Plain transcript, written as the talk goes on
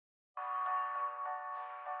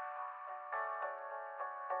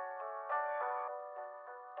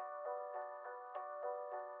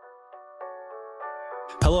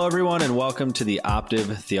Hello, everyone, and welcome to the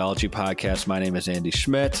Optive Theology Podcast. My name is Andy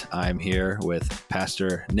Schmidt. I'm here with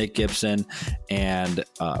Pastor Nick Gibson and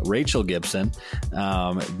Rachel Gibson.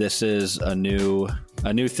 This is a new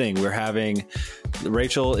thing. We're having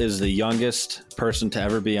Rachel is the youngest person to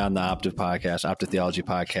ever be on the Optive Theology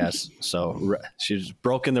Podcast. So she's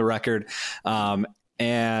broken the record.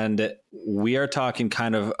 And we are talking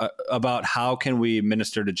kind of about how can we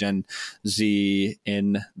minister to Gen Z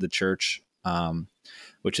in the church,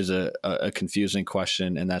 which is a confusing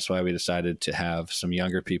question. And that's why we decided to have some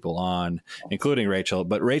younger people on, including Rachel.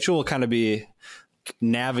 But Rachel will kind of be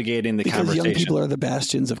navigating the conversation. Young people are the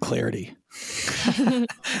bastions of clarity.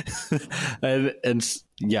 and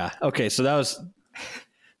yeah. Okay. So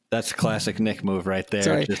that's a classic Nick move right there.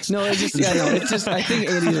 Sorry. I think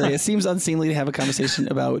Andy's right. It seems unseemly to have a conversation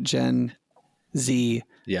about Gen Z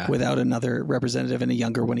without another representative and a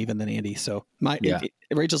younger one even than Andy. So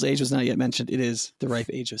Rachel's age was not yet mentioned. It is the ripe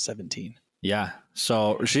age of 17. Yeah.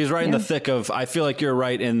 So she's right in the thick of, I feel like you're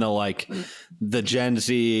right in the Gen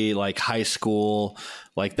Z, like high school,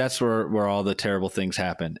 like that's where all the terrible things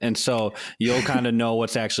happen. And so you'll kind of know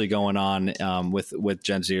what's actually going on with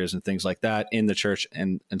Gen Zers and things like that in the church.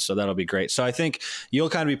 And so that'll be great. So I think you'll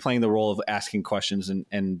kind of be playing the role of asking questions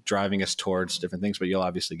and driving us towards different things, but you'll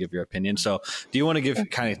obviously give your opinion. So do you want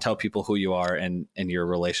to tell people who you are and your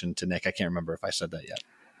relation to Nick? I can't remember if I said that yet.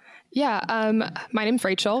 Yeah, my name's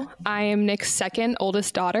Rachel. I am Nick's second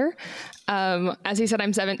oldest daughter. As he said,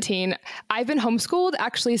 I'm 17. I've been homeschooled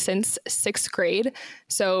actually since 6th grade.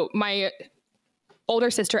 So my older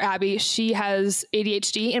sister, Abby, she has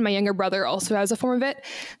ADHD, and my younger brother also has a form of it.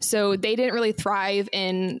 So they didn't really thrive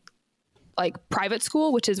in like private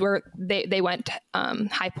school, which is where they went,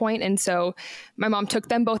 High Point. And so my mom took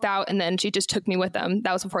them both out, and then she just took me with them.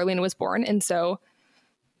 That was before Lena was born. And so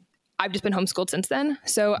I've just been homeschooled since then.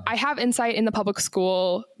 So I have insight in the public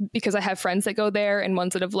school because I have friends that go there and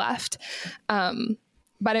ones that have left. But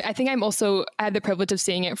I think I had the privilege of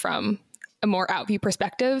seeing it from a more outview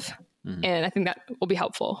perspective. Mm-hmm. And I think that will be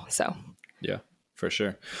helpful. So yeah, for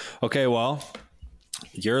sure. Okay. Well,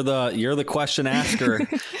 you're the question asker.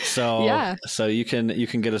 So, so you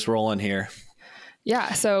can get us rolling here.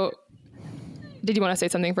 Yeah. So did you want to say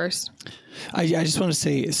something first? I just want to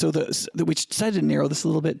say, so we decided to narrow this a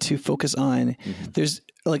little bit to focus on, there's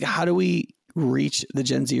like, how do we reach the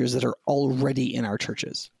Gen Zers that are already in our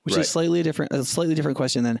churches, which is a slightly different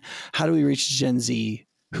question than how do we reach Gen Z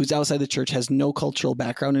who's outside the church, has no cultural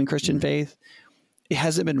background in Christian faith. It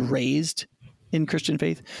hasn't been raised in Christian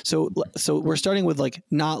faith. So we're starting with like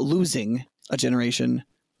not losing a generation,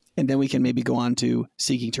 and then we can maybe go on to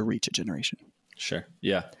seeking to reach a generation. Sure.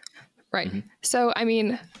 Yeah. Right. Mm-hmm. So, I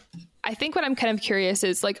mean, I think what I'm kind of curious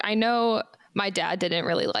is like, I know my dad didn't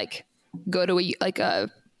really like go to a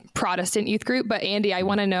Protestant youth group, but Andy, I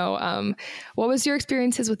want to know, what was your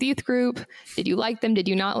experiences with youth group? Did you like them? Did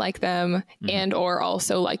you not like them? Mm-hmm. And, or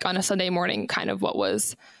also like on a Sunday morning, kind of what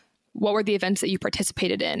were the events that you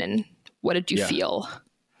participated in and what did you feel?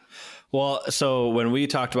 Well, so when we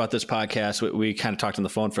talked about this podcast, we kind of talked on the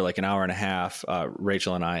phone for like an hour and a half,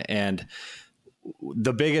 Rachel and I, and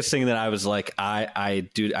the biggest thing that I was like, I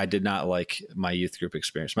did not like my youth group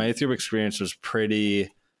experience. My youth group experience was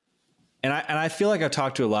pretty, and I feel like I've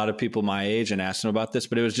talked to a lot of people my age and asked them about this,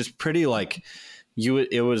 but it was just pretty like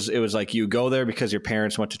it was like you go there because your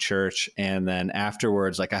parents went to church, and then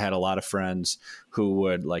afterwards, like I had a lot of friends who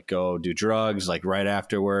would like go do drugs like right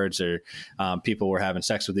afterwards, or people were having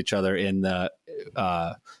sex with each other in the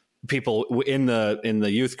people in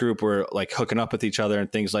the youth group were like hooking up with each other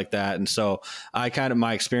and things like that. And so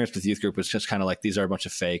my experience with youth group was just kind of like, these are a bunch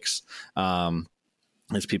of fakes.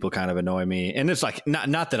 These people kind of annoy me. And it's like,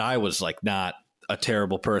 not that I was like not a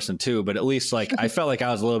terrible person too, but at least like, I felt like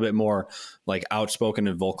I was a little bit more like outspoken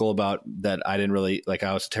and vocal about that. I didn't really like,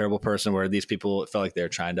 I was a terrible person, where these people felt like they were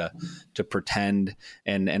trying to pretend,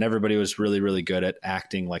 and everybody was really, really good at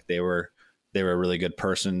acting like they were a really good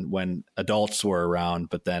person when adults were around.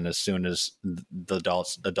 But then as soon as the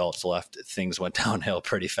adults left, things went downhill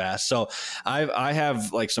pretty fast. So I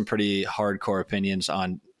have like some pretty hardcore opinions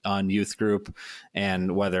on youth group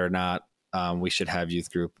and whether or not we should have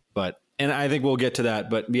youth group. And I think we'll get to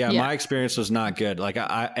that. But yeah, my experience was not good. Like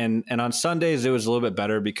and on Sundays, it was a little bit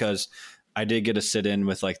better because I did get to sit in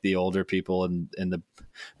with like the older people and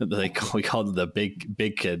we called them the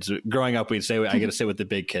big kids. Growing up, we'd say I get to sit with the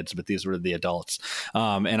big kids, but these were the adults.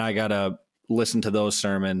 And I got to listen to those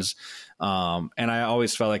sermons. And I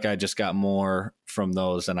always felt like I just got more from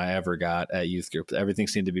those than I ever got at youth group. Everything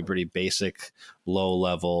seemed to be pretty basic, low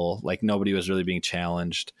level, like nobody was really being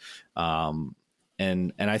challenged.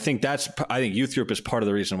 And I think I think youth group is part of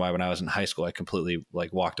the reason why when I was in high school, I completely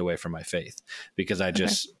like walked away from my faith, because I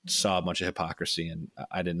just saw a bunch of hypocrisy and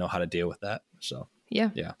I didn't know how to deal with that. So yeah.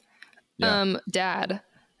 Dad,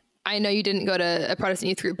 I know you didn't go to a Protestant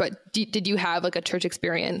youth group, but did you have like a church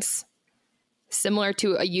experience similar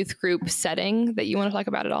to a youth group setting that you want to talk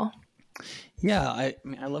about at all? Yeah, I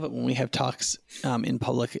love it when we have talks in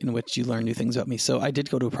public in which you learn new things about me. So I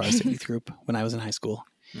did go to a Protestant youth group when I was in high school.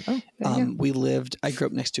 I grew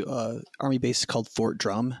up next to a army base called Fort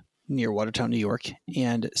Drum near Watertown, New York.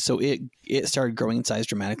 And so it started growing in size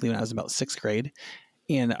dramatically when I was about 6th grade.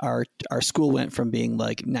 And our school went from being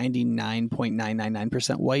like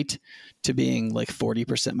 99.999% white to being like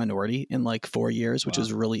 40% minority in like 4 years, which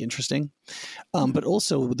was really interesting. But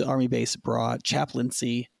also the army base brought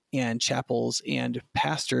chaplaincy and chapels and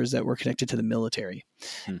pastors that were connected to the military.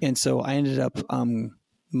 And so I ended up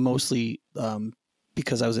mostly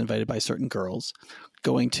because I was invited by certain girls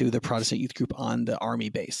going to the Protestant youth group on the army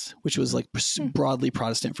base, which was like broadly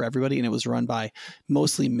Protestant for everybody. And it was run by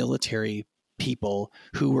mostly military people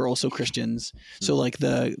who were also Christians. So like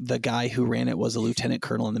the guy who ran it was a lieutenant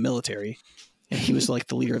colonel in the military, and he was like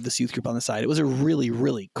the leader of this youth group on the side. It was a really,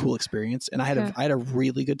 really cool experience, and I had a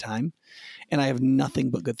really good time, and I have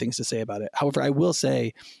nothing but good things to say about it. However, I will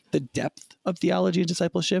say the depth of theology and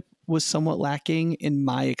discipleship was somewhat lacking in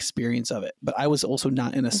my experience of it, but I was also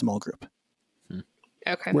not in a small group.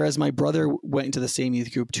 Okay. Whereas my brother went into the same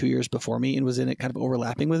youth group 2 years before me and was in it kind of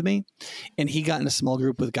overlapping with me. And he got in a small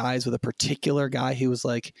group with guys with a particular guy who was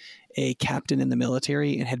like a captain in the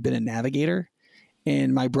military and had been a navigator.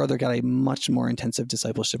 And my brother got a much more intensive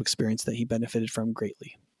discipleship experience that he benefited from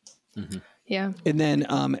greatly. Yeah. And then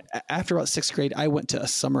after about 6th grade, I went to a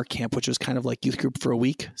summer camp, which was kind of like youth group for a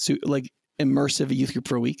week. So like immersive youth group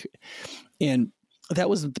for a week. And that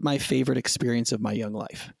was my favorite experience of my young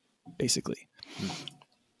life, basically.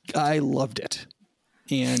 I loved it.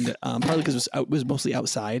 And partly because it was mostly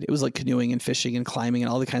outside. It was like canoeing and fishing and climbing and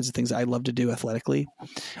all the kinds of things that I love to do athletically.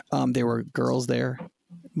 There were girls there,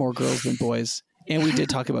 more girls than boys. And we did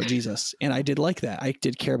talk about Jesus. And I did like that. I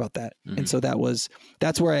did care about that. And so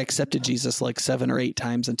that's where I accepted Jesus like 7 or 8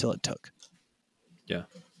 times until it took. Yeah.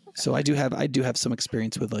 So I do have some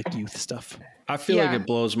experience with like youth stuff. I feel like it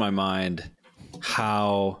blows my mind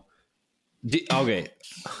how... Okay,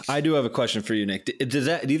 I do have a question for you, Nick. Do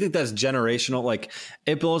you think that's generational? Like,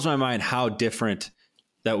 it blows my mind how different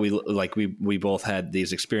that we both had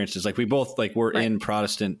these experiences. Like, we both were in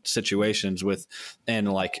Protestant situations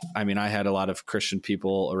and like, I mean, I had a lot of Christian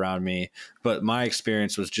people around me, but my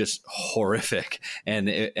experience was just horrific. And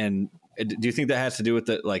do you think that has to do with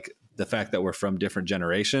the fact that we're from different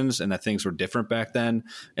generations and that things were different back then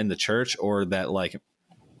in the church, or that like,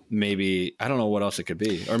 maybe, I don't know what else it could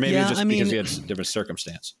be, or maybe because we had different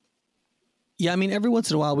circumstance. Yeah. I mean, every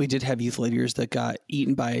once in a while we did have youth leaders that got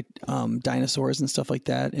eaten by dinosaurs and stuff like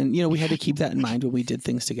that. And, we had to keep that in mind when we did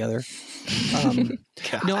things together.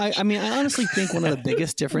 No, I honestly think one of the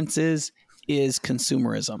biggest differences is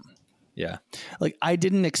consumerism. Yeah. Like, I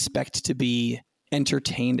didn't expect to be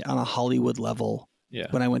entertained on a Hollywood level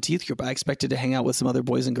when I went to youth group. I expected to hang out with some other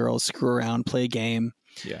boys and girls, screw around, play a game,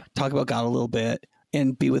 talk about God a little bit,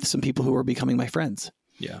 and be with some people who are becoming my friends.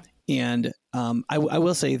 Yeah. And I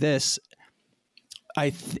will say this,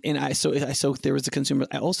 so there was a consumer.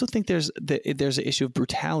 I also think there's an issue of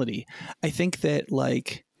brutality. I think that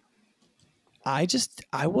like, I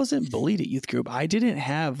wasn't bullied at youth group. I didn't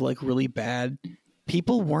have like really bad,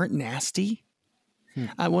 people weren't nasty.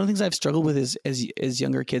 One of the things I've struggled with is as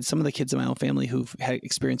younger kids, some of the kids in my own family who've had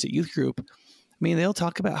experience at youth group, I mean, they'll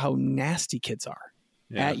talk about how nasty kids are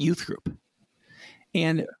at youth group.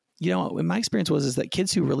 And, in my experience is that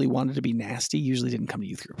kids who really wanted to be nasty usually didn't come to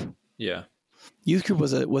youth group. Yeah. Youth group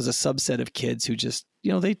was a subset of kids who just,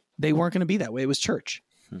 they weren't going to be that way. It was church.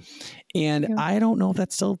 And I don't know if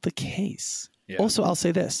that's still the case. Yeah. Also, I'll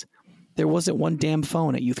say this. There wasn't one damn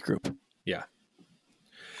phone at youth group. Yeah.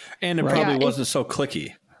 And it probably wasn't so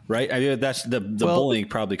cliquey, right? I mean, that's the bullying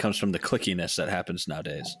probably comes from the clickiness that happens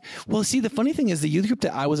nowadays. Well, see, the funny thing is the youth group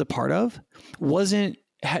that I was a part of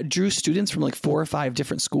drew students from like 4 or 5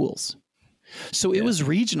 different schools. So it was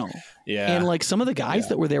regional. Yeah. And like some of the guys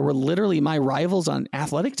that were there were literally my rivals on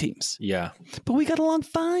athletic teams. Yeah. But we got along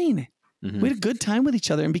fine. We had a good time with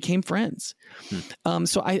each other and became friends.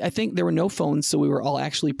 So I think there were no phones, so we were all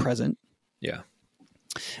actually present. Yeah.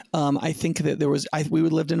 I think that we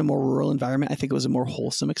lived in a more rural environment. I think it was a more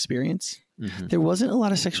wholesome experience. There wasn't a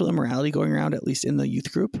lot of sexual immorality going around, at least in the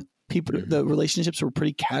youth group. The relationships were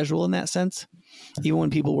pretty casual in that sense, even when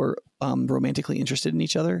people were romantically interested in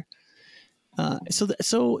each other.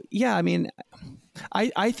 So yeah, I mean,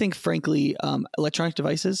 I think, frankly, electronic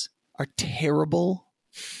devices are terrible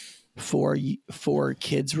for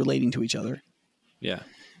kids relating to each other. Yeah.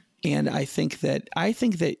 And I think that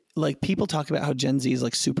like people talk about how Gen Z is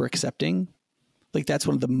like super accepting. Like that's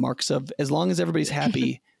one of the marks of, as long as everybody's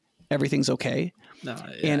happy, everything's okay. No,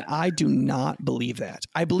 yeah. And I do not believe that.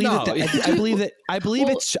 I believe I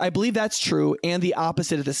believe that's true, and the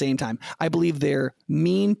opposite at the same time. I believe they're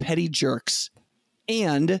mean, petty jerks,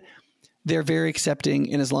 and they're very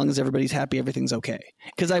accepting. And as long as everybody's happy, everything's okay.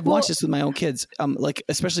 Because I've watched this with my own kids, like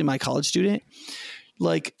especially my college student.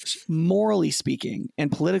 Like morally speaking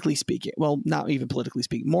and politically speaking, well, not even politically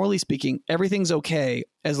speaking, morally speaking, everything's okay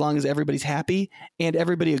as long as everybody's happy and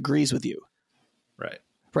everybody agrees with you. Right.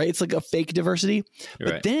 Right. It's like a fake diversity.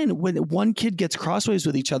 But then when one kid gets crossways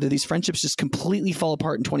with each other, these friendships just completely fall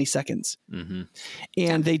apart in 20 seconds. Mm-hmm.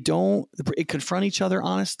 And they don't confront each other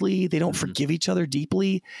honestly. They don't forgive each other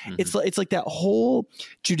deeply. Mm-hmm. It's like that whole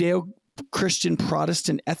Judeo-Christian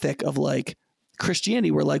Protestant ethic of like Christianity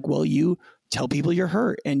where like, well, you tell people you're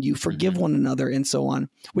hurt and you forgive one another and so on,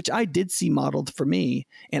 which I did see modeled for me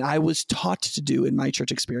and I was taught to do in my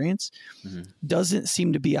church experience, doesn't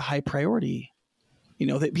seem to be a high priority. You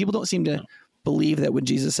know, that people don't seem to believe that when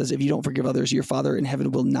Jesus says, if you don't forgive others, your Father in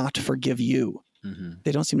heaven will not forgive you.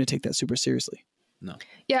 They don't seem to take that super seriously. No.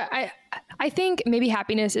 Yeah, I think maybe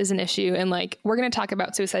happiness is an issue. And like, we're going to talk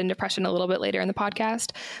about suicide and depression a little bit later in the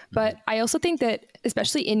podcast. But I also think that,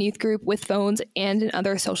 especially in youth group with phones and in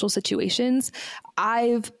other social situations,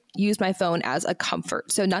 I've used my phone as a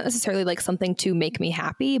comfort. So not necessarily like something to make me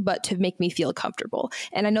happy, but to make me feel comfortable.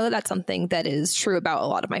 And I know that that's something that is true about a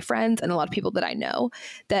lot of my friends and a lot of people that I know,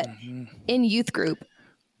 that in youth group,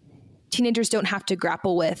 teenagers don't have to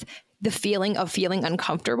grapple with the feeling of feeling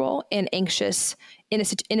uncomfortable and anxious in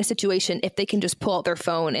a situation if they can just pull out their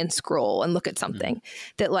phone and scroll and look at something.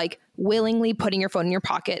 That like willingly putting your phone in your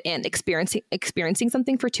pocket and experiencing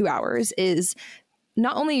something for 2 hours is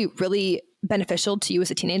not only really beneficial to you as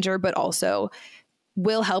a teenager, but also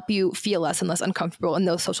will help you feel less and less uncomfortable in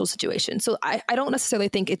those social situations. So I don't necessarily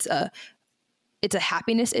think it's a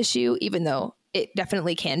happiness issue, even though it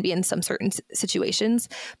definitely can be in some certain situations,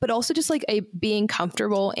 but also just like a being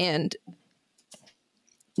comfortable and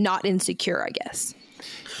not insecure, I guess.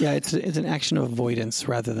 Yeah, it's an action of avoidance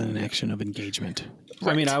rather than an action of engagement.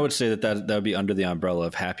 Right. I mean, I would say that would be under the umbrella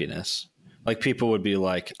of happiness. Like people would be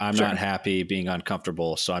like, I'm not happy being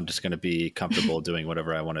uncomfortable, so I'm just going to be comfortable doing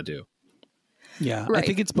whatever I want to do. Yeah, right. I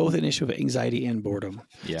think it's both an issue of anxiety and boredom.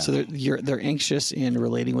 Yeah. So they're anxious in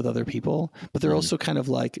relating with other people, but they're also kind of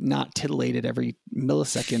like not titillated every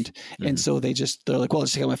millisecond. And so they're like, well, I'll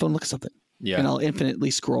just take out my phone and look at something. Yeah. And I'll infinitely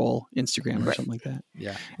scroll Instagram or something like that.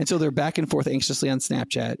 Yeah. And so they're back and forth anxiously on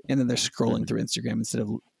Snapchat, and then they're scrolling through Instagram instead of,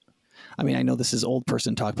 I mean, I know this is old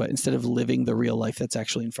person talk, but instead of living the real life that's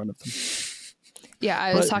actually in front of them. Yeah,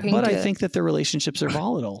 I think that their relationships are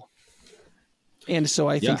volatile. And so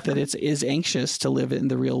I think that it is anxious to live in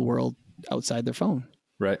the real world outside their phone.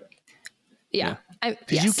 Right. Yeah.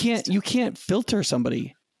 You can't filter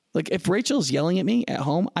somebody. Like if Rachel's yelling at me at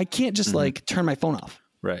home, I can't just like turn my phone off.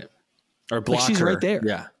 Right. Or block she's her. Right there.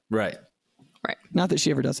 Yeah. Right. Right. Not that she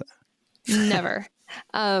ever does that. Never.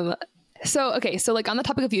 So like on the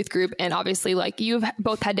topic of youth group, and obviously like you've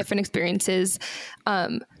both had different experiences.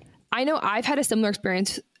 I know I've had a similar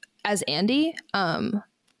experience as Andy.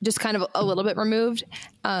 Just kind of a little bit removed.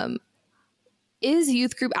 Is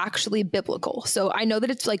youth group actually biblical? So I know that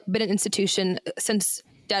it's like been an institution since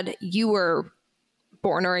Dad, you were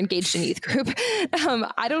born or engaged in youth group.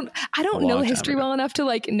 I don't know history well enough to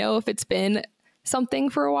like know if it's been something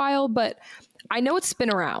for a while, but I know it's been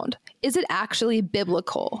around. Is it actually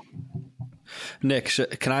biblical? Nick,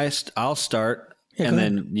 I'll start. Yeah, and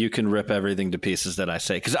then you can rip everything to pieces that I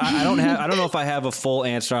say. Cause I don't know if I have a full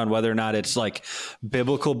answer on whether or not it's like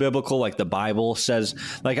biblical, like the Bible says.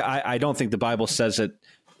 Like, I don't think the Bible says that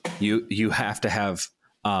you have to have,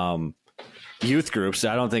 youth groups.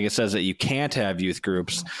 I don't think it says that you can't have youth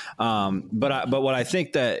groups. But what I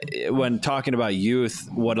think that when talking about youth,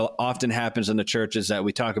 what often happens in the church is that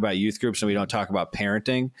we talk about youth groups and we don't talk about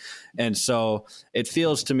parenting. And so it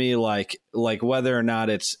feels to me like whether or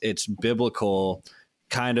not it's biblical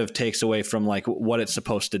kind of takes away from like what it's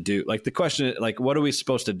supposed to do. Like the question, like, what are we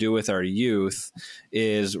supposed to do with our youth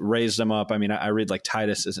is raise them up. I mean, I read like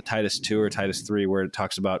Titus, is it Titus 2 or Titus 3, where it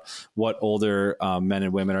talks about what older men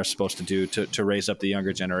and women are supposed to do to raise up the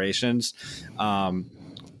younger generations. And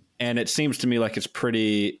it seems to me like it's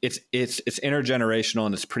intergenerational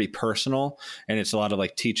and it's pretty personal, and it's a lot of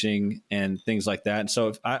like teaching and things like that. And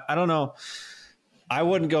so I don't know, I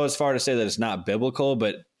wouldn't go as far to say that it's not biblical,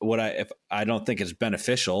 but I don't think it's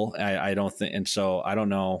beneficial. I don't think, and so I don't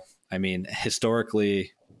know. I mean,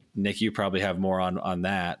 historically, Nick, you probably have more on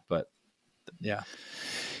that, but yeah.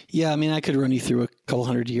 Yeah, I mean, I could run you through a couple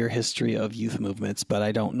 100-year history of youth movements, but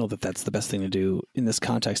I don't know that that's the best thing to do in this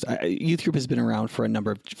context. Youth group has been around for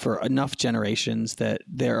enough generations that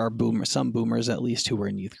there are some boomers at least who were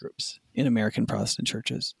in youth groups in American Protestant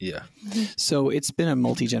churches. Yeah. So it's been a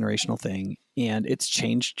multi-generational thing, and it's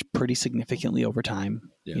changed pretty significantly over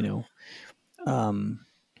time. Yeah. You know,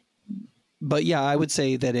 but yeah, I would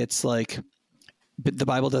say that it's like the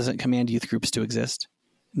Bible doesn't command youth groups to exist,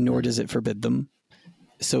 nor does it forbid them.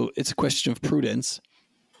 So it's a question of prudence.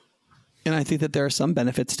 And I think that there are some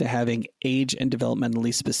benefits to having age and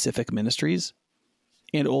developmentally specific ministries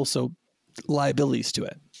and also liabilities to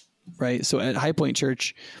it, right? So at High Point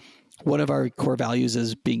Church, one of our core values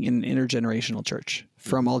is being an intergenerational church,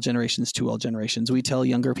 from all generations to all generations. We tell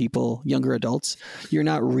younger people, younger adults, you're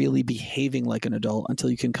not really behaving like an adult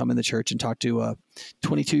until you can come in the church and talk to a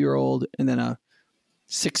 22-year-old and then a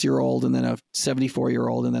 6-year-old and then a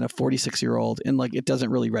 74-year-old and then a 46-year-old. And like, it doesn't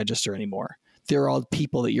really register anymore. They're all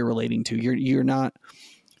people that you're relating to. You're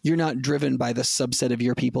not driven by the subset of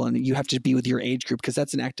your people, and you have to be with your age group, because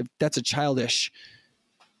that's a childish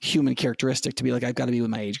human characteristic to be like, I've got to be with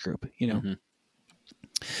my age group, you know? Mm-hmm.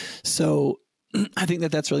 So I think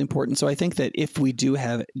that that's really important. So I think that if we do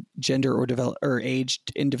have gender or age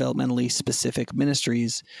in developmentally specific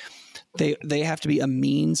ministries, they have to be a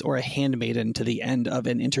means or a handmaiden to the end of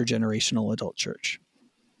an intergenerational adult church.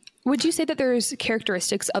 Would you say that there's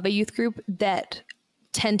characteristics of a youth group that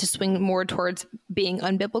tend to swing more towards being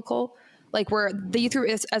unbiblical? Like where the youth group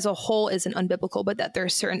as a whole isn't unbiblical, but that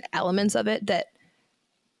there's certain elements of it that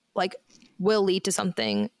like will lead to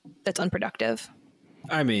something that's unproductive?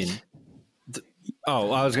 I mean, I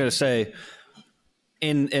was going to say,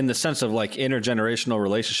 in the sense of like intergenerational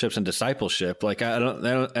relationships and discipleship, like I don't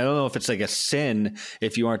know if it's like a sin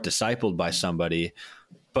if you aren't discipled by somebody,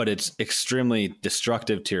 but it's extremely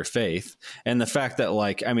destructive to your faith. And the fact that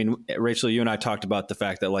like, I mean, Rachel, you and I talked about the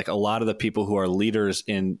fact that like a lot of the people who are leaders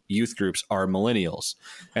in youth groups are millennials,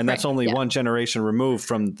 and that's only one generation removed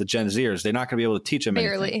from the Gen Zers. They're not going to be able to teach them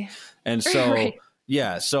anything. And so,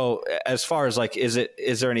 yeah. So as far as like, is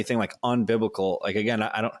there anything like unbiblical? Like, again,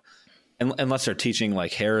 I don't, unless they're teaching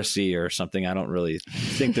like heresy or something, I don't really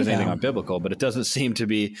think there's anything unbiblical, but it doesn't seem to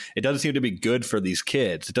be good for these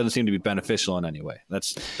kids. It doesn't seem to be beneficial in any way.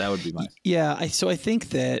 That would be my. Yeah. So I think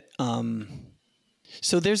that,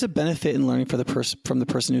 so there's a benefit in learning from the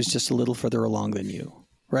person who's just a little further along than you,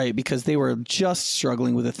 right? Because they were just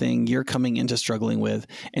struggling with a thing you're coming into struggling with,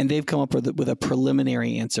 and they've come up with a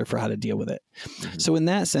preliminary answer for how to deal with it. Mm-hmm. So in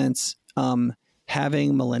that sense,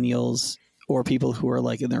 having millennials or people who are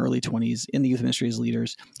like in their early 20s in the youth ministry as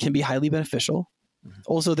leaders can be highly beneficial. Mm-hmm.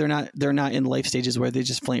 Also, they're not in life stages where they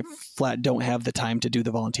just flat don't have the time to do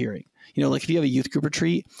the volunteering. You know, like if you have a youth group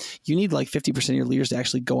retreat, you need like 50% of your leaders to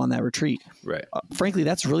actually go on that retreat. Right. Frankly,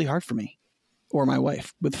 that's really hard for me or my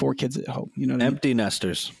wife with 4 kids at home. You know what Empty I mean?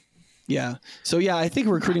 nesters. Yeah. So yeah, I think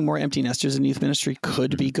recruiting more empty nesters in youth ministry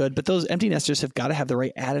could be good, but those empty nesters have got to have the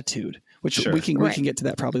right attitude, which we can get to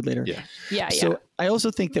that probably later. Yeah. So I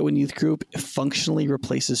also think that when youth group functionally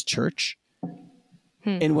replaces church,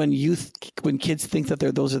 and when kids think that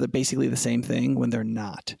those are basically the same thing when they're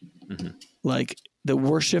not, like the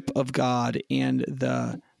worship of God and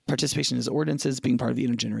the participation in his ordinances, being part of the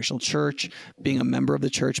intergenerational church, being a member of the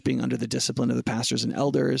church, being under the discipline of the pastors and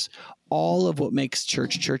elders, all of what makes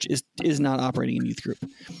church is not operating in youth group.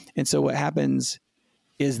 And so what happens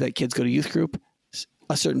is that kids go to youth group.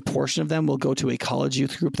 A certain portion of them will go to a college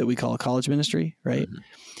youth group that we call a college ministry, right?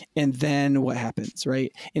 Mm-hmm. And then what happens,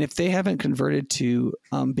 right? And if they haven't converted to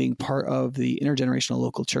being part of the intergenerational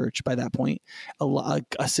local church by that point,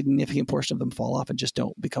 a significant portion of them fall off and just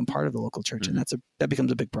don't become part of the local church, and that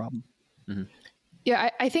becomes a big problem. Mm-hmm. Yeah,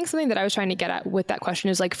 I think something that I was trying to get at with that question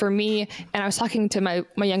is like for me, and I was talking to my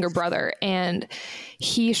younger brother, and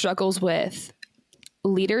he struggles with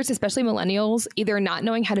leaders, especially millennials, either not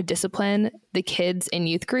knowing how to discipline the kids in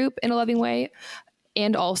youth group in a loving way,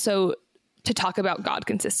 and also to talk about God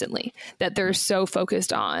consistently, that they're so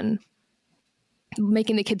focused on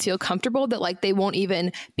making the kids feel comfortable that like they won't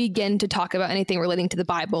even begin to talk about anything relating to the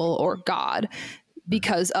Bible or God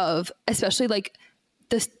because of, especially like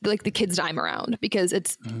this, like the kids time around, because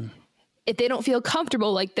it's, if they don't feel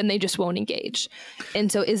comfortable, like then they just won't engage.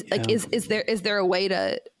 And so is there a way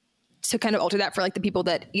to kind of alter that for like the people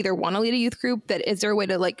that either want to lead a youth group? That is there a way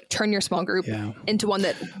to like turn your small group into one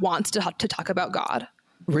that wants to talk about God?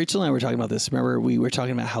 Rachel and I were talking about this. Remember, we were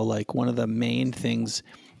talking about how like one of the main things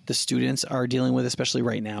the students are dealing with, especially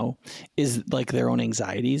right now, is like their own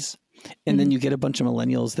anxieties. And then you get a bunch of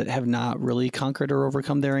millennials that have not really conquered or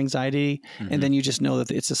overcome their anxiety. And then you just know that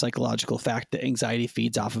it's a psychological fact that anxiety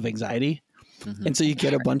feeds off of anxiety. And so you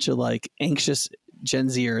get a bunch of like anxious Gen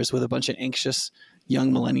Zers with a bunch of anxious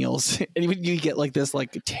young millennials. And you get like this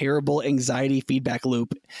like terrible anxiety feedback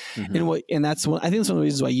loop. And that's one, I think that's one of the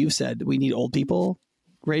reasons why you said we need old people,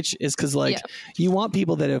 Rach, is because like you want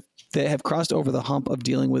people that have crossed over the hump of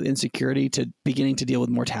dealing with insecurity to beginning to deal with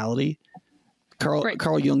mortality.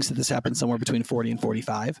 Carl Jung said this happens somewhere between 40 and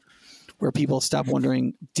 45, where people stop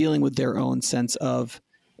dealing with their own sense of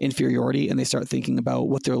inferiority, and they start thinking about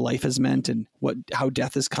what their life has meant and how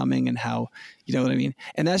death is coming and how, you know what I mean?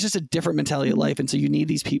 And that's just a different mentality of life. And so you need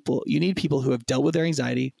these people, you need people who have dealt with their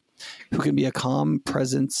anxiety, who can be a calm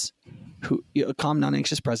presence, a calm,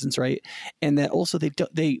 non-anxious presence, right? And that also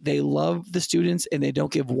they love the students and they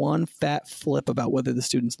don't give one fat flip about whether the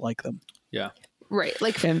students like them. Yeah. Right.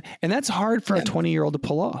 Like, and that's hard for a 20-year-old to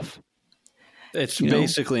pull off. It's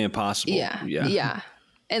basically impossible. Yeah. Yeah.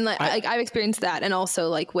 And like I've experienced that. And also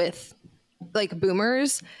like with like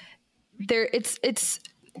boomers,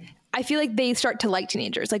 I feel like they start to like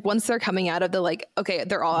teenagers. Like once they're coming out of the like, okay,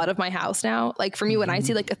 they're all out of my house now. Like for me, when I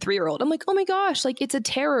see like a 3-year-old, I'm like, oh my gosh, like it's a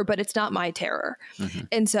terror, but it's not my terror.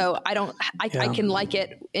 And so I can like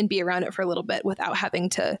it and be around it for a little bit without having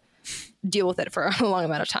to deal with it for a long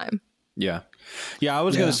amount of time. Yeah. Yeah. I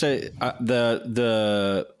was going to say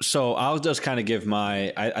so I'll just kind of give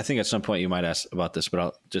I think at some point you might ask about this, but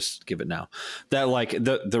I'll just give it now. That like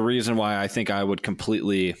the reason why I think I would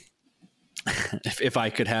completely, if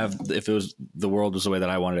the world was the way that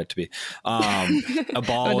I wanted it to be,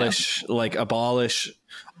 abolish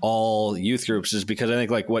all youth groups is because I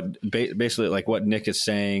think like basically like what Nick is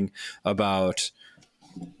saying about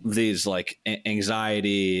these like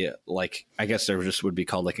anxiety, like I guess there just would be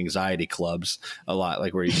called like anxiety clubs a lot,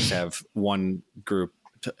 like where you just have one group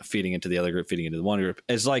feeding into the other group, feeding into the one group.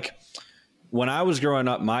 It's like when I was growing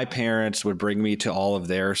up, my parents would bring me to all of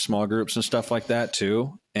their small groups and stuff like that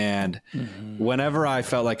too. And whenever I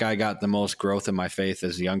felt like I got the most growth in my faith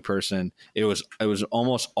as a young person, it was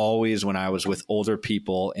almost always when I was with older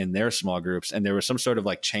people in their small groups, and there was some sort of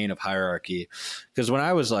like chain of hierarchy. Because when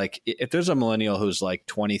I was like, if there's a millennial who's like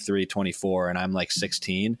 23, 24, and I'm like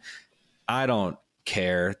 16, I don't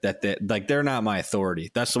care that they're not my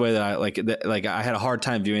authority. That's the way that I had a hard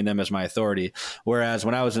time viewing them as my authority. Whereas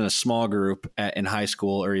when I was in a small group in high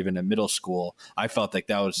school or even in middle school, I felt like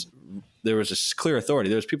there was a clear authority.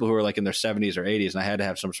 There was people who were like in their 70s or 80s, and I had to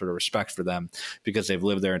have some sort of respect for them because they've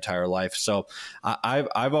lived their entire life. So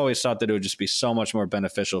I've always thought that it would just be so much more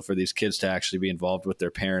beneficial for these kids to actually be involved with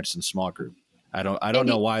their parents in small group. I don't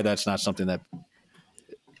know why that's not something that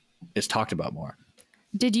is talked about more.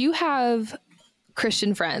 Did you have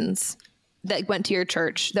Christian friends that went to your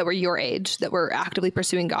church that were your age that were actively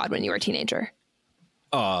pursuing God when you were a teenager?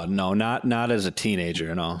 Oh, no, not as a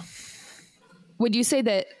teenager. No. Would you say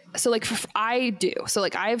that? So like I do. So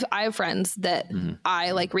like I have friends that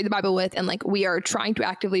I like read the Bible with, and like we are trying to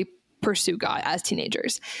actively pursue God as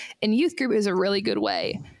teenagers. And youth group is a really good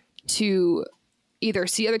way to either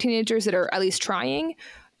see other teenagers that are at least trying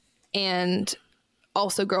and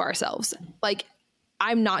also grow ourselves. Like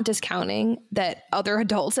I'm not discounting that other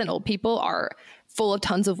adults and old people are full of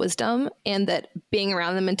tons of wisdom and that being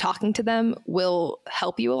around them and talking to them will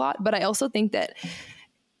help you a lot. But I also think that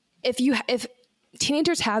if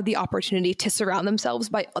teenagers have the opportunity to surround themselves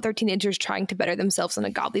by other teenagers trying to better themselves in a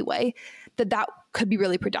godly way, that could be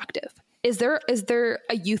really productive. Is there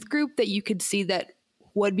a youth group that you could see that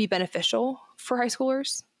would be beneficial for high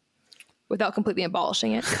schoolers without completely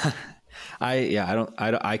abolishing it?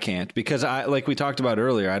 I can't, because like we talked about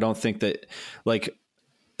earlier, I don't think that like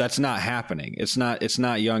that's not happening. It's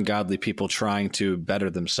not young godly people trying to better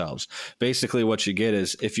themselves. Basically what you get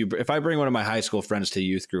is if I bring one of my high school friends to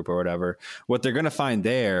youth group or whatever, what they're going to find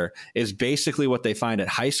there is basically what they find at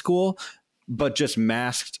high school, but just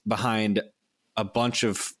masked behind a bunch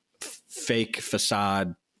of fake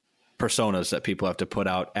facade personas that people have to put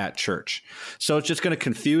out at church. So it's just going to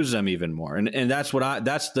confuse them even more. And that's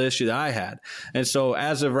the issue that I had. And so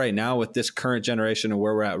as of right now, with this current generation and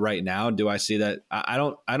where we're at right now, do I see that? I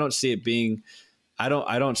don't see it being, I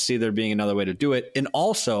don't see there being another way to do it. And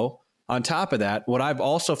also on top of that, what I've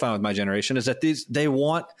also found with my generation is that they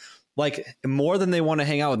want, like, more than they want to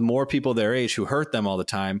hang out with more people their age who hurt them all the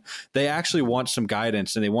time, they actually want some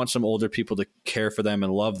guidance, and they want some older people to care for them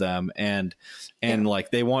and love them. And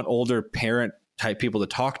like, they want older parent type people to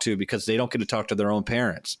talk to because they don't get to talk to their own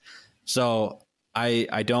parents. So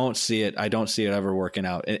I don't see it. I don't see it ever working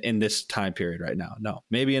out in this time period right now. No,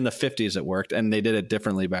 maybe in the 50s it worked, and they did it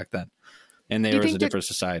differently back then, and there was a different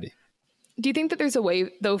society. Do you think that there's a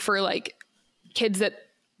way though for like kids that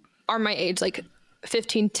are my age, like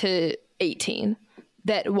 15 to 18,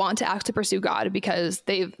 that want to act to pursue God because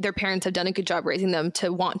their parents have done a good job raising them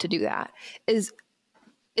to want to do that? Is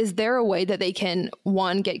there a way that they can,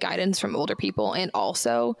 one, get guidance from older people and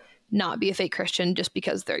also not be a fake Christian just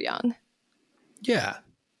because they're young? Yeah.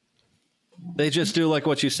 They just do like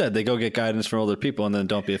what you said. They go get guidance from older people and then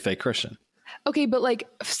don't be a fake Christian. Okay, but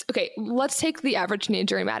let's take the average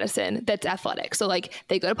teenager in Madison that's athletic. So like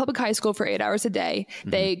they go to public high school for 8 hours a day.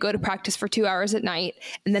 They go to practice for 2 hours at night,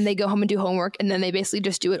 and then they go home and do homework. And then they basically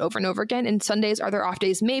just do it over and over again. And Sundays are their off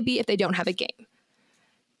days, maybe if they don't have a game.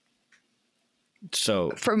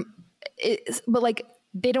 But like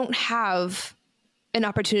they don't have an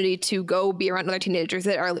opportunity to go be around other teenagers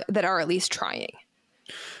that are at least trying.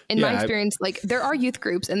 In my experience, like there are youth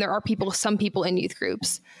groups and there are some people in youth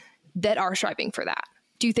groups that are striving for that.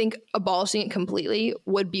 Do you think abolishing it completely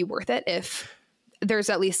would be worth it if there's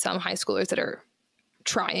at least some high schoolers that are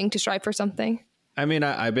trying to strive for something? I mean,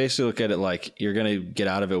 I basically look at it like you're going to get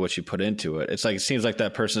out of it what you put into it. It's like, it seems like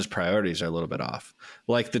that person's priorities are a little bit off.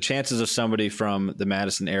 Like the chances of somebody from the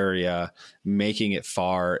Madison area making it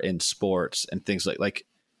far in sports and things like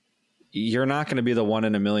you're not going to be the 1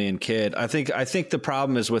 in a million kid. I think the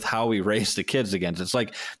problem is with how we raise the kids against. It's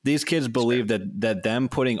like these kids believe that them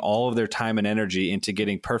putting all of their time and energy into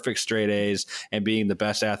getting perfect straight A's and being the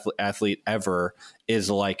best athlete ever is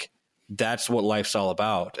like, that's what life's all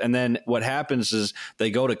about. And then what happens is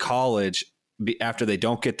they go to college after they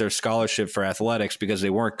don't get their scholarship for athletics because they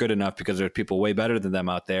weren't good enough because there are people way better than them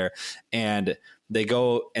out there. And they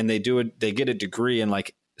go and they get a degree in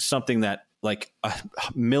like something that like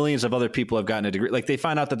millions of other people have gotten a degree. Like they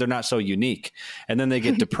find out that they're not so unique, and then they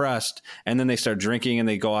get depressed, and then they start drinking, and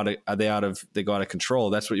they go out of control.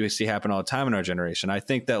 That's what we see happen all the time in our generation. I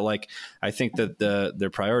think that their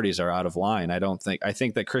priorities are out of line. I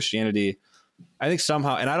think that Christianity, I think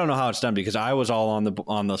somehow, and I don't know how it's done because I was all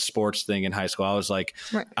on the sports thing in high school. I was like,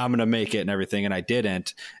 right, I'm going to make it and everything, and I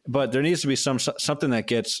didn't. But there needs to be something that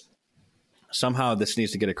gets, somehow this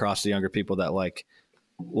needs to get across to younger people that like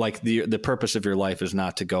the purpose of your life is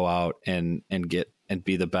not to go out and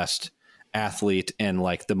be the best athlete and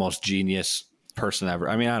like the most genius person ever.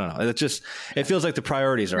 I mean, I don't know. It feels like the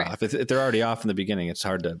priorities are right off. If they're already off in the beginning, it's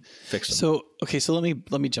hard to fix them. So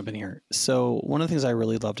let me jump in here. So one of the things I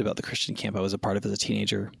really loved about the Christian camp I was a part of as a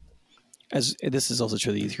teenager, as this is also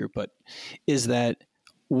true of the youth group, but is that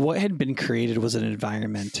what had been created was an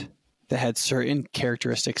environment that had certain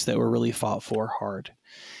characteristics that were really fought for hard.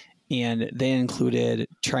 And they included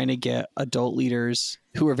trying to get adult leaders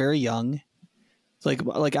who were very young.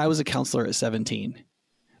 Like I was a counselor at 17,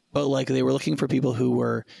 but like they were looking for people who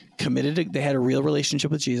were committed. They had a real relationship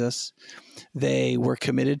with Jesus. They were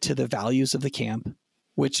committed to the values of the camp,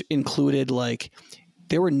 which included like,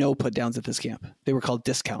 there were no put downs at this camp. They were called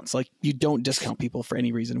discounts. Like you don't discount people for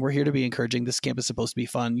any reason. We're here to be encouraging. This camp is supposed to be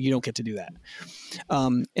fun. You don't get to do that.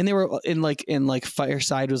 And they were in like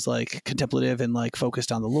Fireside was like contemplative and like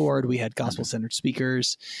focused on the Lord. We had gospel centered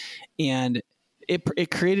speakers, and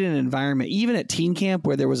it created an environment, even at teen camp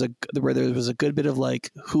where there was a good bit of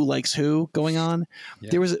like who likes who going on. Yeah.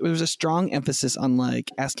 There was a strong emphasis on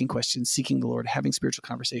like asking questions, seeking the Lord, having spiritual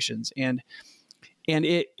conversations. And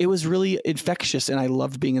it was really infectious, and I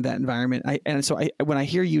loved being in that environment. So when I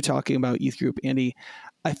hear you talking about youth group, Andy,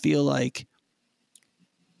 I feel like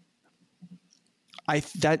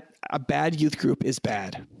that a bad youth group is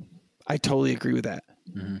bad. I totally agree with that.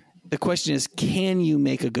 Mm-hmm. The question is, can you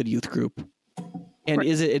make a good youth group, and right,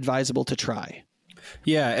 is it advisable to try?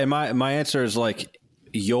 Yeah, and my answer is like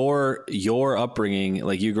your upbringing.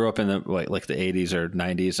 Like you grew up in the like the 80s or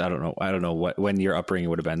 90s. I don't know when your upbringing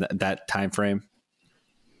would have been, that time frame.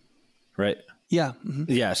 Right. Yeah. Mm-hmm.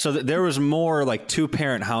 Yeah. So there was more like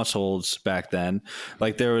 2-parent households back then.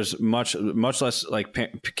 Like there was much less like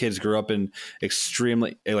kids grew up in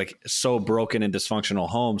extremely like so broken and dysfunctional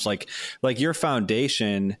homes. Like your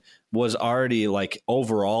foundation was already like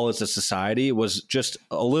overall as a society was just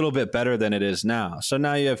a little bit better than it is now. So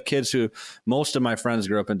now you have kids who, most of my friends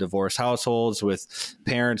grew up in divorced households with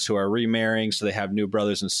parents who are remarrying. So they have new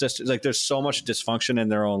brothers and sisters. Like there's so much dysfunction in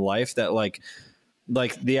their own life that like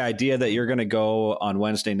the idea that you're going to go on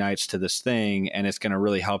Wednesday nights to this thing and it's going to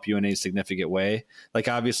really help you in a significant way. Like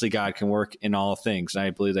obviously God can work in all things, and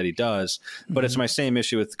I believe that he does, but mm-hmm, it's my same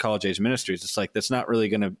issue with college age ministries. It's like,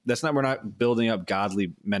 we're not building up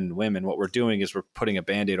godly men and women. What we're doing is we're putting a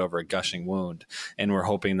Band-Aid over a gushing wound, and we're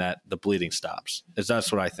hoping that the bleeding stops. That's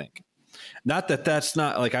what I think. Not that that's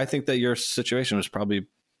not like, I think that your situation was probably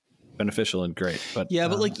beneficial and great, but yeah,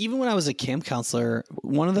 but like even when I was a camp counselor,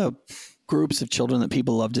 one of the groups of children that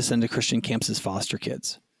people love to send to Christian camps is foster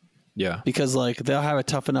kids. Yeah. Because like they'll have a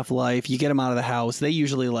tough enough life. You get them out of the house. They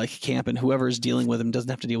usually like camp, and whoever's dealing with them doesn't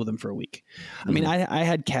have to deal with them for a week. I mean, I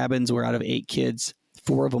had cabins where out of 8 kids,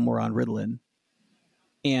 4 of them were on Ritalin,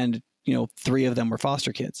 and 3 of them were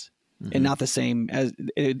foster kids, and not the same as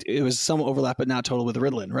it was some overlap, but not total with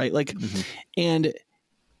Ritalin, right? Like, and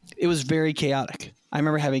it was very chaotic. I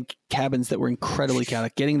remember having cabins that were incredibly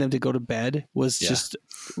chaotic. Getting them to go to bed was just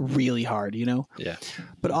really hard, Yeah.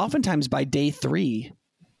 But oftentimes by day 3,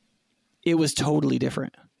 it was totally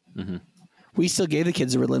different. We still gave the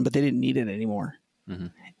kids the Ritalin, but they didn't need it anymore.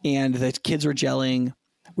 And the kids were gelling.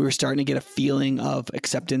 We were starting to get a feeling of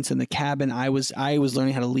acceptance in the cabin. I was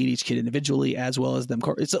learning how to lead each kid individually as well as them.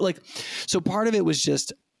 It's like, so part of it was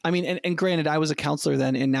just, I mean, and granted, I was a counselor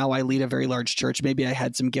then, and now I lead a very large church. Maybe I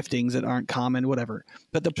had some giftings that aren't common, whatever.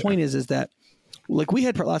 But the point is that like we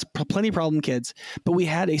had plenty of problem kids, but we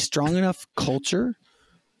had a strong enough culture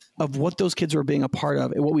of what those kids were being a part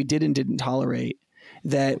of and what we did and didn't tolerate,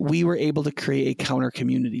 that we were able to create a counter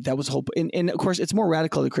community. That was hope. And of course, it's more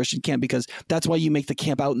radical than Christian camp, because that's why you make the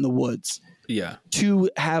camp out in the woods. Yeah. To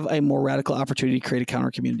have a more radical opportunity to create a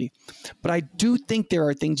counter community. But I do think there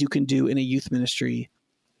are things you can do in a youth ministry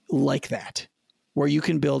like that, where you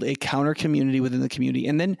can build a counter community within the community.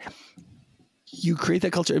 And then you create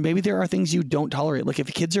that culture. And maybe there are things you don't tolerate. Like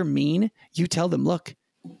if kids are mean, you tell them, look,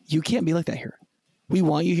 you can't be like that here. We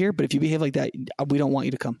want you here, but if you behave like that, we don't want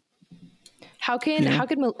you to come. How could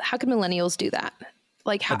millennials do that?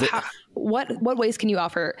 Like what ways can you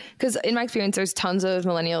offer? Because in my experience, there's tons of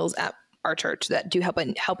millennials at our church that do help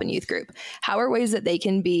in youth group. How are ways that they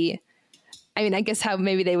can be, I mean, I guess how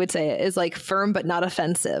maybe they would say it is like firm, but not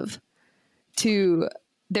offensive to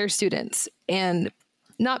their students, and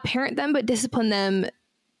not parent them, but discipline them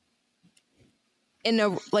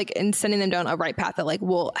in sending them down a right path that like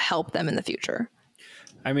will help them in the future.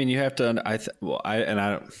 I mean, you have to,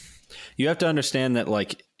 you have to understand that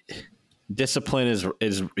like discipline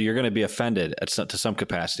is you're going to be offended to some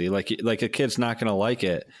capacity. Like a kid's not going to like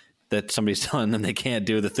it that somebody's telling them they can't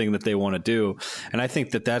do the thing that they want to do. And I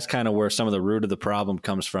think that that's kind of where some of the root of the problem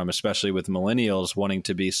comes from, especially with millennials wanting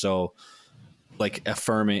to be so like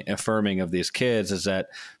affirming of these kids, is that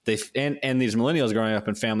and these millennials growing up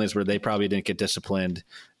in families where they probably didn't get disciplined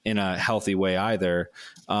in a healthy way either.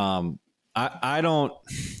 I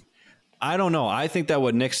don't know. I think that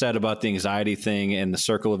what Nick said about the anxiety thing and the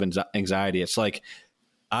circle of anxiety, it's like,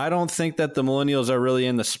 I don't think that the millennials are really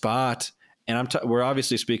in the spot. And we're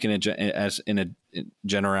obviously speaking in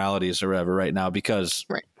generalities or whatever right now, because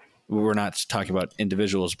we're not talking about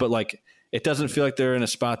individuals, but like, it doesn't feel like they're in a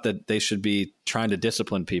spot that they should be trying to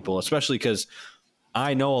discipline people, especially because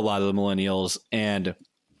I know a lot of the millennials, and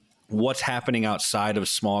what's happening outside of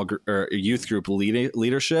small or youth group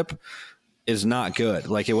leadership is not good.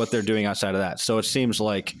 Like what they're doing outside of that. So it seems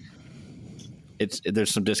like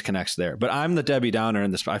there's some disconnects there, but I'm the Debbie Downer in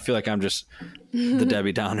this. I feel like I'm just the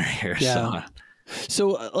Debbie Downer here. Yeah.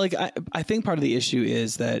 So like, I think part of the issue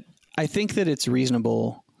is that I think that it's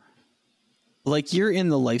reasonable. Like you're in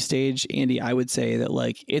the life stage, Andy, I would say that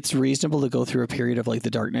like, it's reasonable to go through a period of like the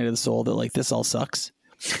dark night of the soul, that like, this all sucks.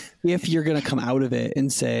 If you're going to come out of it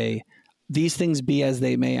and say, these things be as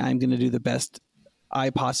they may, I'm going to do the best I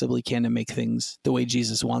possibly can to make things the way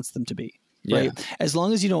Jesus wants them to be. Right. As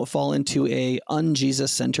long as you don't fall into a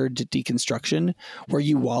un-Jesus centered deconstruction where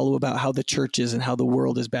you wallow about how the church is and how the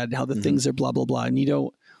world is bad and how the things are blah, blah, blah. And you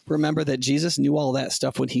don't remember that Jesus knew all that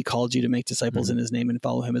stuff when he called you to make disciples in his name and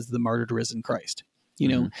follow him as the martyred risen Christ,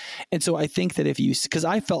 And so I think that because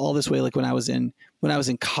I felt all this way, like when I was in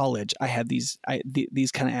college, I had these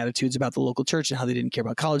kind of attitudes about the local church and how they didn't care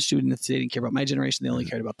about college students. They didn't care about my generation. They only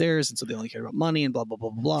cared about theirs. And so they only cared about money and blah, blah, blah,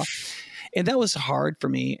 blah, blah. And that was hard for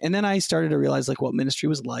me. And then I started to realize like what ministry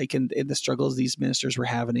was like and the struggles these ministers were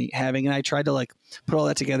having. And I tried to like put all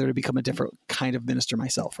that together to become a different kind of minister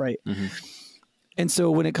myself. Right. And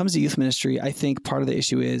so when it comes to youth ministry, I think part of the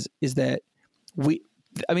issue is that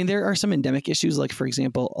there are some endemic issues. Like, for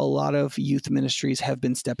example, a lot of youth ministries have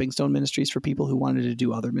been stepping stone ministries for people who wanted to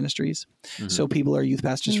do other ministries. So people are youth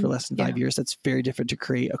pastors for less than 5 years. That's very different to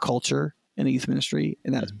create a culture in a youth ministry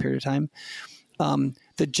in that period of time.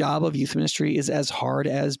 The job of youth ministry is as hard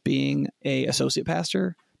as being a associate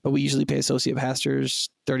pastor, but we usually pay associate pastors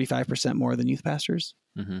 35% more than youth pastors.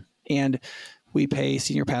 And we pay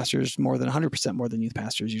senior pastors more than 100% more than youth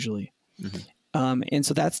pastors usually. And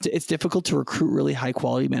so it's difficult to recruit really high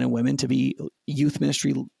quality men and women to be youth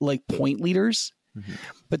ministry like point leaders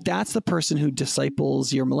But that's the person who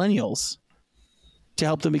disciples your millennials to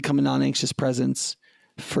help them become a non-anxious presence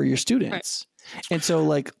for your students. Right. And so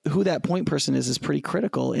like who that point person is pretty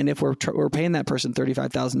critical. And if we're paying that person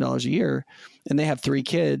 $35,000 a year and they have 3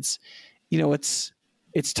 kids, you know, it's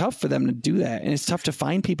tough for them to do that. And it's tough to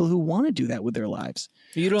find people who want to do that with their lives.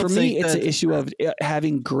 For me, it's an issue of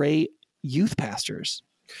having great youth pastors.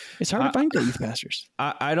 It's hard to find great youth pastors.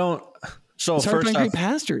 I don't. So it's hard to find great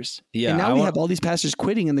pastors. Yeah. And now we have all these pastors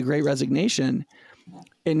quitting in the Great Resignation.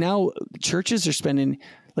 And now churches are spending,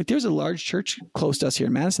 like there's a large church close to us here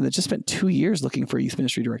in Madison that just spent 2 years looking for a youth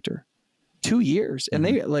ministry director. 2 years. And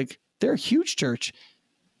they're a huge church,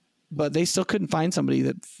 but they still couldn't find somebody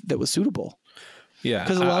that was suitable. Yeah.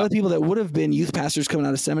 Because a lot of the people that would have been youth pastors coming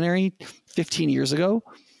out of seminary 15 years ago,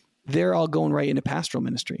 they're all going right into pastoral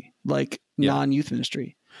ministry, like non-youth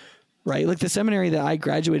ministry, right? Like the seminary that I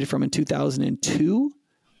graduated from in 2002,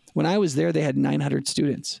 when I was there, they had 900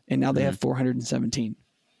 students and now they have 417.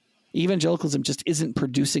 Evangelicalism just isn't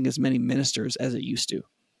producing as many ministers as it used to.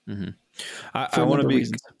 Mm-hmm. I want to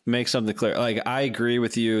make something clear. Like I agree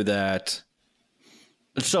with you that.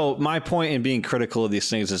 So my point in being critical of these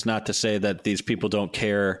things is not to say that these people don't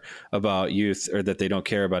care about youth or that they don't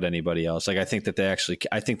care about anybody else. Like I think that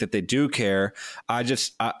they do care.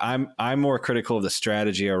 I'm more critical of the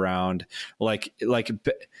strategy around like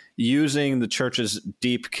using the church's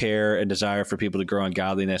deep care and desire for people to grow in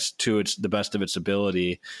godliness to the best of its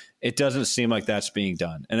ability. It doesn't seem like that's being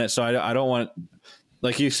done. And so I don't want,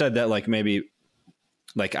 like you said that like maybe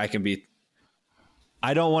like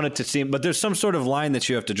I don't want it to seem, but there's some sort of line that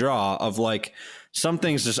you have to draw of like some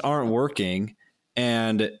things just aren't working.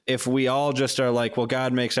 And if we all just are like, well,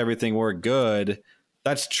 God makes everything work good,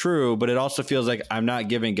 that's true. But it also feels like I'm not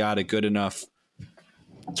giving God a good enough.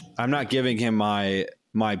 I'm not giving him my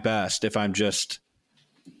best. If I'm just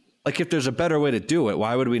like, if there's a better way to do it,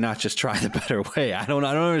 why would we not just try the better way? I don't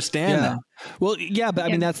understand that. Well, yeah, but I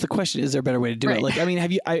mean, that's the question. Is there a better way to do it? Like, I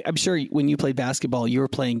mean, I'm sure when you played basketball, you were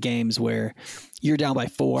playing games where you're down by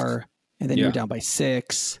 4 and then you're down by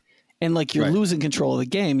 6 and like you're losing control of the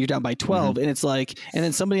game. You're down by 12 and it's like, and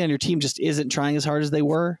then somebody on your team just isn't trying as hard as they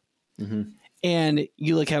were. And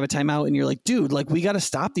you like have a timeout and you're like, dude, like we got to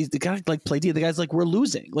stop these. They got to like play D. The guy's like, we're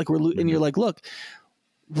losing. Like and you're like, look,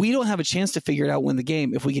 we don't have a chance to figure it out, win the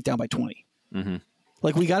game if we get down by 20.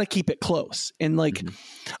 Like we got to keep it close. And like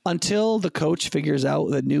until the coach figures out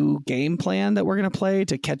the new game plan that we're going to play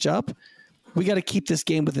to catch up, we got to keep this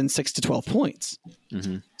game within 6 to 12 points.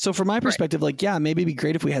 So from my perspective, like, yeah, maybe it'd be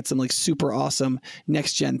great if we had some like super awesome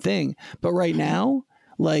next gen thing. But right now,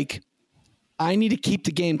 like I need to keep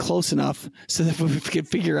the game close enough so that we can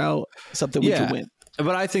figure out something we can win.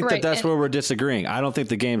 But I think that's where we're disagreeing. I don't think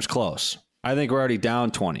the game's close. I think we're already down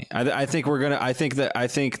 20. I think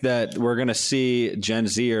that we're gonna see Gen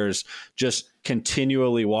Zers just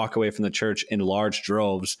continually walk away from the church in large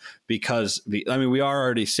droves because we are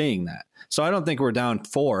already seeing that. So I don't think we're down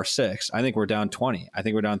 4 or 6. I think we're down 20. I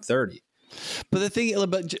think we're down 30. But the thing,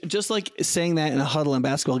 but just like saying that in a huddle and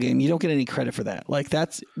basketball game, you don't get any credit for that. Like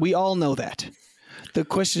we all know that. The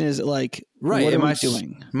question is like, what am I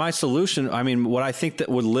doing? My solution, I mean, what I think that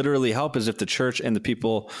would literally help is if the church and the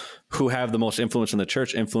people who have the most influence in the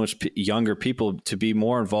church influence younger people to be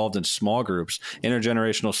more involved in small groups,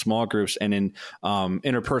 intergenerational small groups, and in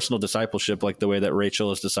interpersonal discipleship, like the way that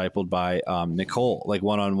Rachel is discipled by Nicole, like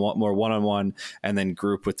one-on-one, and then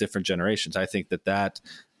group with different generations. I think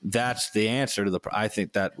that's the answer to I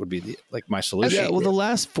think that would be my solution. Yeah, well, the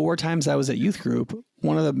last 4 times I was at youth group,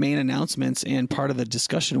 one of the main announcements and part of the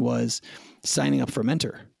discussion was signing up for a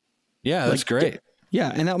mentor. Yeah, that's great.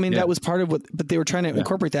 Yeah. And that was part of but they were trying to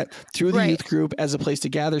incorporate that through the youth group as a place to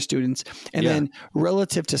gather students. And then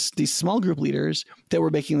relative to these small group leaders that were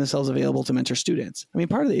making themselves available to mentor students. I mean,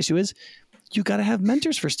 part of the issue is you got to have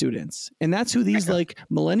mentors for students. And that's who these like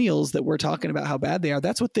millennials that we're talking about how bad they are.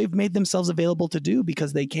 That's what they've made themselves available to do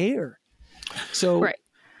because they care. So,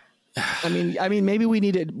 I mean, maybe we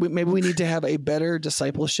need to have a better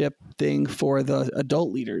discipleship thing for the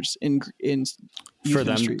adult leaders in for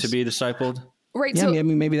them to be discipled. Right. Yeah. So, I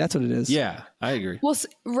mean, maybe that's what it is. Yeah, I agree. Well,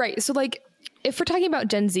 right. So like, if we're talking about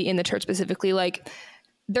Gen Z in the church specifically, like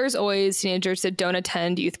there's always teenagers that don't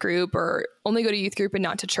attend youth group or only go to youth group and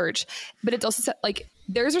not to church. But it's also like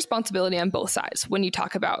there's responsibility on both sides when you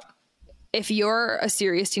talk about if you're a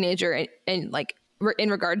serious teenager and like in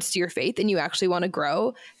regards to your faith and you actually want to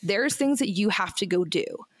grow, there's things that you have to go do.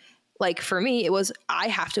 Like for me, it was, I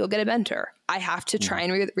have to go get a mentor. I have to try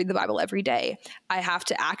and read the Bible every day. I have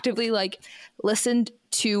to actively like listen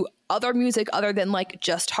to other music other than like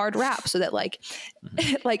just hard rap so that like,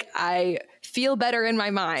 like I feel better in my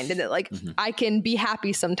mind, and that like I can be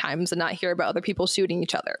happy sometimes and not hear about other people shooting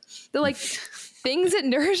each other. They're like things that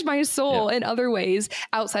nourish my soul in other ways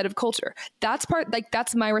outside of culture. That's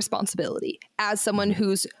that's my responsibility as someone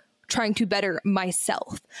who's trying to better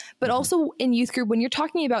myself. But also in youth group, when you're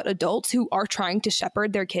talking about adults who are trying to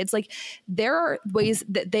shepherd their kids, like there are ways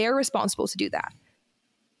that they are responsible to do that.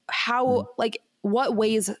 How, like, what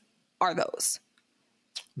ways are those?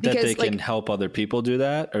 Because, that they can help other people do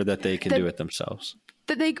that, or that they can do it themselves?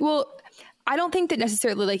 I don't think that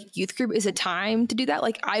necessarily like youth group is a time to do that.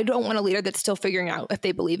 Like, I don't want a leader that's still figuring out if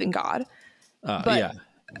they believe in God. But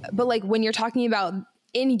like when you're talking about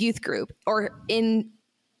in youth group or in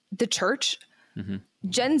the church,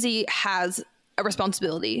 Gen Z has a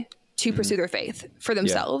responsibility to pursue their faith for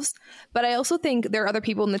themselves. But I also think there are other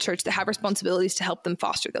people in the church that have responsibilities to help them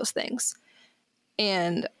foster those things.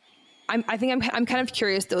 And I think I'm kind of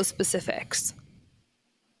curious those specifics.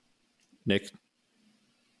 Nick?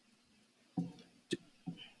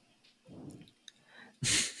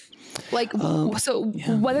 Like,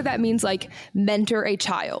 whether that means like mentor a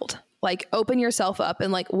child, like open yourself up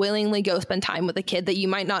and like willingly go spend time with a kid that you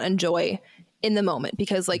might not enjoy in the moment,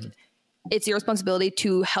 because like it's your responsibility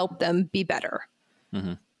to help them be better.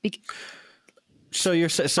 So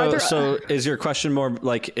is your question more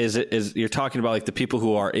like, is you're talking about like the people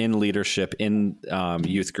who are in leadership in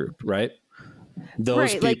youth group, right?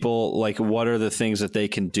 Those people, like what are the things that they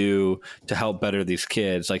can do to help better these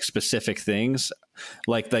kids? Like specific things,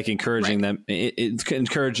 like encouraging them,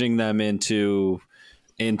 encouraging them into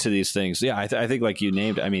these things. Yeah, I think like you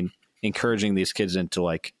named, I mean, encouraging these kids into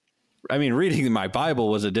like, I mean, reading my Bible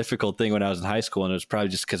was a difficult thing when I was in high school, and it was probably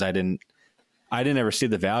just because I didn't ever see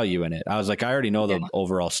the value in it. I was like, I already know the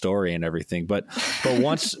overall story and everything, but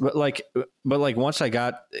once I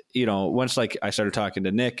got, once like I started talking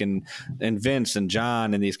to Nick and Vince and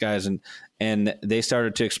John and these guys, and they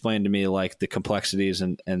started to explain to me like the complexities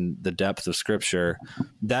and the depth of scripture,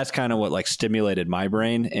 that's kind of what like stimulated my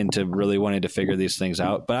brain into really wanting to figure these things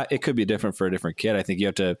out. But it could be different for a different kid. I think you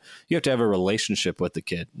have to have a relationship with the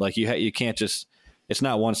kid. Like you can't just, it's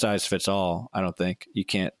not one size fits all. I don't think you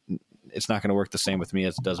can't. It's not going to work the same with me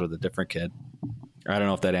as it does with a different kid. I don't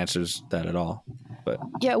know if that answers that at all, but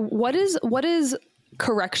yeah. What does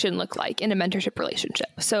correction look like in a mentorship relationship?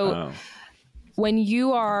 So when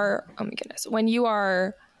you are, when you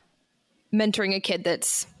are mentoring a kid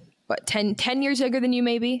that's 10 years younger than you,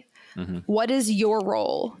 maybe, what is your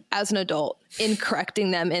role as an adult in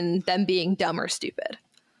correcting them and them being dumb or stupid?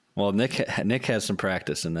 Well, Nick has some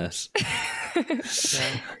practice in this.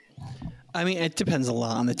 I mean, it depends a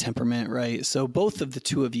lot on the temperament, right? So both of the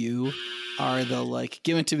two of you are the like,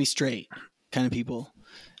 give it to me straight kind of people.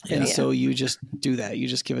 And so you just do that. You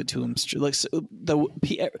just give it to them straight. Like, so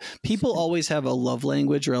people always have a love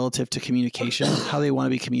language relative to communication, how they want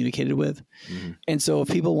to be communicated with. And so if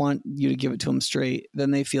people want you to give it to them straight,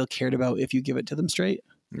 then they feel cared about if you give it to them straight.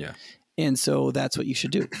 Yeah. And so that's what you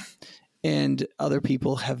should do. And other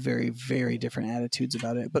people have very, very different attitudes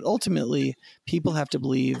about it. But ultimately, people have to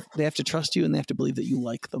believe, they have to trust you, and they have to believe that you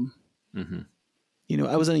like them.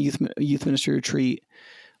 I was on a youth ministry retreat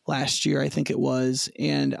last year, I think it was,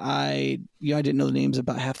 and I didn't know the names of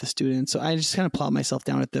about half the students. So I just kind of plowed myself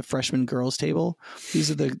down at the freshman girls table.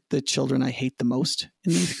 These are the children I hate the most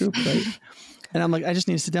in the youth group, right? And I'm like, I just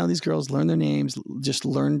need to sit down with these girls, learn their names, just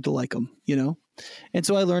learn to like them, And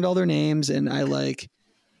so I learned all their names, and I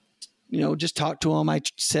just talked to them. I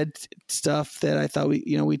said stuff that I thought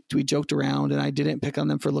we joked around, and I didn't pick on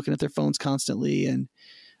them for looking at their phones constantly. And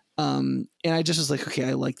I just was like, okay,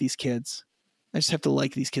 I like these kids. I just have to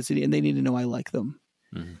like these kids, and they need to know I like them.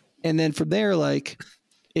 And then from there,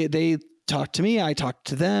 they talked to me, I talked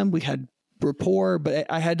to them. We had rapport, but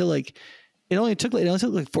I had to it only took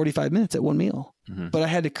 45 minutes at one meal, but I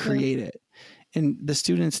had to create it. And the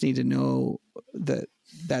students need to know that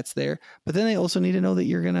that's there, but then they also need to know that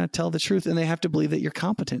you're going to tell the truth, and they have to believe that you're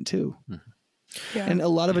competent too. And a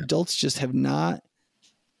lot of adults just have not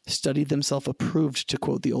studied themselves approved, to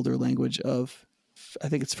quote the older language of, I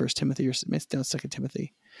think it's 1 Timothy or 2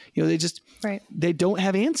 Timothy. They just, they don't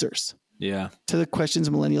have answers to the questions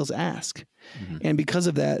millennials ask. And because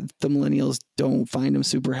of that, the millennials don't find them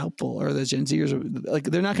super helpful, or the Gen Zers are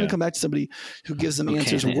they're not going to come back to somebody who gives them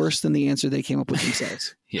answers worse than the answer they came up with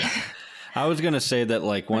themselves. I was going to say that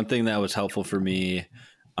one thing that was helpful for me,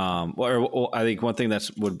 I think one thing that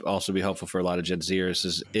would also be helpful for a lot of Gen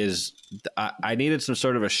Zers is I needed some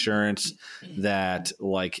sort of assurance that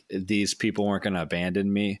these people weren't going to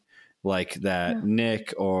abandon me, that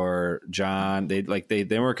Nick or John, they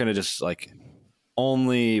weren't going to just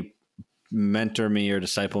only mentor me or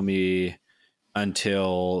disciple me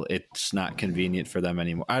until it's not convenient for them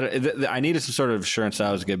anymore. I needed some sort of assurance that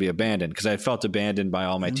I was going to be abandoned, because I felt abandoned by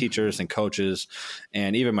all my teachers and coaches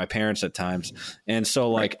and even my parents at times. And so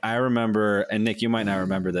like, I remember, and Nick, you might not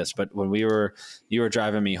remember this, but when you were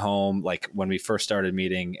driving me home, like when we first started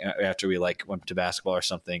meeting after we like went to basketball or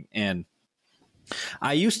something. And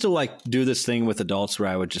I used to like do this thing with adults where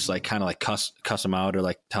I would just like kind of like cuss them out or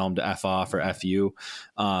like tell them to F off or F you,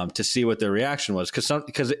 to see what their reaction was.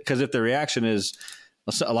 Because if the reaction is,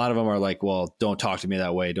 a lot of them are like, well, don't talk to me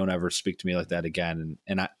that way. Don't ever speak to me like that again.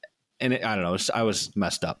 I don't know, I was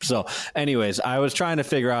messed up. So anyways, I was trying to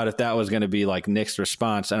figure out if that was going to be like Nick's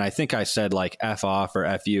response. And I think I said like F off or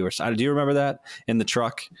F you, or do you remember that in the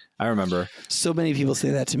truck? I remember. So many people say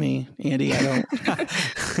that to me, Andy. I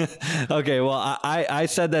don't. Okay. Well, I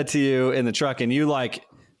said that to you in the truck, and you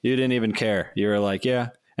didn't even care. You were like, yeah.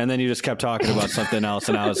 And then you just kept talking about something else.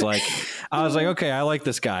 And I was like, okay, I like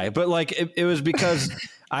this guy. But like, it was because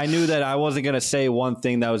I knew that I wasn't going to say one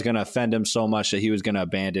thing that was going to offend him so much that he was going to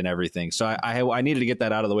abandon everything. So I needed to get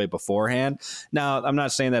that out of the way beforehand. Now, I'm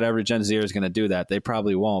not saying that every Gen Zer is going to do that. They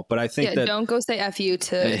probably won't. But I think that don't go say F you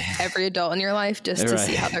to every adult in your life just to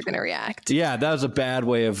see how they're going to react. Yeah, that was a bad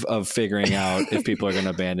way of figuring out if people are going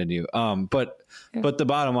to abandon you. But the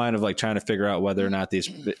bottom line of like trying to figure out whether or not these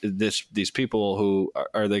people who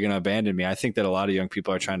are they going to abandon me, I think that a lot of young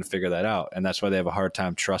people are trying to figure that out, and that's why they have a hard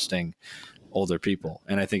time trusting older people.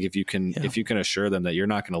 And I think if you can assure them that you're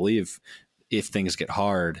not going to leave if things get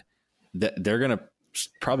hard, that they're going to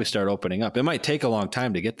probably start opening up. It might take a long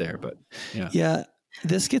time to get there, but yeah.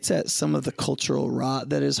 This gets at some of the cultural rot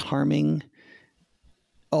that is harming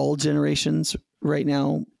all generations right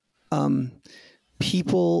now. More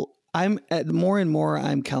and more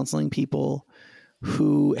I'm counseling people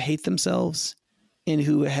who hate themselves and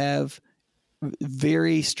who have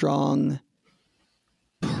very strong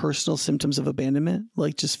personal symptoms of abandonment,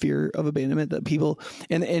 like just fear of abandonment, that people,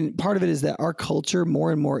 and part of it is that our culture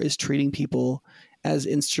more and more is treating people as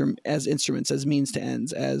instruments, as means to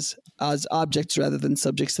ends, as objects rather than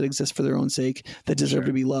subjects that exist for their own sake, that deserve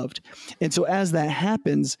to be loved. And so as that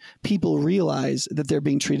happens, people realize that they're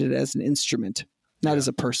being treated as an instrument, not as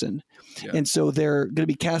a person. Yeah. And so they're going to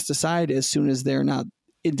be cast aside as soon as they're not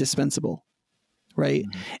indispensable. Right.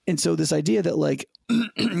 Mm-hmm. And so this idea that like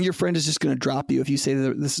your friend is just going to drop you if you say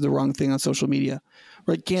that this is the wrong thing on social media,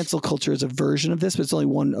 right? Cancel culture is a version of this, but it's only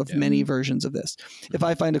one of many versions of this. Mm-hmm. If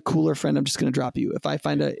I find a cooler friend, I'm just going to drop you. If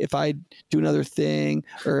I do another thing,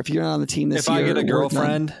 or if you're not on the team this year, if I get a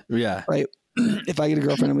girlfriend, right. If I get a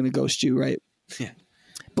girlfriend, I'm going to ghost you. Right. Yeah.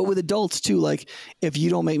 But with adults too, like if you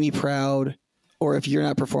don't make me proud, or if you're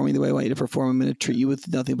not performing the way I want you to perform, I'm going to treat you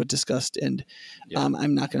with nothing but disgust. And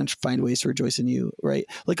I'm not going to find ways to rejoice in you. Right.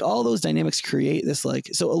 Like all those dynamics create this, like,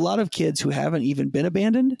 so a lot of kids who haven't even been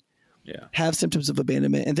abandoned have symptoms of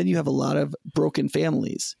abandonment. And then you have a lot of broken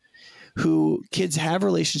families who kids have a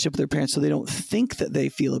relationship with their parents, so they don't think that they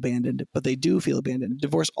feel abandoned, but they do feel abandoned.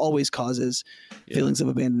 Divorce always causes feelings of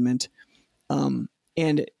abandonment.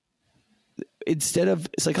 And instead of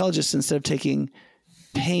taking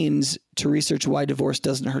pains to research why divorce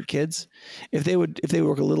doesn't hurt kids, if they would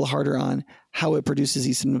work a little harder on how it produces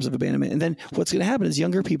these symptoms of abandonment. And then what's going to happen is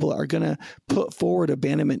younger people are going to put forward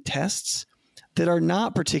abandonment tests that are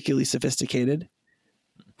not particularly sophisticated,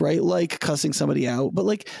 right? Like cussing somebody out, but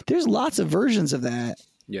like there's lots of versions of that.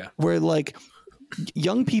 Yeah. Where like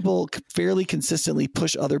young people fairly consistently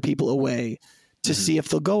push other people away to see if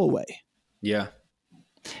they'll go away. Yeah.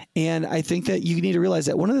 And I think that you need to realize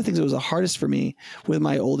that one of the things that was the hardest for me with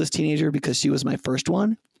my oldest teenager, because she was my first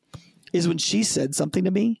one, is when she said something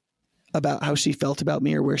to me about how she felt about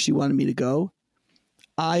me or where she wanted me to go,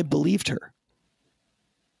 I believed her.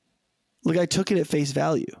 Like I took it at face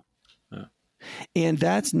value. And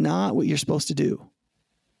that's not what you're supposed to do.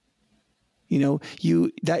 You know,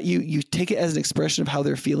 you take it as an expression of how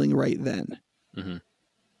they're feeling right then. Mm-hmm.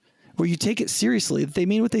 Where you take it seriously, they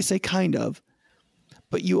mean what they say, kind of.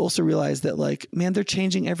 But you also realize that, like, man, they're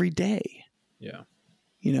changing every day. Yeah.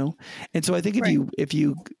 You know? And so I think if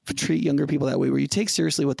you treat younger people that way, where you take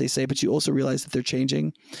seriously what they say, but you also realize that they're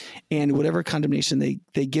changing, and whatever condemnation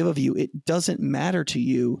they give of you, it doesn't matter to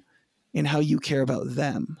you in how you care about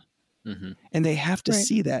them. Mm-hmm. And they have to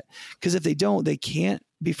see that, because if they don't, they can't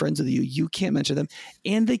be friends with you. You can't mentor them,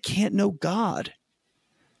 and they can't know God.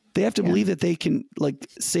 They have to believe that they can, like,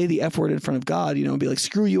 say the F word in front of God, you know, and be like,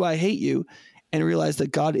 screw you, I hate you. And realize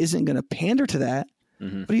that God isn't going to pander to that,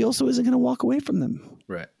 but he also isn't going to walk away from them.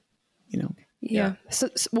 Right. You know? Yeah. So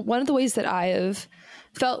one of the ways that I have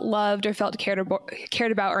felt loved or felt cared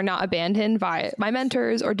about or not abandoned by my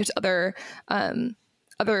mentors or just other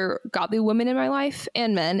godly women in my life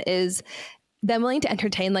and men is them willing to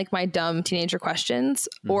entertain like my dumb teenager questions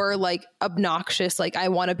or like obnoxious, like I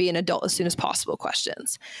want to be an adult as soon as possible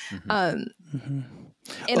questions. And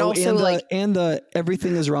also the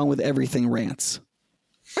everything is wrong with everything rants.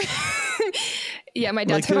 Yeah, my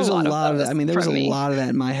dad's like there's a lot of that. I mean, there was a me. lot of that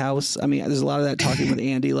in my house. I mean, there's a lot of that talking with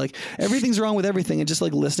Andy, like everything's wrong with everything, and just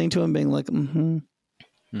like listening to him being like,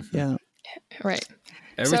 yeah, right.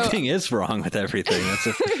 Everything is wrong with everything.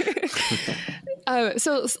 That's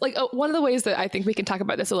so like one of the ways that I think we can talk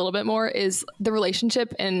about this a little bit more is the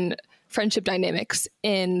relationship and friendship dynamics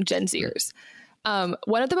in Gen Zers.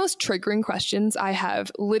 One of the most triggering questions I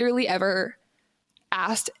have literally ever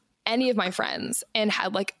asked any of my friends and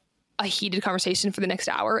had like a heated conversation for the next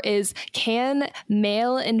hour is, can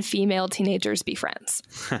male and female teenagers be friends?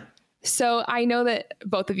 So I know that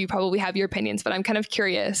both of you probably have your opinions, but I'm kind of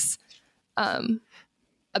curious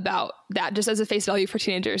about that, just as a face value for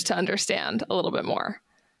teenagers to understand a little bit more.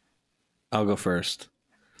 I'll go first.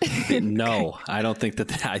 No, I don't think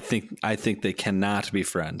that. I think they cannot be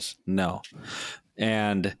friends. No,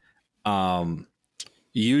 and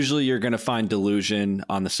usually you're going to find delusion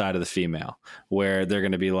on the side of the female, where they're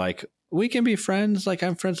going to be like, we can be friends. Like,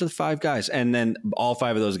 I'm friends with 5 guys. And then all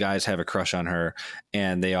 5 of those guys have a crush on her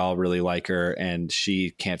and they all really like her and she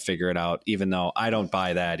can't figure it out, even though I don't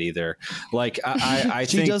buy that either. Like, I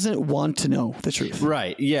she doesn't want to know the truth.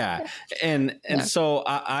 Right. Yeah. And so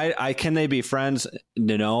I can they be friends?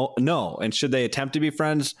 No. And should they attempt to be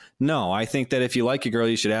friends? No. I think that if you like a girl,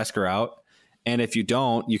 you should ask her out. And if you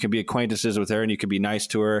don't, you can be acquaintances with her and you can be nice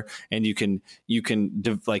to her and you can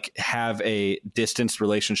like have a distanced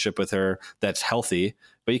relationship with her that's healthy,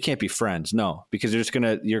 but you can't be friends. No, because you're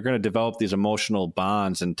going to develop these emotional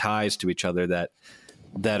bonds and ties to each other that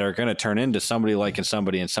are going to turn into somebody liking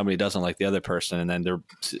somebody and somebody doesn't like the other person. And then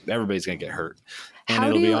everybody's going to get hurt and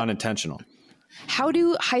it'll be unintentional. How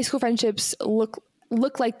do high school friendships look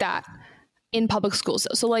like that in public schools?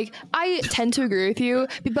 So like, I tend to agree with you,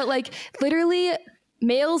 but like literally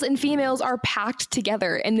males and females are packed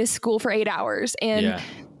together in this school for 8 hours and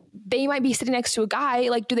they might be sitting next to a guy.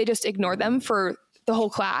 Like, do they just ignore them for the whole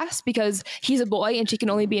class because he's a boy and she can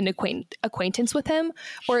only be an acquaintance with him?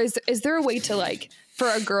 Or is there a way to like, for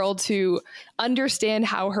a girl to understand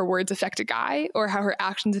how her words affect a guy or how her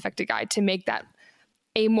actions affect a guy to make that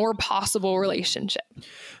a more possible relationship?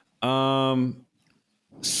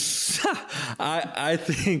 I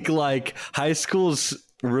think like high school's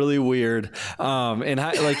really weird. And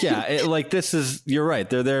this is, you're right.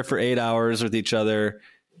 They're there for 8 hours with each other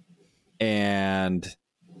and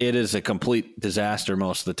it is a complete disaster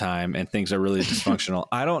most of the time and things are really dysfunctional.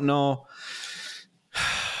 I don't know.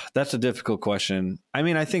 That's a difficult question. I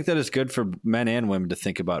mean, I think that it's good for men and women to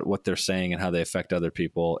think about what they're saying and how they affect other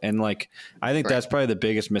people. And like, I think that's probably the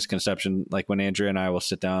biggest misconception. Like when Andrea and I will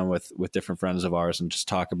sit down with different friends of ours and just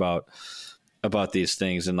talk about these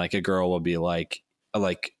things. And like a girl will be like,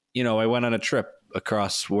 you know, I went on a trip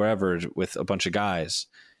across wherever with a bunch of guys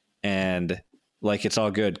and like, it's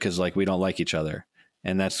all good. 'Cause like, we don't like each other.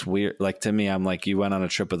 And that's weird. Like to me, I'm like, you went on a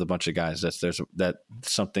trip with a bunch of guys. That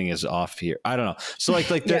something is off here. I don't know. So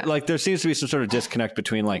there seems to be some sort of disconnect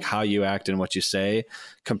between like how you act and what you say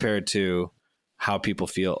compared to how people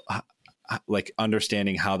feel, like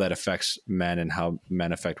understanding how that affects men and how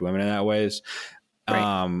men affect women in that ways.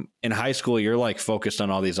 Right. In high school, you're like focused on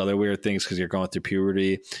all these other weird things because you're going through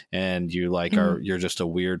puberty and you like you're just a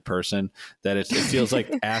weird person that it feels like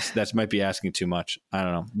that might be asking too much. I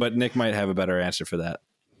don't know, but Nick might have a better answer for that.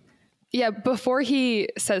 Yeah. Before he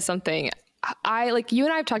says something, I like you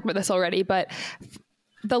and I have talked about this already, but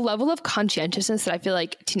the level of conscientiousness that I feel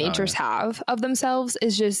like teenagers have of themselves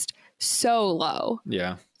is just so low.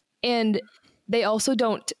 Yeah. And they also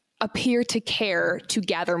don't appear to care to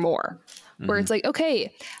gather more. Where it's like,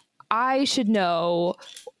 okay, I should know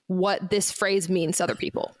what this phrase means to other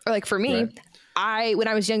people. Or like for me, when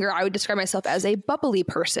I was younger, I would describe myself as a bubbly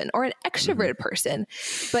person or an extroverted person,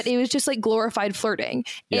 but it was just like glorified flirting.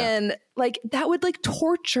 Yeah. And like, that would like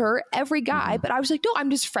torture every guy. But I was like, no, I'm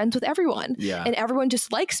just friends with everyone. Yeah. And everyone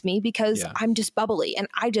just likes me because I'm just bubbly. And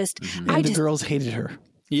the girls hated her.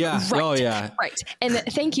 Yeah. Right. Oh, yeah. Right. And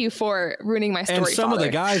thank you for ruining my story. And some Father. of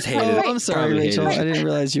the guys hated it. I'm sorry, Rachel. I didn't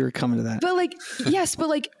realize you were coming to that. But like, yes, but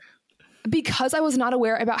like, because I was not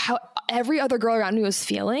aware about how every other girl around me was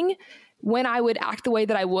feeling when I would act the way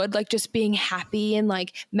that I would, like just being happy and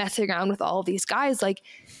like messing around with all of these guys, like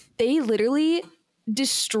they literally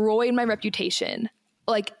destroyed my reputation,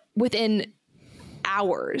 like within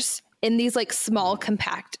hours in these like small,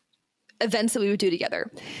 compact events that we would do together.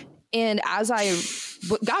 And as I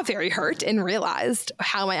got very hurt and realized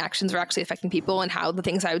how my actions were actually affecting people and how the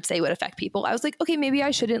things I would say would affect people, I was like, okay, maybe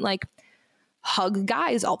I shouldn't like hug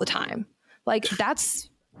guys all the time. Like that's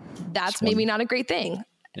maybe not a great thing.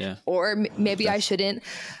 Yeah. Or maybe I shouldn't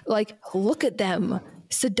like look at them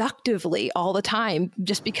seductively all the time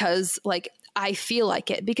just because like I feel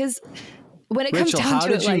like it. Because when it Rachel, comes down how to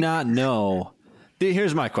did it, you like, not know?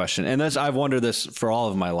 Here's my question, and I've wondered this for all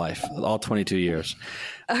of my life, all 22 years.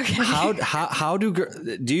 okay. How do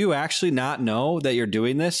you actually not know that you're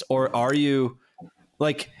doing this, or are you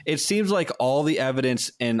like? It seems like all the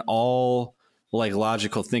evidence and all like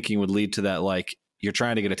logical thinking would lead to that, like you're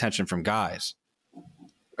trying to get attention from guys,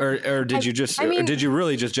 or did you just, or did you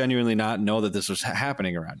really just genuinely not know that this was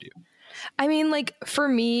happening around you? I mean, like for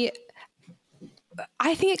me,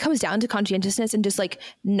 I think it comes down to conscientiousness and just like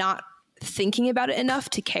not thinking about it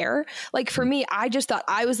enough to care. Like for me, I just thought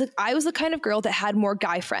I was the kind of girl that had more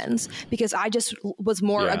guy friends because I just was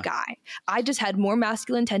more a guy. I just had more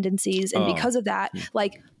masculine tendencies, and because of that,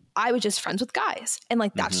 like I was just friends with guys, and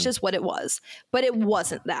like that's just what it was. But it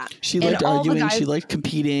wasn't that. She liked arguing. She liked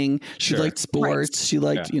competing. She liked sports. Right. She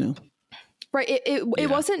liked Right. It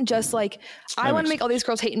wasn't just like I want to make all these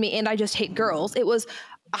girls hate me and I just hate girls. It was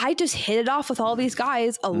I just hit it off with all these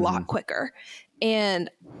guys a lot quicker. And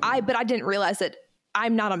but I didn't realize that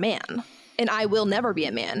I'm not a man and I will never be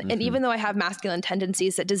a man. And even though I have masculine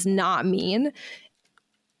tendencies, that does not mean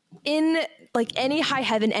in like any high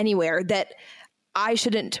heaven anywhere that I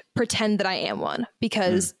shouldn't pretend that I am one,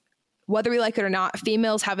 because whether we like it or not,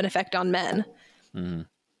 females have an effect on men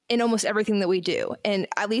in almost everything that we do. And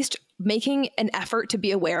at least making an effort to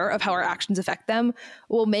be aware of how our actions affect them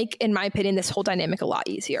will make, in my opinion, this whole dynamic a lot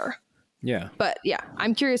easier. Yeah. But yeah,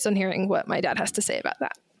 I'm curious on hearing what my dad has to say about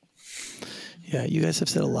that. Yeah, you guys have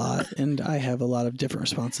said a lot, and I have a lot of different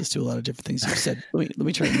responses to a lot of different things you've said. Let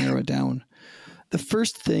me try to narrow it down. The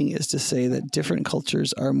first thing is to say that different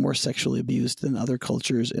cultures are more sexually abused than other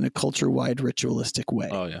cultures in a culture-wide ritualistic way.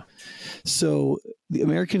 Oh, yeah. So the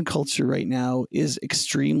American culture right now is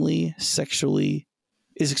extremely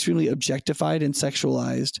objectified and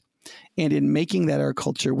sexualized. And in making that our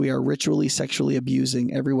culture, we are ritually sexually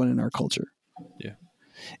abusing everyone in our culture. Yeah.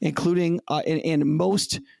 Including, and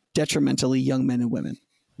most detrimentally, young men and women.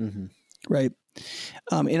 Right.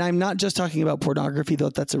 And I'm not just talking about pornography, though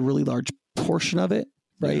that's a really large portion of it.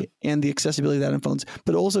 Right. Yeah. And the accessibility of that in phones,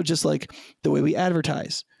 but also just like the way we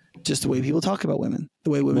advertise, just the way people talk about women,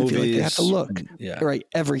 the way women feel like they have to look. Right.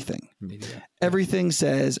 Everything. Everything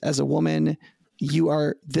says, as a woman,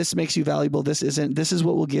 this makes you valuable. This is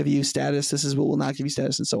what will give you status. This is what will not give you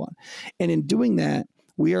status, and so on. And in doing that,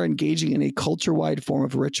 we are engaging in a culture-wide form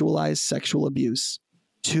of ritualized sexual abuse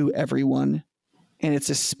to everyone. And it's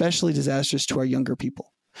especially disastrous to our younger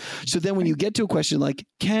people. So then when you get to a question like,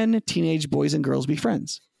 can teenage boys and girls be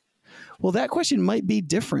friends? Well, that question might be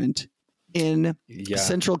different in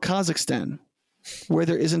central Kazakhstan, where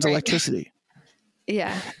there isn't electricity.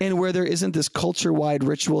 Yeah. And where there isn't this culture-wide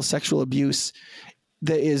ritual sexual abuse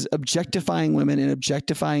that is objectifying women and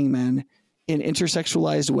objectifying men in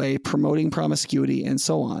intersexualized way, promoting promiscuity and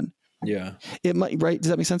so on. Yeah. It might, right? Does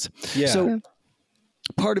that make sense? Yeah. So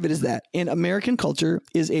part of it is that. And American culture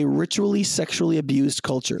is a ritually sexually abused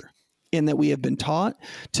culture in that we have been taught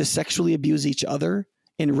to sexually abuse each other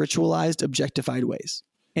in ritualized, objectified ways.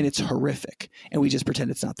 And it's horrific. And we just pretend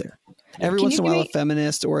it's not there. Every once in a while, a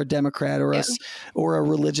feminist or a Democrat or or a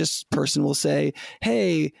religious person will say,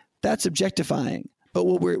 hey, that's objectifying. But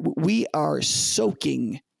we are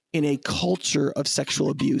soaking in a culture of sexual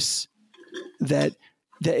abuse that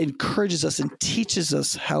encourages us and teaches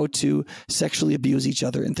us how to sexually abuse each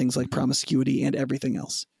other in things like promiscuity and everything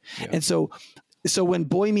else. Yeah. And so when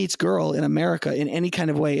boy meets girl in America in any kind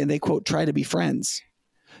of way, and they quote, try to be friends,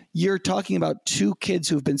 you're talking about two kids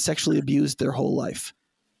who've been sexually abused their whole life.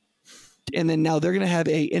 And then now they're going to have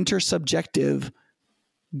a intersubjective,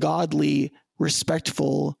 godly,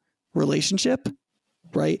 respectful relationship,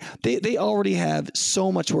 right? They already have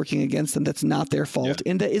so much working against them that's not their fault,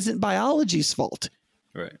 and that isn't biology's fault.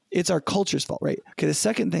 Right. It's our culture's fault, right? Okay, the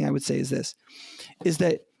second thing I would say is this, is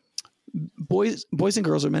that boys and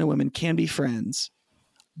girls, or men and women, can be friends,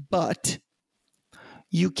 but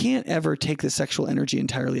you can't ever take the sexual energy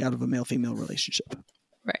entirely out of a male-female relationship.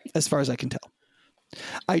 Right. As far as I can tell.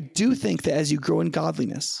 I do think that as you grow in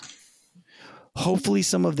godliness, hopefully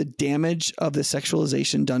some of the damage of the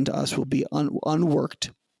sexualization done to us will be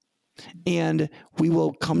unworked, and we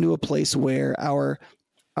will come to a place where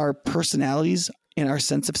our personalities and our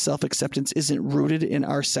sense of self-acceptance isn't rooted in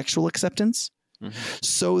our sexual acceptance,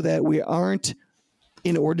 so that we aren't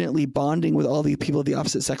inordinately bonding with all the people of the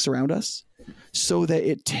opposite sex around us, so that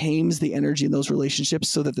it tames the energy in those relationships,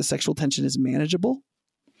 so that the sexual tension is manageable,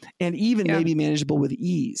 and even maybe manageable with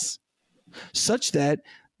ease, such that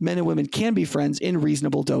men and women can be friends in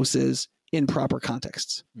reasonable doses in proper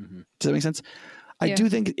contexts. Mm-hmm. Does that make sense? I do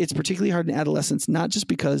think it's particularly hard in adolescence, not just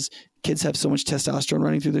because kids have so much testosterone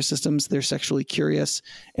running through their systems, they're sexually curious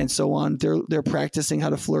and so on. They're practicing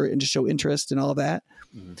how to flirt and to show interest and all of that.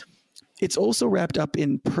 Mm-hmm. It's also wrapped up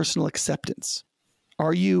in personal acceptance.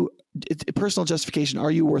 Personal justification?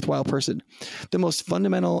 Are you a worthwhile person? The most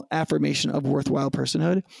fundamental affirmation of worthwhile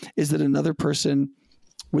personhood is that another person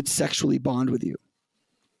would sexually bond with you.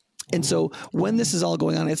 And so when this is all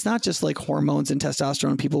going on, it's not just like hormones and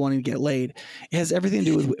testosterone, people wanting to get laid. It has everything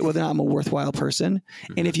to do with whether or not I'm a worthwhile person.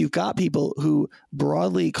 Mm-hmm. And if you've got people who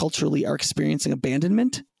broadly, culturally are experiencing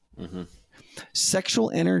abandonment, mm-hmm.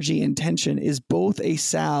 sexual energy and tension is both a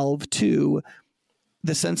salve to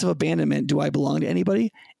the sense of abandonment. Do I belong to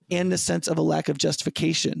anybody? And the sense of a lack of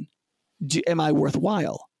justification. Am I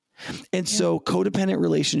worthwhile? And so codependent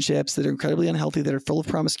relationships that are incredibly unhealthy, that are full of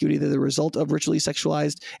promiscuity, that are the result of ritually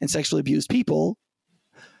sexualized and sexually abused people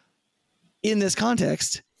in this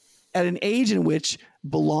context, at an age in which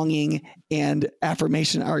belonging and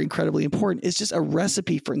affirmation are incredibly important, is just a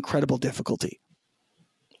recipe for incredible difficulty.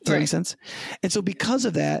 Does that make sense? And so because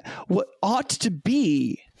of that, what ought to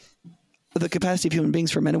be the capacity of human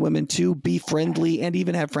beings for men and women to be friendly and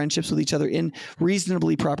even have friendships with each other in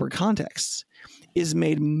reasonably proper contexts is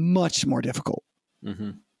made much more difficult.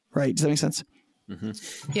 Mm-hmm. Right? Does that make sense?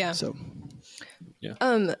 Mm-hmm. Yeah. So, yeah.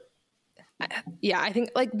 I think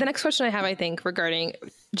like the next question I have, I think, regarding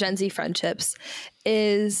Gen Z friendships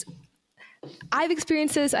is, I've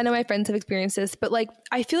experienced this. I know my friends have experienced this, but like,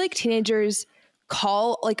 I feel like teenagers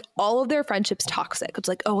call like all of their friendships toxic. It's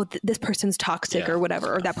like, oh, this person's toxic or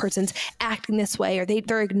whatever, or that person's acting this way, or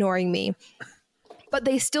they're ignoring me, but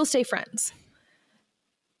they still stay friends.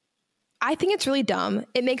 I think it's really dumb.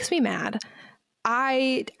 It makes me mad.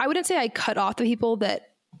 I wouldn't say I cut off the people that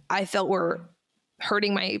I felt were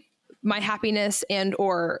hurting my happiness and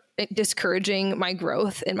or discouraging my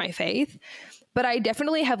growth in my faith, but I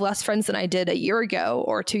definitely have less friends than I did a year ago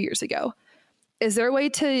or 2 years ago. Is there a way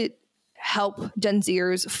to help Gen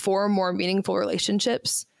Zers form more meaningful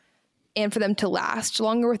relationships and for them to last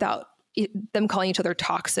longer without them calling each other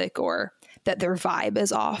toxic or that their vibe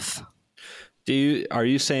is off? Are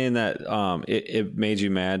you saying that it made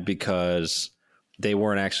you mad because they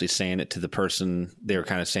weren't actually saying it to the person, they were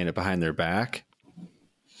kind of saying it behind their back?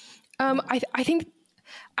 I think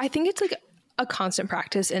it's like a constant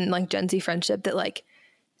practice in like Gen Z friendship that like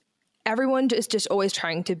everyone is just always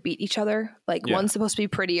trying to beat each other. Like one's supposed to be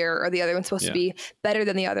prettier or the other one's supposed to be better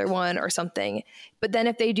than the other one or something. But then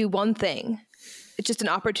if they do one thing, it's just an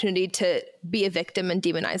opportunity to be a victim and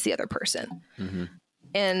demonize the other person. Mm-hmm.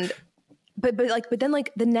 And But then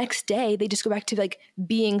like the next day they just go back to like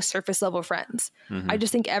being surface level friends. Mm-hmm. I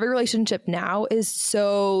just think every relationship now is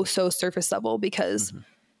so surface level because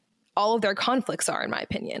all of their conflicts are, in my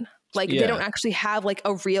opinion. Like they don't actually have like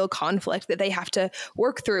a real conflict that they have to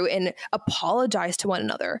work through and apologize to one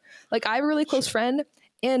another. Like I have a really close friend,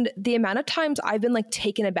 and the amount of times I've been like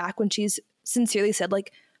taken aback when she's sincerely said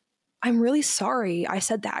like, I'm really sorry I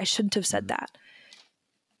said that. I shouldn't have said that.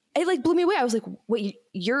 It like blew me away. I was like, wait,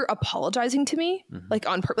 you're apologizing to me? Mm-hmm. Like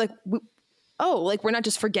on purpose? Like, we're not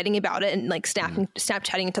just forgetting about it and like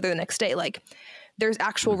Snapchatting each other the next day. Like there's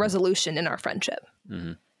actual resolution in our friendship.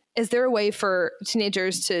 Mm-hmm. Is there a way for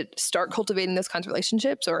teenagers to start cultivating those kinds of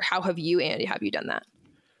relationships, or how have you, Andy, done that?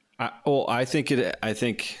 I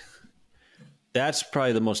think that's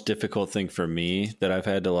probably the most difficult thing for me that I've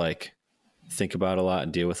had to like think about a lot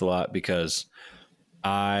and deal with a lot, because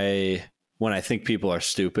when I think people are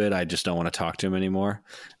stupid, I just don't want to talk to them anymore,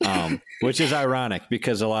 which is ironic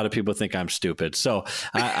because a lot of people think I'm stupid. So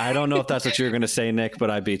I don't know if that's what you're going to say, Nick, but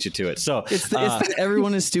I beat you to it. So it's the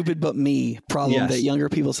everyone is stupid but me problem that younger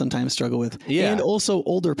people sometimes struggle with. Yeah. And also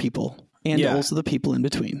older people and also the people in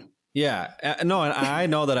between. Yeah. No, and I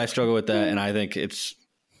know that I struggle with that. And I think it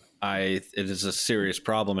is a serious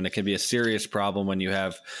problem, and it can be a serious problem when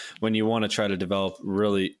you want to try to develop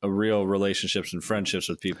real relationships and friendships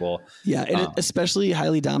with people. Yeah. And especially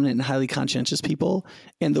highly dominant and highly conscientious people.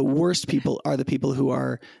 And the worst people are the people who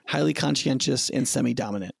are highly conscientious and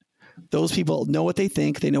semi-dominant. Those people know what they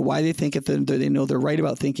think. They know why they think it. They know they're right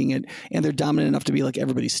about thinking it, and they're dominant enough to be like,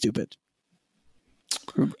 everybody's stupid.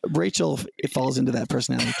 Rachel, it falls into that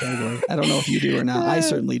personality category. I don't know if you do or not. I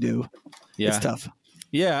certainly do. Yeah. It's tough.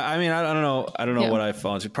 Yeah, I mean, I don't know what I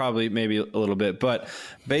fall into. Probably, maybe a little bit, but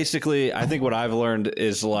basically, I think what I've learned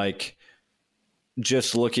is like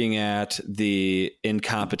just looking at the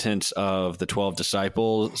incompetence of the 12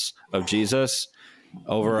 disciples of Jesus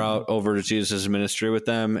over to Jesus' ministry with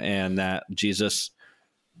them, and that Jesus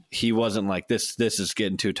he wasn't like, this is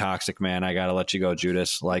getting too toxic, man. I got to let you go,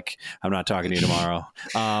 Judas. Like, I'm not talking to you tomorrow.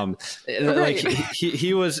 Like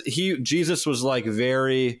Jesus was like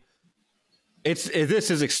very,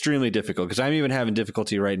 this is extremely difficult because I'm even having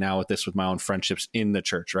difficulty right now with this with my own friendships in the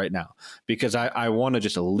church right now, because I want to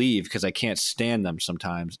just leave because I can't stand them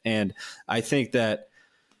sometimes. And I think that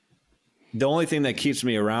the only thing that keeps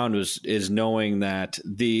me around is knowing that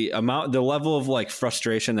the level of like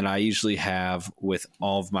frustration that I usually have with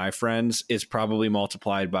all of my friends is probably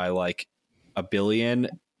multiplied by like a billion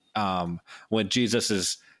when Jesus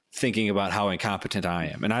is thinking about how incompetent I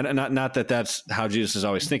am. And not that that's how Jesus is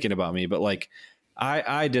always thinking about me, but like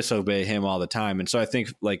I disobey him all the time. And so I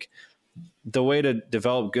think like the way to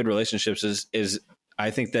develop good relationships is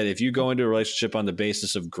I think that if you go into a relationship on the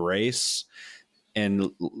basis of grace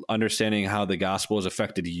and understanding how the gospel has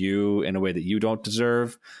affected you in a way that you don't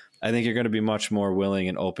deserve, I think you're going to be much more willing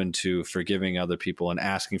and open to forgiving other people and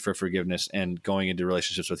asking for forgiveness and going into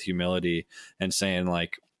relationships with humility and saying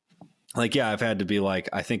like, yeah, I've had to be like,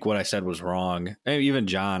 I think what I said was wrong. And even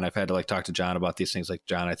John, I've had to like talk to John about these things. Like,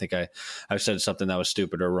 John, I think I've said something that was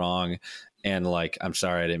stupid or wrong. And like, I'm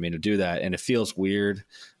sorry, I didn't mean to do that. And it feels weird.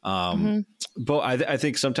 But I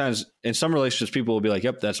think sometimes in some relationships, people will be like,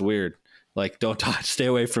 yep, that's weird. Like, don't talk, stay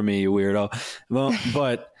away from me, you weirdo. Well,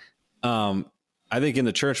 but I think in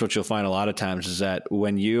the church, what you'll find a lot of times is that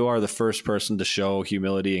when you are the first person to show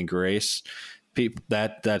humility and grace,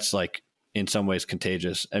 that's like, in some ways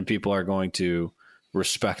contagious, and people are going to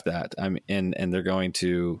respect that. I mean, and they're going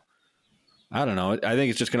to, I don't know. I think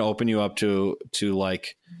it's just going to open you up to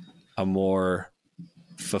like a more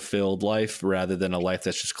fulfilled life rather than a life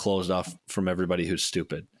that's just closed off from everybody who's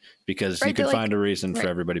stupid, because you can find a reason for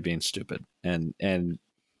everybody being stupid, and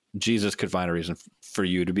Jesus could find a reason for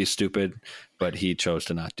you to be stupid, but he chose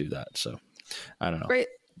to not do that. So I don't know. Right.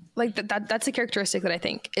 Like that's a characteristic that I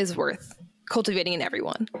think is worth cultivating in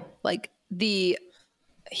everyone. Like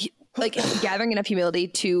gathering enough humility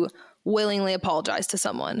to willingly apologize to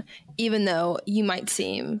someone, even though you might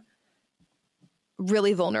seem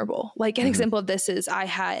really vulnerable. Like an example of this is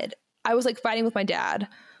I was like fighting with my dad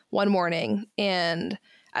one morning, and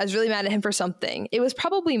I was really mad at him for something. It was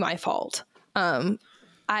probably my fault. I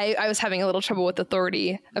was having a little trouble with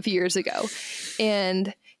authority a few years ago,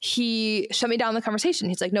 and he shut me down in the conversation.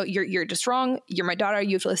 He's like, no, you're just wrong. You're my daughter.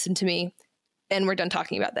 You have to listen to me. And we're done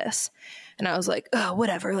talking about this. And I was like, oh,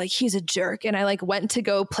 whatever. Like, he's a jerk. And I like went to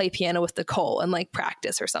go play piano with Nicole and like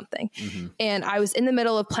practice or something. And I was in the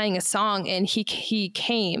middle of playing a song, and he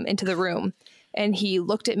came into the room, and he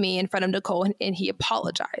looked at me in front of Nicole, and he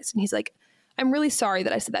apologized. And he's like, I'm really sorry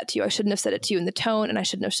that I said that to you. I shouldn't have said it to you in the tone, and I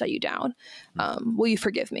shouldn't have shut you down. Will you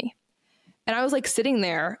forgive me? And I was like sitting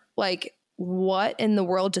there like, what in the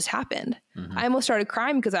world just happened? I almost started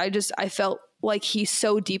crying because I felt like he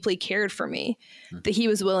so deeply cared for me that he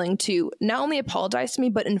was willing to not only apologize to me,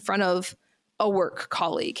 but in front of a work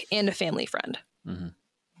colleague and a family friend.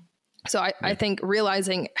 So I think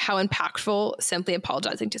realizing how impactful simply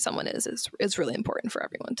apologizing to someone is really important for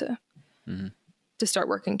everyone to start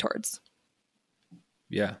working towards.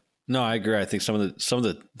 Yeah, no, I agree. I think some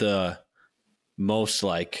of the most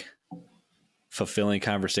like fulfilling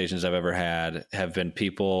conversations I've ever had have been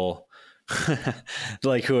people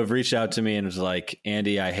like who have reached out to me and was like,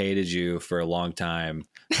 Andy, I hated you for a long time,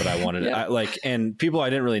 but I wanted and people I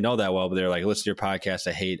didn't really know that well, but they're like, listen to your podcast.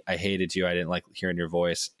 I hated you. I didn't like hearing your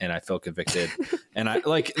voice, and I felt convicted. And I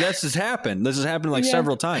like, this has happened like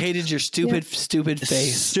several times. I hated your stupid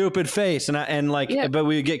face. And but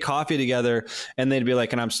we would get coffee together, and they'd be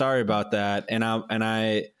like, and I'm sorry about that. And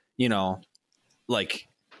I, you know, like,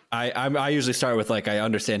 I usually start with like, I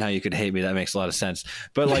understand how you could hate me. That makes a lot of sense.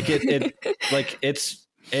 But like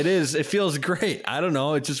it feels great. I don't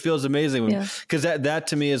know. It just feels amazing because that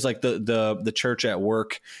to me is like the church at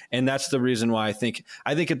work. And that's the reason why I think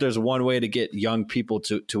if there's one way to get young people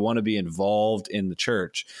to want to be involved in the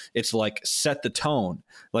church, it's like set the tone.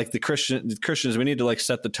 Like the Christians, we need to like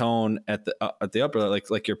set the tone at the upper,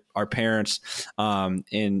 like our parents,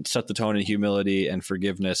 and set the tone in humility and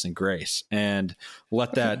forgiveness and grace, and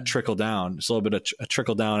let that trickle down. It's a little bit of a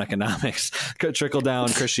trickle down economics, trickle down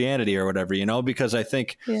Christianity or whatever, you know, because I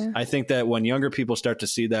think that when younger people start to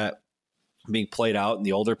see that being played out in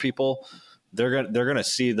the older people, they're gonna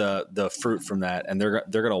see the fruit from that, and they're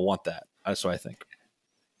gonna want that. That's what I think.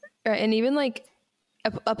 And even like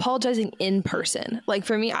apologizing in person. Like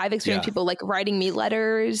for me, I've experienced people like writing me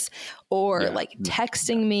letters or like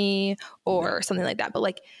texting me or something like that. But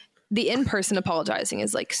like the in-person apologizing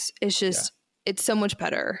is like, it's just, it's so much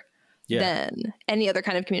better than any other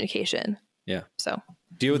kind of communication. Yeah. So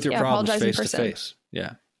deal with your problems face to face.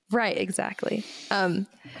 Yeah. Right, exactly.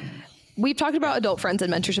 We've talked about adult friends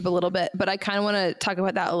and mentorship a little bit, but I kind of want to talk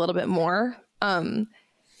about that a little bit more.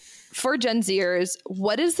 For Gen Zers,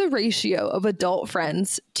 what is the ratio of adult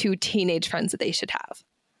friends to teenage friends that they should have?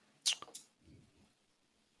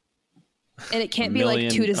 And it can't be like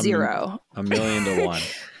 2 to 0. 1,000,000 to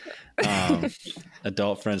 1.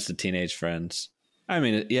 Adult friends to teenage friends. I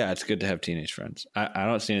mean, yeah, it's good to have teenage friends. I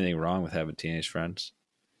don't see anything wrong with having teenage friends.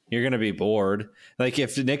 You're going to be bored. Like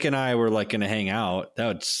if Nick and I were like going to hang out,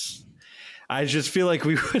 I just feel like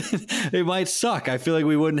we wouldn't, it might suck. I feel like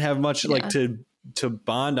we wouldn't have much like to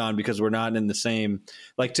bond on because we're not in the same,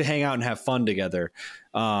 like to hang out and have fun together.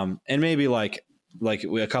 And maybe like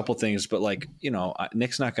a couple things, but like, you know,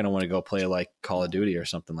 Nick's not going to want to go play like Call of Duty or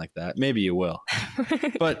something like that. Maybe you will,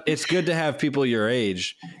 but it's good to have people your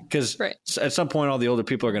age because at some point all the older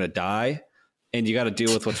people are going to die and you got to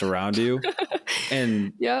deal with what's around you.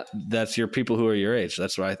 And that's your people who are your age.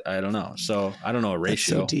 That's why I don't know. So I don't know a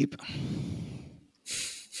ratio. That's so deep.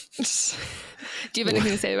 Do you have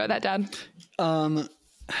anything to say about that, Dad? I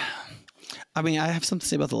mean, I have something to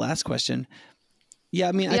say about the last question. Yeah,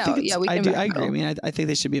 I mean, I think I agree. I mean, I think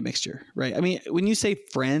they should be a mixture, right? I mean, when you say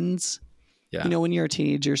friends, you know, when you're a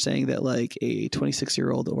teenager, saying that like a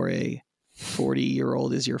 26-year-old or a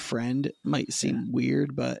 40-year-old is your friend might seem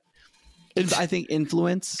weird, but I think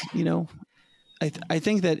influence, you know, I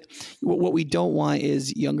think that what we don't want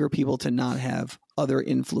is younger people to not have other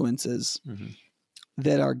influences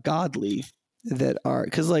that are godly, that are,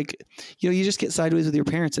 because like, you know, you just get sideways with your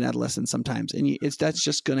parents in adolescence sometimes, and that's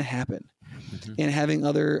just going to happen. And having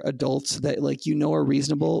other adults that like, you know, are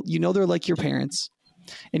reasonable, you know, they're like your parents,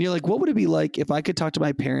 and you're like, what would it be like if I could talk to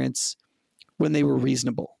my parents when they were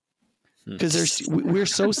reasonable? Because we're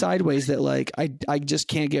so sideways that like I just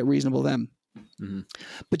can't get reasonable them.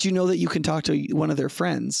 But you know that you can talk to one of their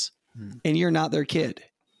friends and you're not their kid.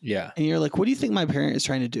 Yeah. And you're like, what do you think my parent is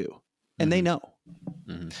trying to do? And they know.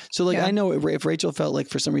 So like, I know if Rachel felt like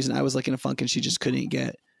for some reason I was like in a funk and she just couldn't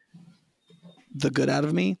get the good out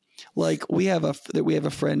of me. Like we have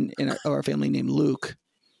a friend in our family named Luke,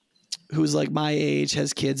 who's like my age,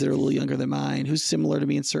 has kids that are a little younger than mine, who's similar to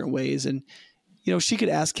me in certain ways. And, you know, she could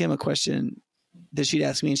ask him a question that she'd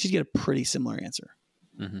ask me and she'd get a pretty similar answer.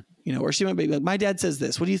 You know, or she might be like, my dad says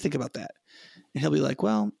this, what do you think about that? And he'll be like,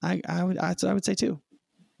 well, that's what I would say too.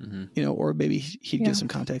 You know, or maybe he'd give some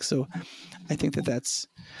context. So I think that's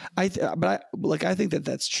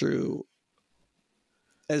true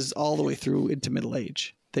as all the way through into middle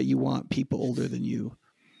age, that you want people older than you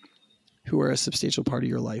who are a substantial part of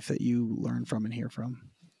your life that you learn from and hear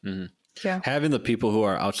from. Yeah. Having the people who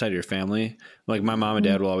are outside of your family, like my mom and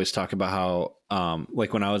dad will always talk about how,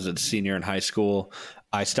 like when I was a senior in high school,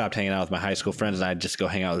 I stopped hanging out with my high school friends and I'd just go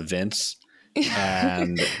hang out with Vince.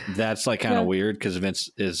 And that's like kind of weird because Vince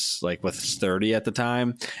is like with 30 at the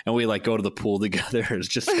time and we like go to the pool together. It's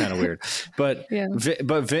just kind of weird, but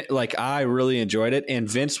like I really enjoyed it. And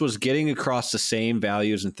Vince was getting across the same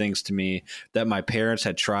values and things to me that my parents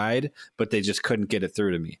had tried, but they just couldn't get it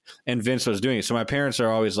through to me. And Vince was doing it. So my parents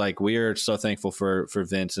are always like, we are so thankful for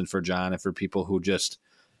Vince and for John and for people who just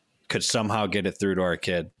could somehow get it through to our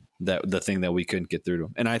kid, that the thing that we couldn't get through to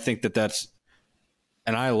him. And I think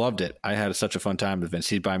and I loved it. I had such a fun time with Vince.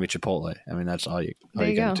 He'd buy me Chipotle. I mean, that's all you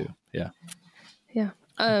go to. Yeah. Yeah.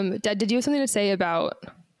 Dad, did you have something to say about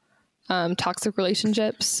toxic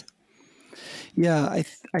relationships? Yeah,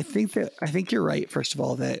 I think you're right. First of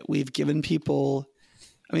all, that we've given people,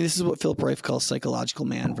 I mean, this is what Philip Reif calls psychological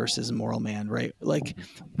man versus moral man, right? Like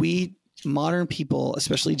modern people,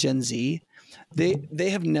 especially Gen Z, they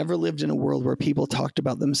have never lived in a world where people talked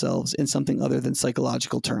about themselves in something other than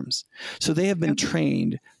psychological terms. So they have been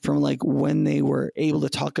trained from like when they were able to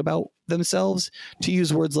talk about themselves to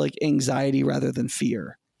use words like anxiety rather than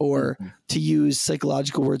fear, or to use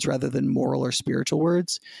psychological words rather than moral or spiritual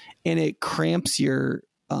words. And it cramps your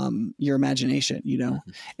imagination, you know?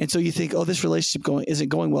 And so you think, oh, this relationship isn't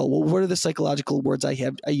going well. Well, what are the psychological words I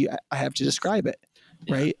have to describe it?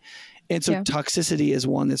 Right. And so toxicity is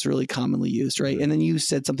one that's really commonly used, right? And then you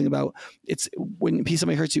said something about it's when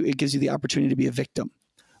somebody hurts you, it gives you the opportunity to be a victim,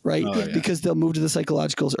 right? Because they'll move to the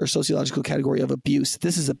psychological or sociological category of abuse.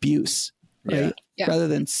 This is abuse, right? Rather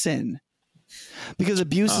than sin. Because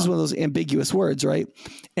abuse is one of those ambiguous words, right?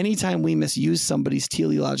 Anytime we misuse somebody's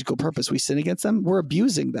teleological purpose, we sin against them, we're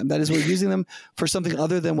abusing them. That is, we're using them for something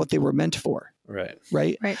other than what they were meant for. Right.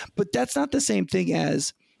 But that's not the same thing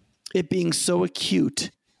as it being so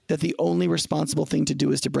acute that the only responsible thing to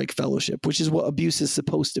do is to break fellowship, which is what abuse is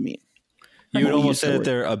supposed to mean. You would almost say that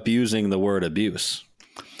they're abusing the word abuse.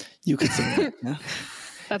 You could say that. Yeah.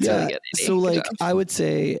 That's really good. Andy. So Good like job. I would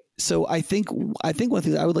say, so I think one thing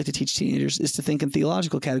that I would like to teach teenagers is to think in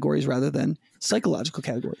theological categories rather than psychological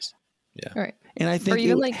categories. Yeah. Right. And I think Or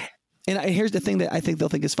even here's the thing that I think they'll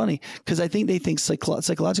think is funny, because I think they think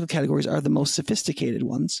psychological categories are the most sophisticated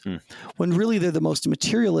ones, when really they're the most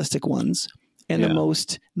materialistic ones and the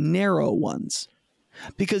most narrow ones.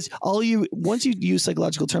 Because once you use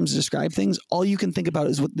psychological terms to describe things, all you can think about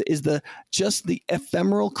is just the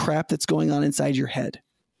ephemeral crap that's going on inside your head.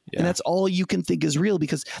 Yeah. And that's all you can think is real,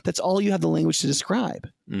 because that's all you have the language to describe,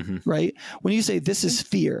 right? When you say this is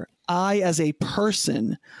fear, I as a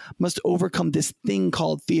person must overcome this thing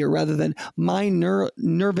called fear, rather than my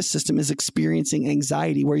nervous system is experiencing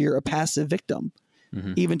anxiety, where you're a passive victim,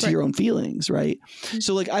 even to your own feelings, right?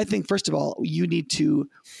 So like, I think first of all, you need to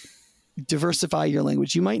diversify your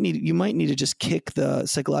language. You might need to just kick the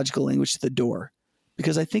psychological language to the door,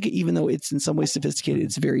 because I think even though it's in some ways sophisticated,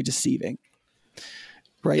 it's very deceiving.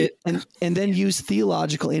 Right. And then use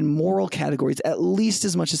theological and moral categories at least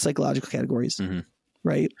as much as psychological categories.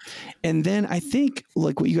 Right. And then I think,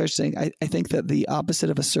 like what you guys are saying, I think that the opposite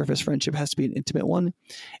of a surface friendship has to be an intimate one.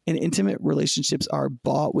 And intimate relationships are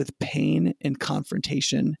bought with pain and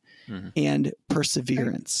confrontation and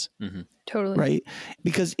perseverance. Totally. Right.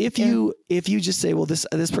 Because if you just say, well,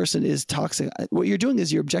 this person is toxic, what you're doing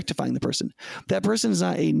is you're objectifying the person. That person is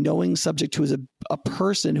not a knowing subject who is a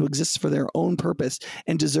person who exists for their own purpose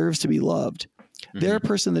and deserves to be loved. They're a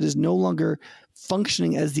person that is no longer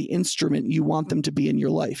functioning as the instrument you want them to be in your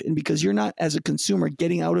life. And because you're not, as a consumer,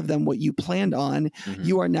 getting out of them what you planned on,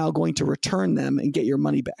 you are now going to return them and get your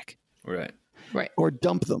money back. Right. Or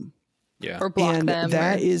dump them. Yeah. Or block and them.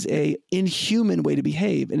 That is a inhuman way to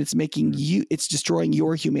behave. And it's making it's destroying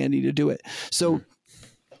your humanity to do it. So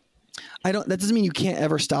that doesn't mean you can't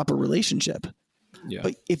ever stop a relationship. Yeah.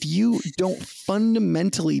 But if you don't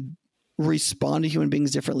fundamentally respond to human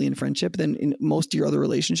beings differently in friendship than in most of your other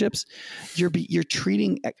relationships, you're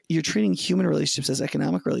treating human relationships as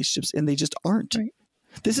economic relationships, and they just aren't. Right.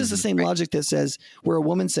 This is the same logic that says, where a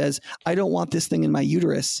woman says, I don't want this thing in my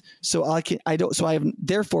uterus,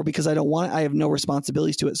 therefore, because I don't want it, I have no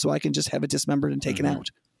responsibilities to it, so I can just have it dismembered and taken out.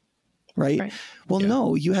 Right? Well,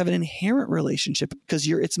 no, you have an inherent relationship because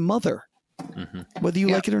you're its mother, whether you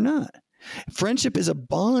like it or not. Friendship is a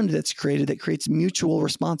bond that's created that creates mutual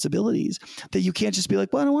responsibilities that you can't just be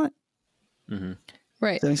like, well, I don't want it.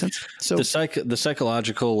 Right. Does that make sense? So the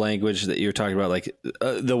psychological language that you're talking about, like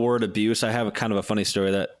the word abuse, I have a kind of a funny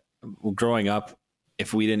story that growing up,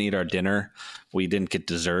 if we didn't eat our dinner, we didn't get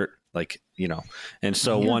dessert, like, you know, and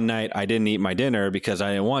so one night I didn't eat my dinner because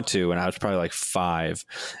I didn't want to. And I was probably like 5,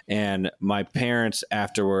 and my parents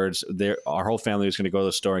afterwards, our whole family was going to go to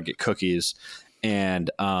the store and get cookies.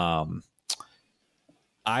 And,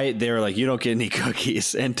 they were like, you don't get any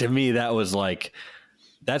cookies. And to me, that was like,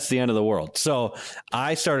 that's the end of the world. So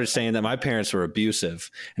I started saying that my parents were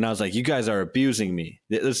abusive, and I was like, you guys are abusing me.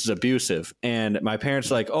 This is abusive. And my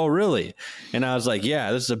parents were like, oh, really? And I was like,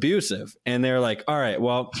 yeah, this is abusive. And they're like, all right,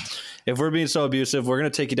 well, if we're being so abusive, we're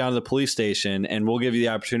going to take you down to the police station, and we'll give you the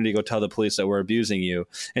opportunity to go tell the police that we're abusing you.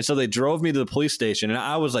 And so they drove me to the police station, and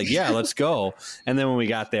I was like, yeah, let's go. And then when we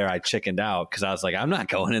got there, I chickened out because I was like, I'm not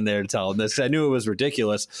going in there to tell them this. I knew it was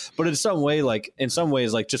ridiculous. But in some ways,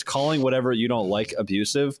 just calling whatever you don't like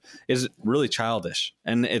abusive is really childish,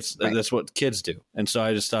 and that's what kids do. And so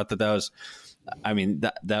I just thought that was, I mean,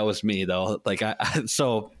 that was me though. Like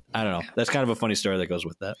so I don't know. That's kind of a funny story that goes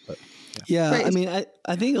with that. But yeah. Right. I mean,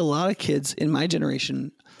 I think a lot of kids in my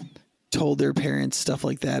generation told their parents stuff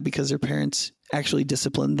like that because their parents actually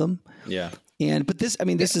disciplined them. Yeah. But this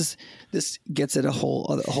gets at a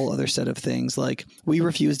whole other set of things. Like, we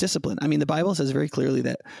refuse discipline. I mean, the Bible says very clearly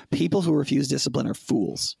that people who refuse discipline are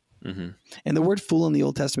fools. Mm-hmm. And the word fool in the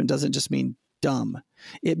Old Testament doesn't just mean dumb.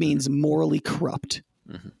 It means morally corrupt,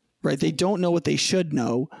 right? They don't know what they should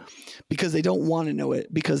know because they don't want to know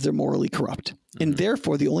it because they're morally corrupt. And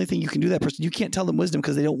therefore, the only thing you can do to that person, you can't tell them wisdom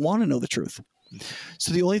because they don't want to know the truth.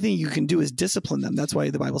 So the only thing you can do is discipline them. That's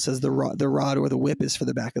why the Bible says the rod or the whip is for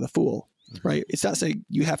the back of the fool, right? It's not saying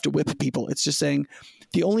you have to whip people. It's just saying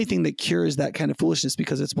the only thing that cures that kind of foolishness,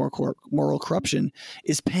 because it's moral corruption,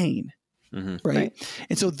 is pain. Right.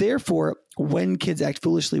 And so therefore, when kids act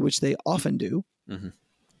foolishly, which they often do,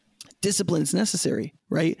 discipline is necessary.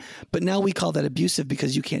 Right. But now we call that abusive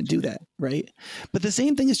because you can't do that. Right. But the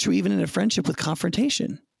same thing is true even in a friendship with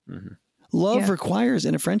confrontation. Love requires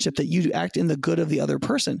in a friendship that you act in the good of the other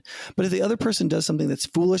person. But if the other person does something that's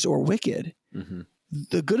foolish or wicked,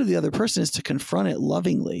 the good of the other person is to confront it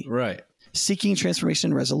lovingly. Right. Seeking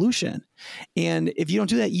transformation and resolution. And if you don't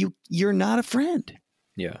do that, you're not a friend.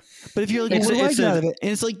 Yeah. But if you're like, what do I get out of it?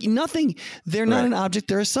 And it's like nothing. They're not an object.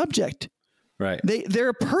 They're a subject. Right. They're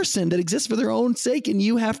a person that exists for their own sake, and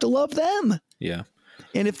you have to love them. Yeah.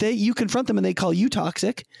 And if you confront them and they call you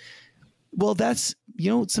toxic, well, that's,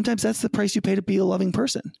 sometimes that's the price you pay to be a loving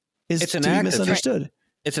person, is to be misunderstood.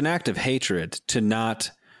 It's an act of hatred to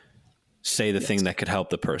not say the thing that could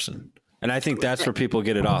help the person. And I think that's where people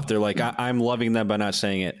get it off. They're like, I'm loving them by not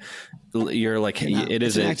saying it. You're like, it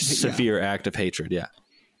is a severe act of hatred. Yeah.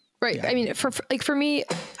 Right. Yeah. I mean, for me,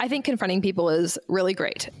 I think confronting people is really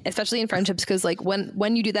great, especially in friendships, because like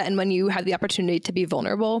when you do that and when you have the opportunity to be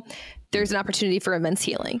vulnerable, there's an opportunity for immense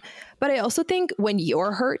healing. But I also think when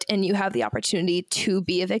you're hurt and you have the opportunity to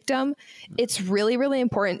be a victim, it's really, really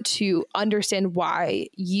important to understand why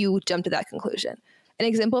you jumped to that conclusion. An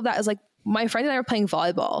example of that is like my friend and I were playing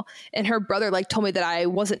volleyball, and her brother like told me that I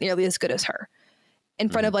wasn't nearly as good as her in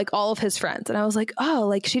front of like all of his friends. And I was like, oh,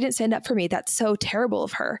 like she didn't stand up for me. That's so terrible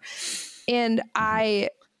of her. And I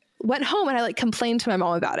went home and I like complained to my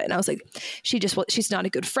mom about it. And I was like, she's not a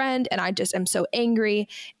good friend. And I just am so angry.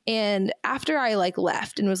 And after I like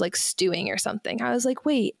left and was like stewing or something, I was like,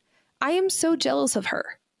 wait, I am so jealous of her.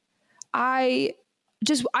 I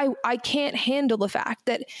can't handle the fact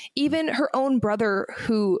that even her own brother,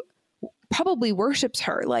 who probably worships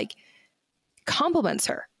her, like compliments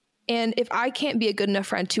her. And if I can't be a good enough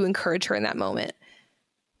friend to encourage her in that moment,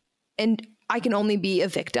 and I can only be a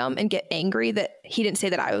victim and get angry that he didn't say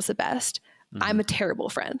that I was the best, I'm a terrible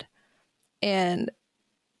friend. And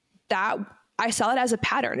that I saw it as a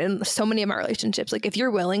pattern in so many of my relationships. Like if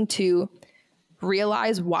you're willing to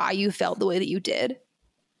realize why you felt the way that you did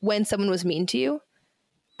when someone was mean to you,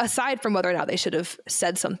 aside from whether or not they should have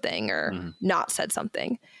said something or not said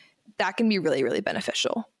something, that can be really, really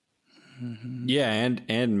beneficial. Yeah.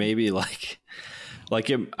 And maybe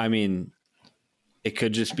it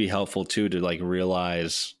could just be helpful too, to like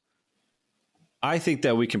realize, I think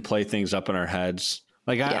that we can play things up in our heads.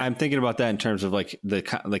 Like I'm thinking about that in terms of like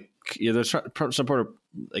there's some sort of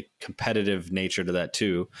like competitive nature to that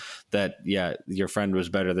too, that, your friend was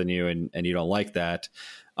better than you and you don't like that.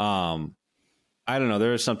 I don't know.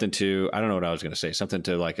 There is something to, I don't know what I was going to say, something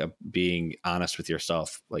to like being honest with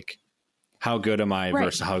yourself. Like, how good am I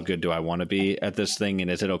versus how good do I want to be at this thing? And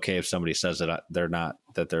is it okay if somebody says that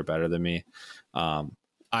that they're better than me?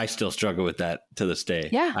 I still struggle with that to this day.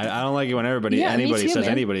 Yeah. I don't like it when anybody says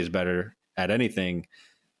anybody's better at anything.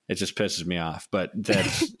 It just pisses me off, but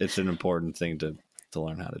it's an important thing to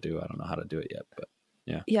learn how to do. I don't know how to do it yet, but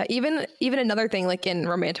yeah. Yeah. Even another thing, like in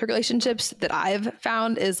romantic relationships that I've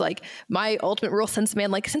found is like my ultimate rule since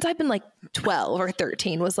I've been like 12 or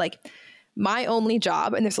 13 was like, my only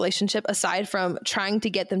job in this relationship, aside from trying to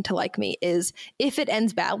get them to like me, is if it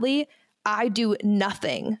ends badly, I do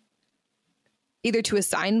nothing either to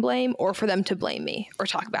assign blame or for them to blame me or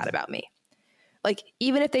talk bad about me. Like,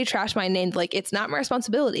 even if they trash my name, like, it's not my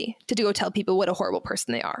responsibility to go tell people what a horrible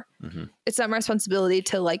person they are. It's not my responsibility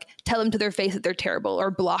to like tell them to their face that they're terrible or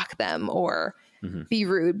block them or be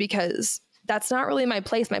rude, because that's not really my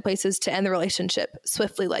place. My place is to end the relationship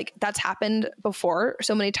swiftly. Like, that's happened before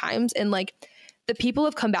so many times. And like, the people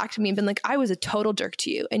have come back to me and been like, I was a total jerk to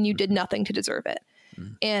you and you did nothing to deserve it.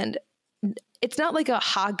 And it's not like a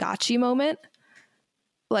ha got you moment,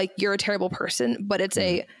 like you're a terrible person, but it's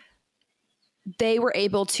they were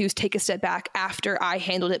able to take a step back after I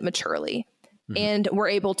handled it maturely and were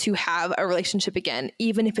able to have a relationship again,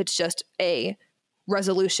 even if it's just a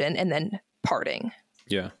resolution and then parting.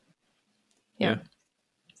 Yeah.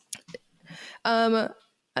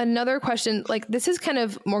 Another question, like this is kind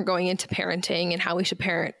of more going into parenting and how we should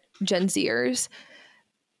parent Gen Zers.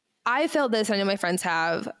 I felt this, I know my friends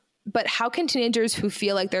have, but how can teenagers who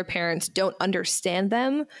feel like their parents don't understand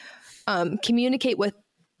them communicate with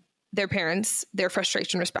their parents their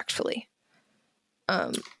frustration respectfully?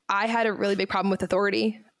 I had a really big problem with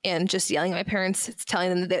authority and just yelling at my parents, telling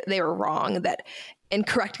them that they were wrong, and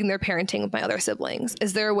correcting their parenting with my other siblings.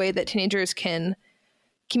 Is there a way that teenagers can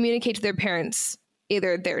communicate to their parents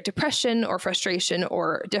either their depression or frustration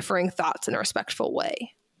or differing thoughts in a respectful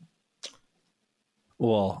way?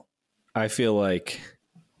 Well, I feel like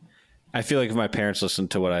if my parents listen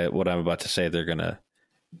to what I'm about to say,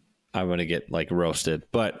 I'm gonna get like roasted.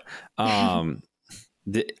 But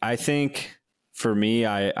I think for me,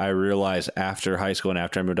 I realized after high school and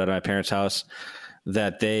after I moved out of my parents' house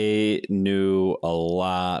that they knew a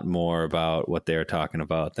lot more about what they were talking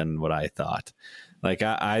about than what I thought. Like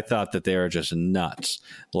I thought that they were just nuts.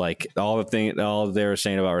 Like all they were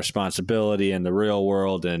saying about responsibility and the real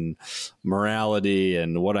world and morality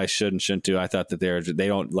and what I should and shouldn't do. I thought that they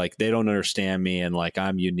don't understand me, and like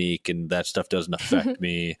I'm unique and that stuff doesn't affect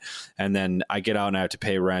me. And then I get out and I have to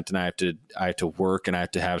pay rent and I have to work and I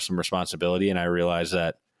have to have some responsibility. And I realize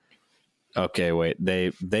that, okay, wait,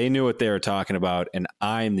 they knew what they were talking about, and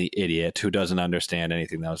I'm the idiot who doesn't understand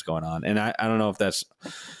anything that was going on. And I don't know if that's,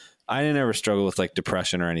 I didn't ever struggle with like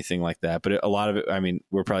depression or anything like that, but a lot of it, I mean,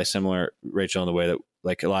 we're probably similar, Rachel, in the way that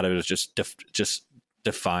like a lot of it is just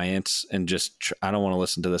defiance and just, I don't want to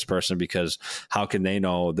listen to this person because how can they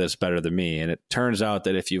know this better than me? And it turns out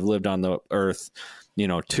that if you've lived on the earth,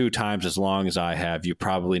 2 times as long as I have, you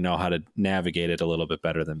probably know how to navigate it a little bit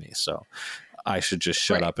better than me. So I should just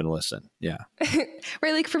shut up and listen. Yeah.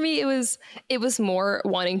 Right. Like for me, it was more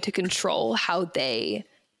wanting to control how they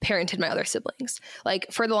parented my other siblings.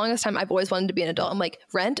 Like for the longest time, I've always wanted to be an adult. I'm like,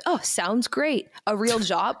 rent? Oh, sounds great. A real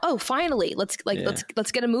job? Oh, finally, let's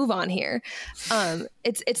get a move on here.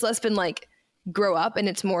 It's less been like grow up, and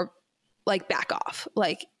it's more like back off.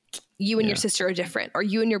 Like you and your sister are different, or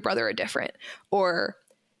you and your brother are different, or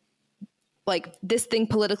like this thing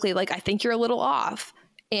politically, like I think you're a little off.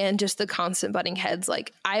 And just the constant butting heads.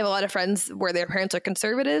 Like I have a lot of friends where their parents are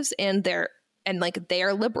conservatives and they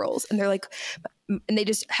are liberals, and they're like, and they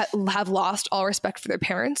just have lost all respect for their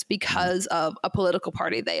parents because of a political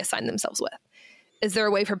party they assign themselves with. Is there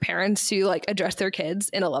a way for parents to like address their kids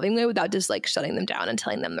in a loving way without just like shutting them down and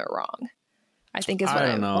telling them they're wrong? I think is what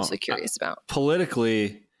I'm also curious about.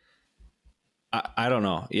 Politically, I don't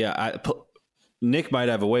know. Yeah. Nick might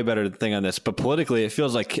have a way better thing on this, but politically it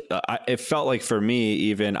feels like it felt like for me,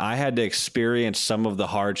 even I had to experience some of the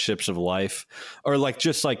hardships of life, or like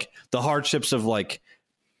just like the hardships of like,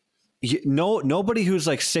 nobody who's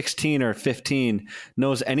like 16 or 15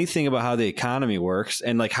 knows anything about how the economy works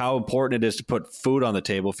and like how important it is to put food on the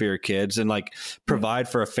table for your kids and like provide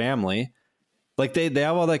for a family. Like they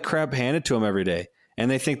have all that crap handed to them every day, and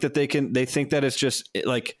they think that they think that it's just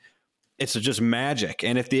like, it's just magic.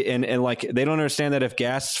 And if and like, they don't understand that if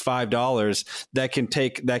gas is $5,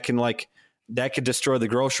 that could destroy the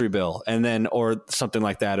grocery bill, and then, or something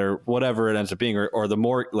like that, or whatever it ends up being, or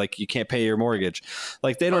the like you can't pay your mortgage.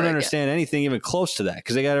 Like they don't understand anything even close to that,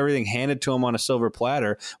 because they got everything handed to them on a silver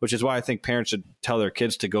platter, which is why I think parents should tell their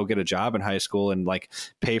kids to go get a job in high school and like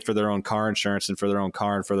pay for their own car insurance and for their own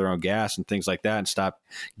car and for their own gas and things like that, and stop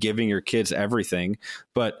giving your kids everything.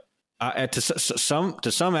 But to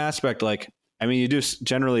some aspect, like, I mean, you do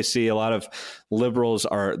generally see a lot of liberals a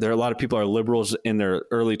lot of people are liberals in their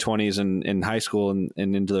early 20s and in high school and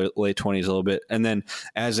into their late 20s a little bit. And then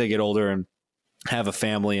as they get older and have a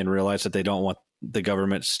family and realize that they don't want the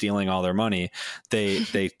government stealing all their money,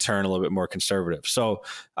 they turn a little bit more conservative. So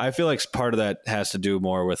I feel like part of that has to do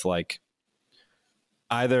more with like,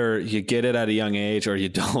 either you get it at a young age or you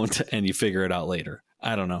don't, and you figure it out later.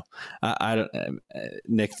 I don't know. I don't.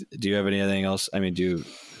 Nick, do you have anything else? I mean,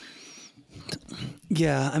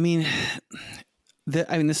 Yeah, I mean,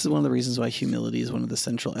 this is one of the reasons why humility is one of the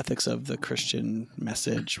central ethics of the Christian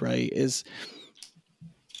message, right? Is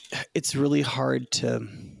it's really hard to.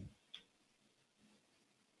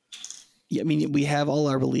 I mean, we have all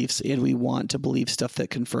our beliefs, and we want to believe stuff that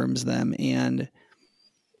confirms them. And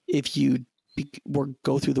if you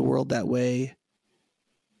go through the world that way,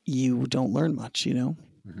 you don't learn much,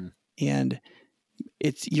 Mm-hmm. And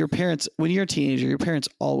it's your parents, when you're a teenager, your parents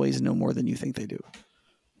always know more than you think they do.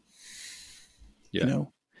 Yeah.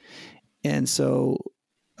 And so,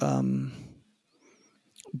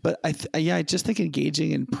 but I just think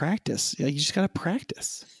engaging in practice, you just got to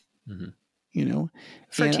practice, mm-hmm.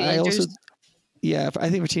 For and teenagers. I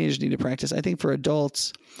think for teenagers need to practice. I think for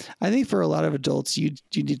adults, for a lot of adults,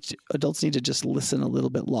 adults need to just listen a little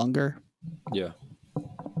bit longer. Yeah.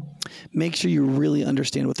 Make sure you really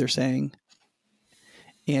understand what they're saying,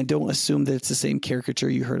 and don't assume that it's the same caricature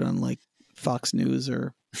you heard on like Fox News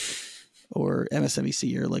or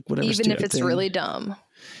MSNBC or like whatever. Even if it's really dumb.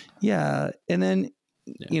 Yeah. And then,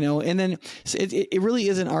 and then it really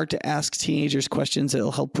is an art to ask teenagers questions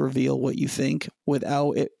that'll help reveal what you think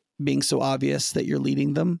without it being so obvious that you're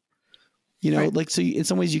leading them, right. Like, so in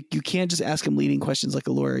some ways you can't just ask them leading questions like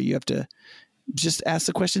a lawyer. You have to just ask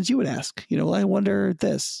the questions you would ask, I wonder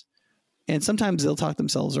this. And sometimes they'll talk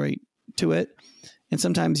themselves right to it. And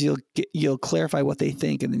sometimes you'll clarify what they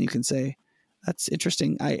think. And then you can say, that's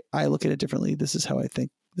interesting. I look at it differently. This is how I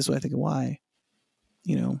think. This is what I think and why,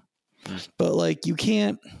 but like you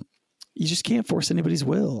just can't force anybody's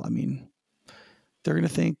will. I mean, they're going to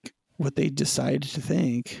think what they decide to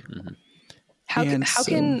think. Mm-hmm. How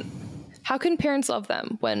How can parents love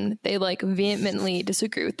them when they like vehemently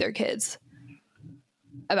disagree with their kids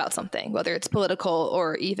about something, whether it's political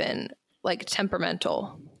or even like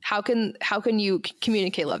temperamental? How can you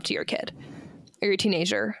communicate love to your kid or your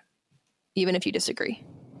teenager, even if you disagree?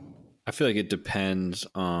 I feel like it depends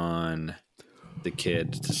on the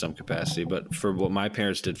kid to some capacity, but for what my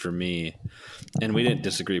parents did for me, and we didn't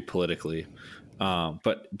disagree politically,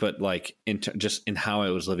 but like just in how I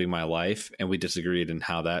was living my life, and we disagreed in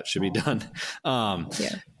how that should be done.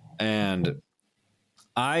 And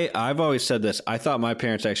I've always said this. I thought my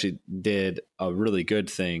parents actually did a really good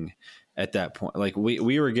thing at that point. Like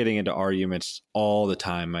we were getting into arguments all the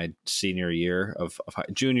time. My senior year of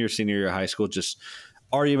senior year of high school, just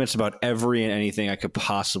arguments about every and anything I could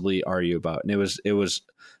possibly argue about. And it was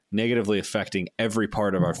negatively affecting every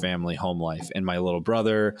part of our family home life. And my little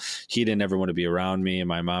brother, he didn't ever want to be around me, and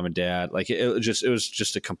my mom and dad. Like it was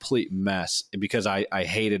just a complete mess because I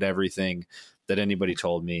hated everything that anybody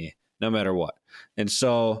told me, no matter what. And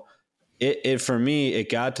so it for me,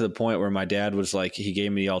 it got to the point where my dad was like, he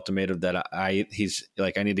gave me the ultimatum that he's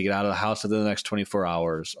like, I need to get out of the house within the next 24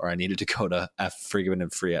 hours, or I needed to go to Forgiven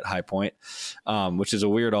and Free at High Point, which is a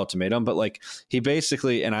weird ultimatum. But like he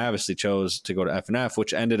basically, and I obviously chose to go to FNF,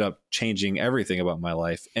 which ended up changing everything about my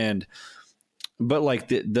life. But like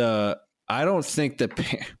I don't think that,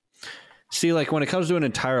 see, like when it comes to an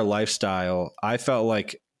entire lifestyle, I felt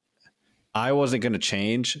like I wasn't going to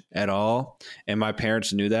change at all. And my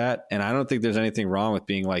parents knew that. And I don't think there's anything wrong with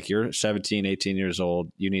being like, you're 17, 18 years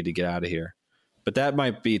old. You need to get out of here. But that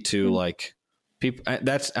might be too like people.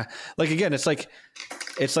 That's like, again, it's like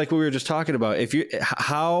we were just talking about.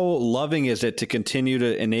 How loving is it to continue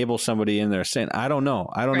to enable somebody in their sin? I don't know.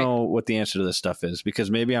 I don't know what the answer to this stuff is, because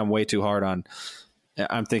maybe I'm way too hard on,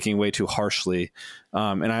 I'm thinking way too harshly.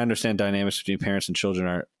 And I understand dynamics between parents and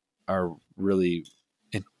children are really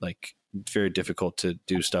like very difficult to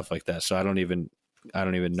do stuff like that. So I don't even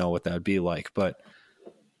know what that would be like, but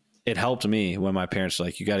it helped me when my parents were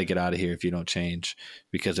like, you got to get out of here if you don't change,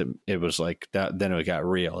 because it was like that. Then it got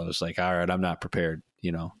real. It was like, all right, I'm not prepared,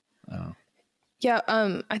 you know? Yeah.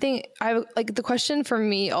 I think like the question for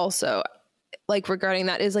me also, like regarding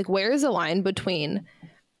that, is like, where is the line between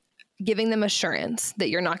giving them assurance that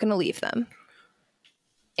you're not going to leave them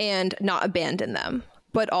and not abandon them,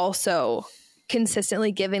 but also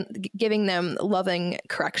consistently giving them loving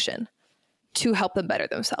correction to help them better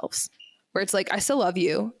themselves, where it's like, I still love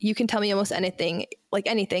you. You can tell me almost anything, like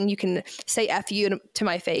anything. You can say F you to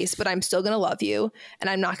my face, but I'm still going to love you, and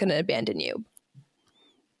I'm not going to abandon you.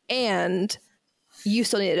 And you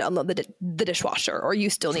still need to unload the dishwasher, or you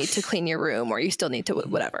still need to clean your room, or you still need to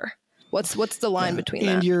whatever. What's the line between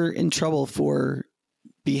that? And you're in trouble for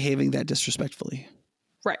behaving that disrespectfully.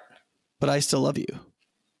 Right. But I still love you.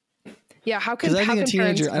 Yeah, I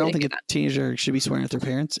don't think a teenager should be swearing at their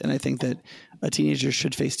parents, and I think that a teenager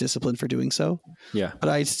should face discipline for doing so. Yeah. But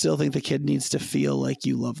I still think the kid needs to feel like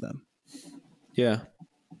you love them. Yeah.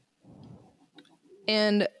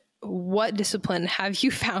 And what discipline have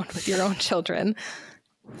you found with your own children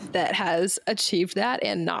that has achieved that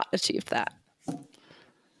and not achieved that?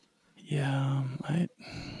 Yeah,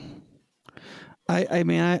 I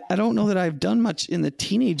mean, I don't know that I've done much in the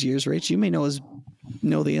teenage years, Rach. You may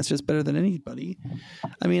know the answers better than anybody.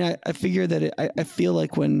 I mean, I figure that I feel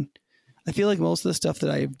like most of the stuff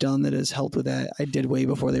that I've done that has helped with that, I did way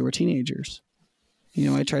before they were teenagers. You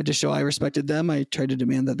know, I tried to show I respected them. I tried to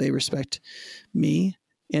demand that they respect me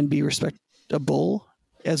and be respectable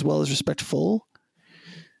as well as respectful.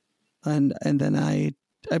 And then I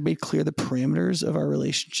made clear the parameters of our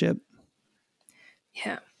relationship.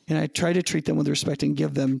 Yeah. And I tried to treat them with respect and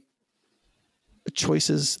give them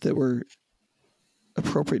choices that were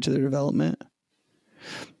appropriate to their development.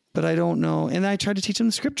 But I don't know. And I tried to teach them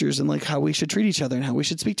the scriptures and like how we should treat each other and how we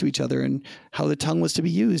should speak to each other and how the tongue was to be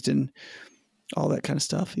used and all that kind of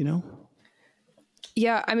stuff, you know?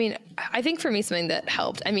 Yeah. I mean, I think for me, something that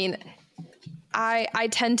helped, I mean, I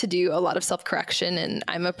tend to do a lot of self-correction, and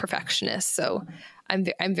I'm a perfectionist. So I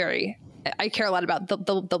care a lot about the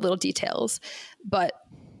little details. But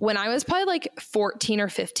when I was probably like 14 or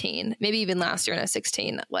 15, maybe even last year when I was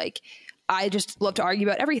 16, like I just love to argue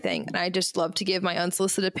about everything. And I just love to give my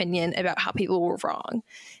unsolicited opinion about how people were wrong.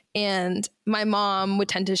 And my mom would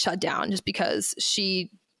tend to shut down just because she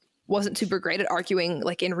wasn't super great at arguing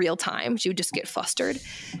like in real time. She would just get flustered.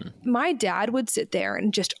 My dad would sit there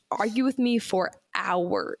and just argue with me for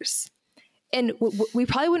hours. And we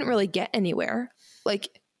probably wouldn't really get anywhere. But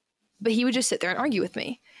he would just sit there and argue with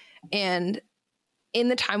me. And in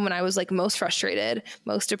the time when I was like most frustrated,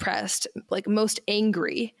 most depressed, like most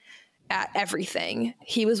angry at everything.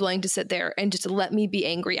 He was willing to sit there and just let me be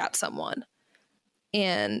angry at someone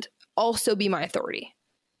and also be my authority.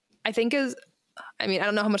 I think I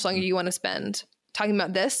don't know how much longer you want to spend talking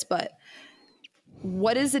about this, but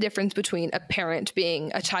what is the difference between a parent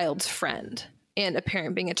being a child's friend and a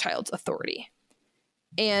parent being a child's authority?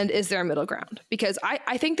 And is there a middle ground? Because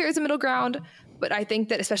I think there is a middle ground, but I think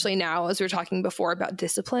that especially now, as we were talking before about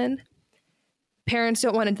discipline, parents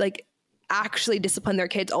don't want to like actually discipline their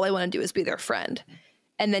kids. All I want to do is be their friend.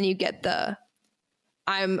 And then you get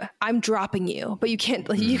I'm dropping you, but you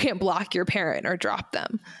can't block your parent or drop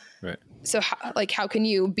them. Right. So how can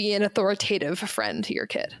you be an authoritative friend to your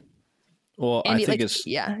kid? Well, And I think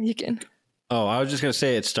you can. Oh, I was just going to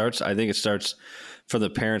say I think it starts from the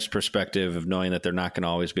parent's perspective of knowing that they're not going to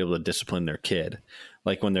always be able to discipline their kid.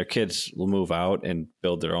 Like when their kids will move out and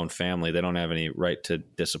build their own family, they don't have any right to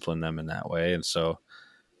discipline them in that way. And so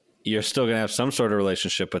you're still going to have some sort of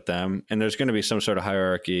relationship with them, and there's going to be some sort of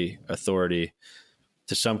hierarchy, authority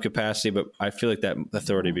to some capacity, but I feel like that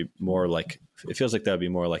authority would be more like, it feels like that would be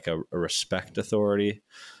more like a respect authority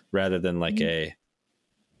rather than like a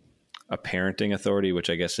parenting authority, which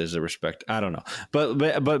I guess is a respect. I don't know. But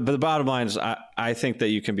the bottom line is I think that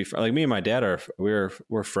you can be like me and my dad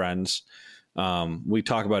we're friends. We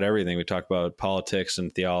talk about everything. We talk about politics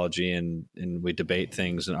and theology and we debate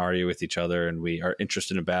things and argue with each other, and we are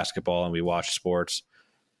interested in basketball and we watch sports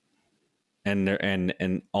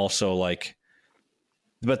and also like,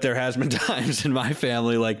 but there has been times in my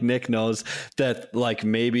family, like Nick knows, that like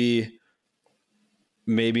maybe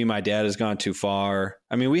my dad has gone too far.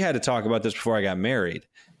 I mean, we had to talk about this before I got married,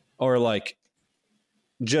 or like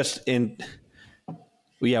we're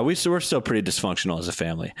still pretty dysfunctional as a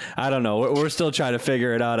family. I don't know. We're still trying to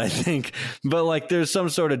figure it out, I think. But like there's some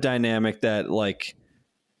sort of dynamic that like,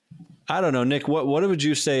 I don't know, Nick, what would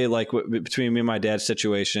you say, like between me and my dad's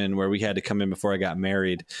situation where we had to come in before I got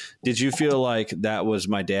married? Did you feel like that was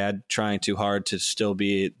my dad trying too hard to still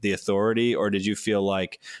be the authority? Or did you feel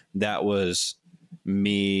like that was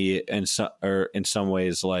me in some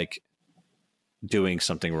ways, like doing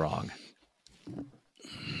something wrong?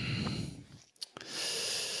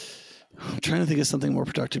 I'm trying to think of something more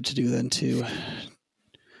productive to do than to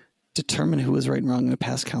determine who was right and wrong in a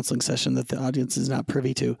past counseling session that the audience is not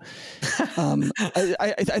privy to.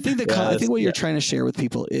 I think what you're trying to share with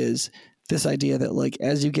people is this idea that like,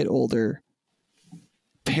 as you get older,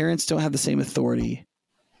 parents don't have the same authority.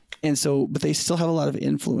 And so, but they still have a lot of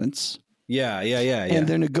influence. Yeah. And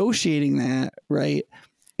they're negotiating that, right,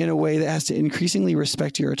 in a way that has to increasingly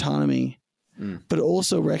respect your autonomy, but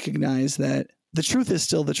also recognize that the truth is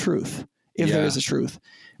still the truth, if there is a truth,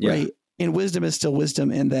 right? And wisdom is still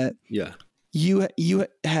wisdom, and that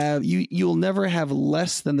you'll never have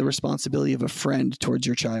less than the responsibility of a friend towards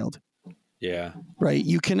your child. Yeah. Right.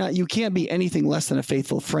 You can't be anything less than a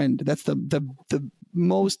faithful friend. That's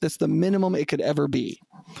that's the minimum it could ever be.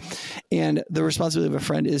 And the responsibility of a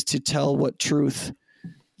friend is to tell what truth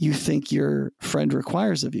you think your friend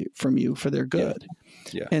requires from you for their good.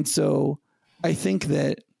 Yeah. And so I think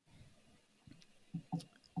that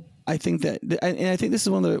I think this is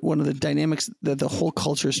one of the dynamics that the whole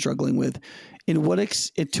culture is struggling with. To what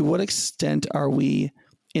extent are we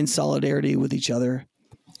in solidarity with each other,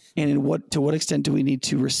 and to what extent do we need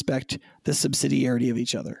to respect the subsidiarity of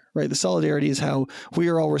each other? Right, the solidarity is how we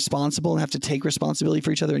are all responsible and have to take responsibility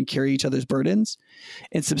for each other and carry each other's burdens,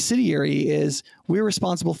 and subsidiary is we're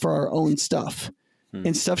responsible for our own stuff.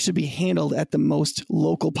 And stuff should be handled at the most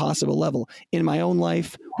local possible level in my own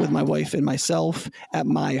life, with my wife and myself, at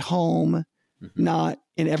my home, not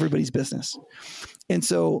in everybody's business. And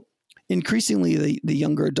so increasingly the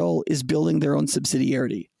younger adult is building their own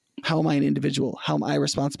subsidiarity. How am I an individual? How am I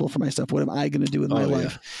responsible for my stuff? What am I going to do with my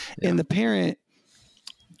life? Yeah. And the parent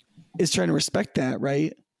is trying to respect that,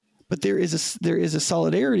 right? But there is a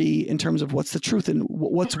solidarity in terms of what's the truth and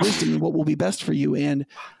what's wisdom and what will be best for you. And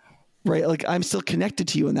right, like I'm still connected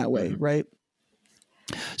to you in that way, right?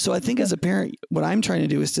 So I think as a parent, what I'm trying to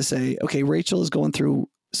do is to say, okay, Rachel is going through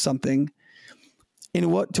something. To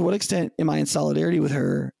what extent am I in solidarity with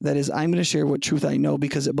her? That is, I'm going to share what truth I know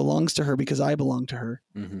because it belongs to her, because I belong to her.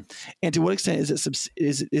 Mm-hmm. And to what extent is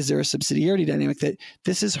there a subsidiarity dynamic that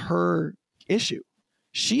this is her issue?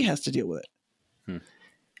 She has to deal with it.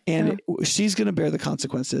 And she's going to bear the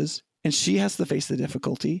consequences, and she has to face the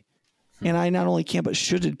difficulty. And I not only can, but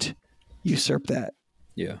shouldn't usurp that.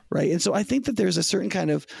 Yeah. Right. And so I think that there's a certain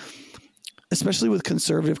kind of, especially with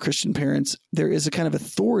conservative Christian parents, there is a kind of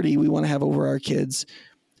authority we want to have over our kids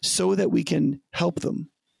so that we can help them.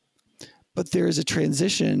 But there is a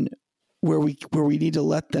transition where we need to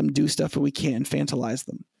let them do stuff and we can't infantilize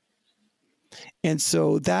them. And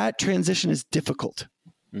so that transition is difficult.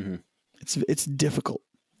 Mm-hmm. It's difficult.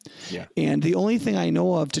 Yeah. And the only thing I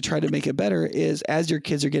know of to try to make it better is, as your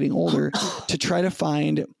kids are getting older, to try to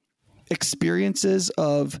find experiences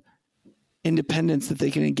of independence that they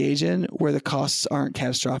can engage in where the costs aren't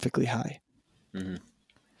catastrophically high. Mm-hmm.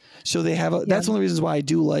 So they have that's one of the reasons why I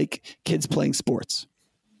do like kids playing sports.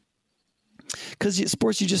 Because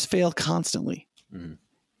sports, you just fail constantly. Mm-hmm.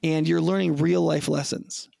 And you're learning real life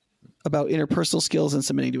lessons about interpersonal skills and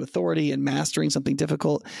submitting to authority and mastering something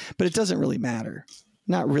difficult, but it doesn't really matter.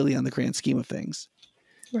 Not really on the grand scheme of things.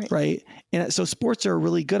 Right. And so sports are a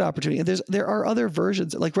really good opportunity. And there are other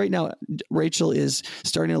versions. Like right now, Rachel is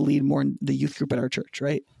starting to lead more in the youth group at our church.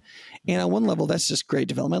 Right. And on one level, that's just great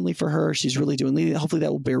developmentally for her. She's really doing leading. Hopefully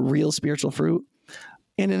that will bear real spiritual fruit.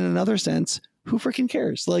 And in another sense, who freaking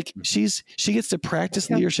cares? Like she gets to practice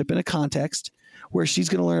leadership in a context where she's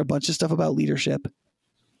going to learn a bunch of stuff about leadership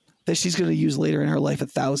that she's going to use later in her life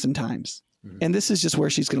 1,000 times. Mm-hmm. And this is just where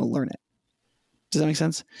she's going to learn it. Does that make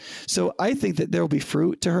sense? So I think that there will be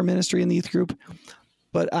fruit to her ministry in the youth group,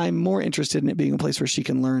 but I'm more interested in it being a place where she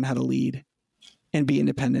can learn how to lead and be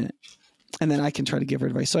independent. And then I can try to give her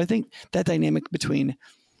advice. So I think that dynamic between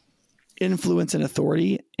influence and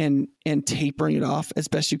authority and tapering it off as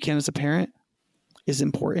best you can as a parent is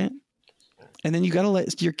important. And then you got to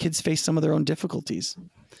let your kids face some of their own difficulties,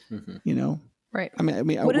 mm-hmm. you know? Right. I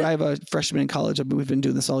mean, I have a freshman in college. We've been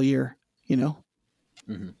doing this all year, you know?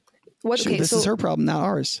 Mm-hmm. This is her problem, not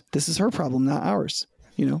ours. This is her problem, not ours.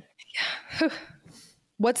 You know?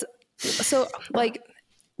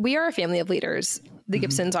 We are a family of leaders. The mm-hmm.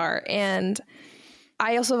 Gibsons are. And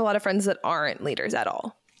I also have a lot of friends that aren't leaders at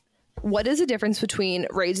all. What is the difference between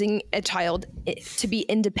raising a child to be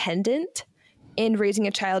independent and raising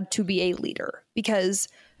a child to be a leader? Because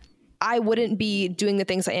I wouldn't be doing the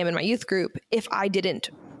things I am in my youth group if I didn't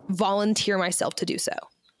volunteer myself to do so.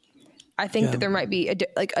 I think that there might be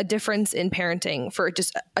a difference in parenting for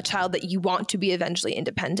just a child that you want to be eventually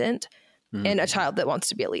independent and a child that wants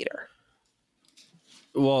to be a leader.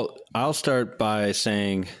 Well, I'll start by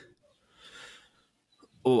saying,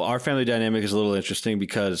 our family dynamic is a little interesting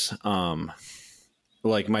because,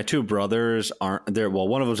 like my two brothers aren't there. Well,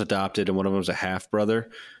 one of them's adopted and one of them's a half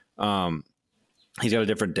brother. He's got a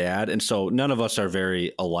different dad. And so none of us are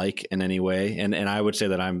very alike in any way. And I would say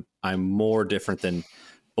that I'm more different than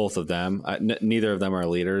both of them. Neither of them are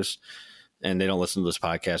leaders, and they don't listen to this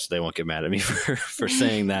podcast. So they won't get mad at me for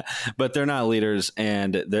saying that, but they're not leaders,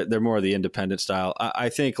 and they're more of the independent style. I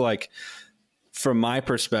think, like, from my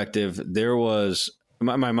perspective, there was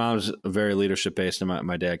my mom's very leadership based, and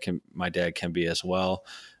my dad can be as well.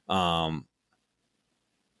 Okay.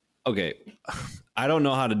 I don't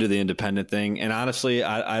know how to do the independent thing. And honestly,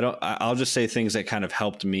 I'll just say things that kind of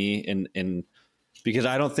helped me in because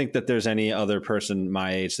I don't think that there's any other person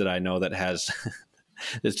my age that I know that has,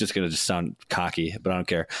 it's just going to just sound cocky, but I don't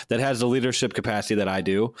care, that has the leadership capacity that I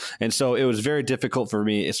do. And so it was very difficult for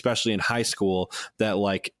me, especially in high school, that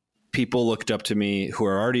like people looked up to me who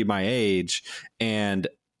are already my age, and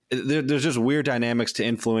there's just weird dynamics to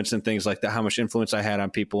influence and things like that, how much influence I had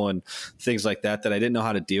on people and things like that I didn't know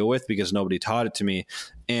how to deal with because nobody taught it to me.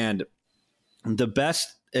 And the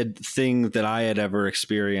best thing that I had ever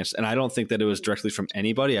experienced, and I don't think that it was directly from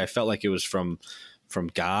anybody, I felt like it was from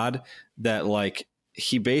God, that like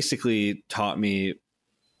he basically taught me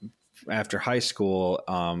after high school,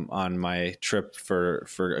 on my trip for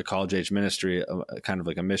a college age ministry, kind of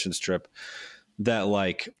like a missions trip, that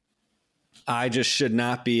like I just should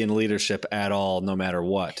not be in leadership at all, no matter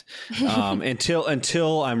what,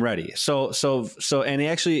 until I'm ready. So, and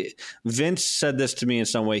actually Vince said this to me in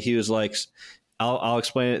some way. He was like, I'll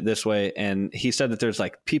explain it this way. And he said that there's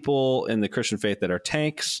like people in the Christian faith that are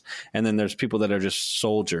tanks, and then there's people that are just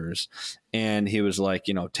soldiers. And he was like,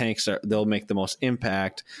 you know, tanks they'll make the most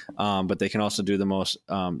impact, but they can also do the most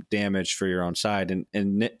damage for your own side.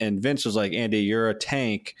 And Vince was like, Andy, you're a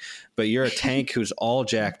tank, but you're a tank who's all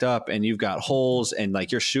jacked up, and you've got holes, and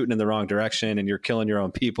like you're shooting in the wrong direction, and you're killing your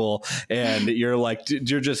own people, and you're like,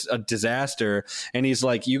 you're just a disaster. And he's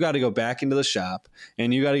like, you got to go back into the shop,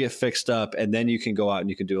 and you got to get fixed up, and then you can go out and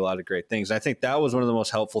you can do a lot of great things. I think that was one of the most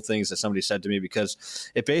helpful things that somebody said to me, because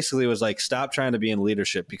it basically was like, stop trying to be in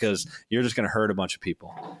leadership because you're just going to hurt a bunch of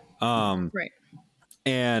people. Right.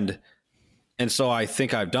 And so I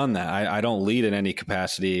think I've done that. I don't lead in any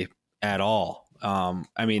capacity at all.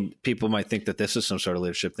 I mean, people might think that this is some sort of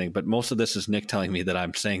leadership thing, but most of this is Nick telling me that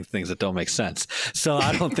I'm saying things that don't make sense. So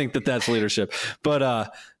I don't think that that's leadership,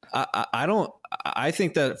 but, I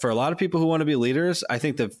think that for a lot of people who want to be leaders, I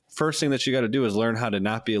think the first thing that you got to do is learn how to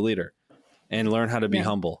not be a leader and learn how to be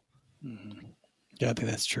humble. Mm-hmm. Yeah, I think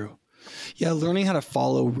that's true. Yeah, learning how to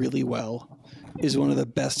follow really well is one of the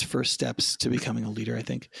best first steps to becoming a leader, I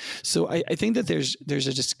think. So I think that there's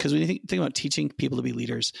just because when you think about teaching people to be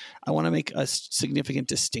leaders, I want to make a significant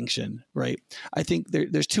distinction, right? I think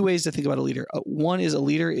there's two ways to think about a leader. One is a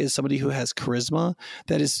leader is somebody who has charisma,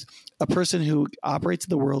 that is a person who operates in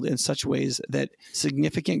the world in such ways that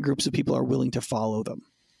significant groups of people are willing to follow them.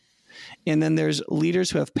 And then there's leaders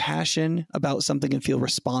who have passion about something and feel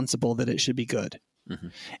responsible that it should be good. Mm-hmm.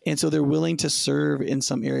 And so they're willing to serve in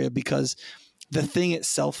some area because the thing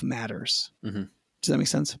itself matters. Mm-hmm. Does that make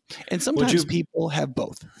sense? And sometimes people have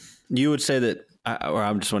both. You would say that, or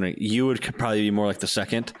I'm just wondering, you would probably be more like the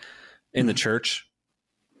second in the church.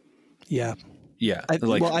 Yeah. Yeah.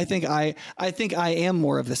 I think I am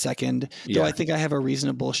more of the second, though I think I have a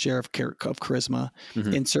reasonable share of charisma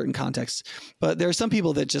in certain contexts. But there are some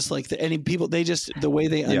people that just like the way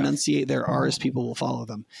they enunciate their R's, people will follow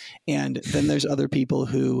them. And then there's other people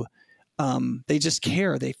who they just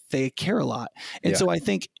care. They care a lot. And so I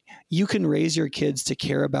think you can raise your kids to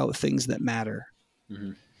care about things that matter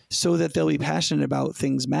so that they'll be passionate about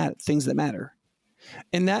things that matter.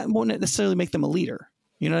 And that won't necessarily make them a leader.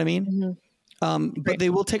 You know what I mean? Mm-hmm. But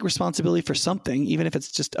they will take responsibility for something, even if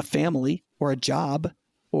it's just a family or a job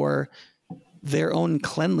or their own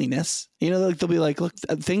cleanliness. You know, like they'll be like, look,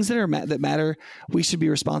 things that matter, we should be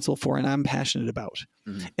responsible for, and I'm passionate about.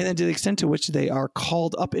 Mm-hmm. And then to the extent to which they are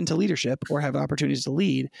called up into leadership or have opportunities to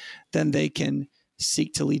lead, then they can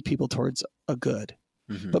seek to lead people towards a good.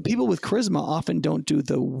 Mm-hmm. But people with charisma often don't do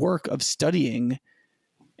the work of studying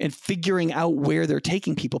and figuring out where they're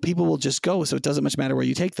taking people. People will just go, so it doesn't much matter where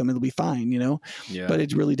you take them. It'll be fine, you know? Yeah. But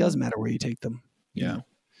it really does matter where you take them. Yeah. You know?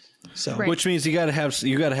 So, which means you got to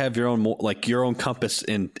have your own compass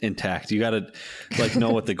intact. You got to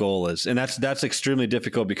know what the goal is. And that's extremely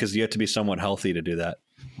difficult because you have to be somewhat healthy to do that.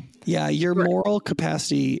 Yeah. Your moral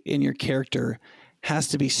capacity in your character has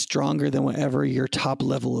to be stronger than whatever your top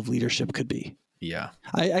level of leadership could be. Yeah.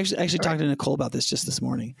 I actually talked to Nicole about this just this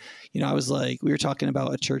morning. You know, I was like, we were talking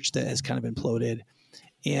about a church that has kind of imploded,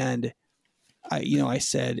 and I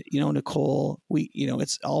said, Nicole,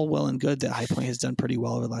 it's all well and good that High Point has done pretty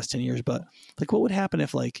well over the last 10 years, but like, what would happen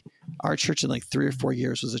if like our church in like 3 or 4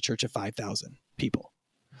 years was a church of 5,000 people?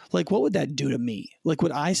 Like, what would that do to me? Like,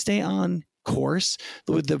 would I stay on course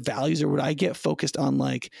with the values, or would I get focused on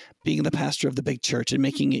like being the pastor of the big church and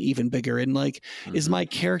making it even bigger? And like, is my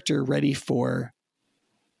character ready for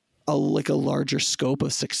a larger scope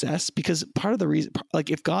of success? Because part of the reason, like,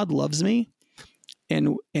 if God loves me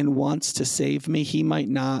and wants to save me, he might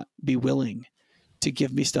not be willing to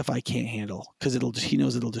give me stuff I can't handle because he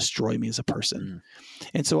knows it'll destroy me as a person.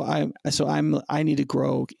 And so I need to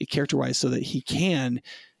grow character-wise so that he can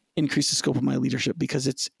increase the scope of my leadership, because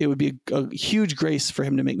it would be a huge grace for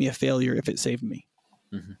him to make me a failure if it saved me.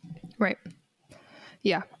 Mm-hmm. Right.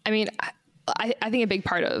 Yeah. I mean, I think a big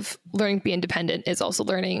part of learning to be independent is also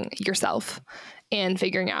learning yourself and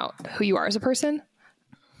figuring out who you are as a person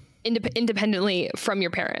independently from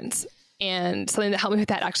your parents. And something that helped me with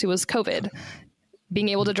that actually was COVID. Being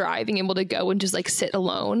able to drive, being able to go and just like sit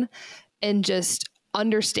alone and just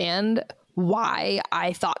understand why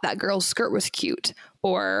I thought that girl's skirt was cute,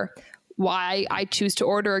 or why I choose to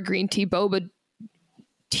order a green tea boba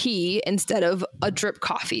tea instead of a drip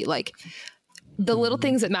coffee. Like the little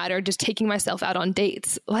things that matter, just taking myself out on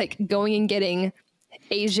dates, like going and getting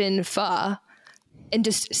Asian pho and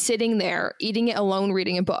just sitting there, eating it alone,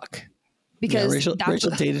 reading a book. Because Rachel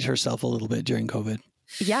dated herself a little bit during COVID.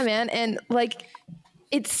 Yeah, man. And like,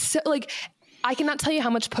 it's so like, I cannot tell you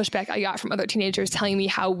how much pushback I got from other teenagers telling me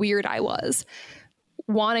how weird I was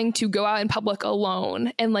wanting to go out in public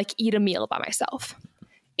alone and like eat a meal by myself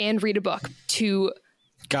and read a book. To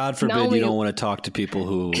God forbid you don't want to talk to people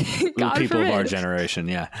who people of our generation.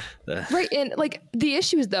 Yeah. Right. And like the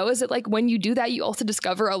issue is though, is that like when you do that, you also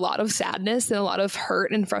discover a lot of sadness and a lot of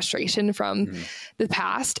hurt and frustration from the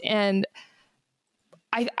past. And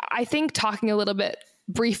I think talking a little bit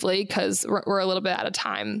briefly, because we're a little bit out of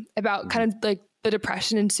time, about kind of like the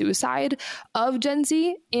depression and suicide of Gen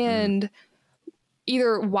Z, and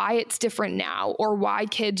either why it's different now or why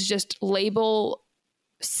kids just label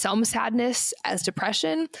some sadness as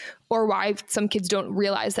depression, or why some kids don't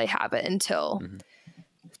realize they have it until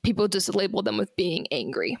people just label them with being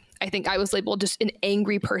angry. I think I was labeled just an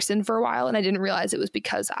angry person for a while, and I didn't realize it was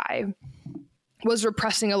because I was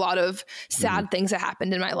repressing a lot of sad things that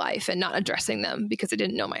happened in my life and not addressing them because I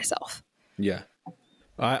didn't know myself. Yeah.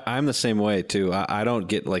 I'm the same way too. I don't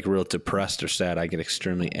get like real depressed or sad. I get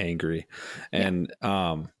extremely angry. And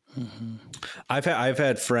I've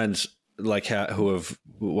had friends like I have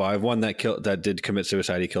one that did commit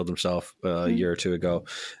suicide. He killed himself a year or two ago,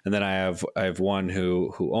 and then I have one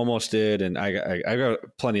who almost did, and I got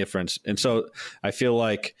plenty of friends. And so I feel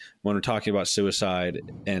like when we're talking about suicide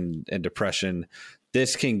and depression,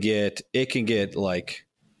 this can get like,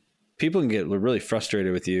 people can get really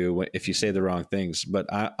frustrated with you if you say the wrong things. But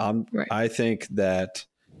I think that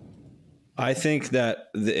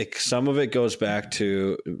some of it goes back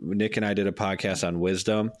to Nick and I did a podcast on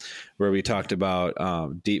wisdom where we talked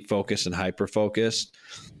about deep focus and hyper focus.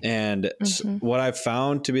 And what I've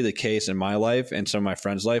found to be the case in my life and some of my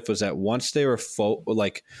friends' life was that once they were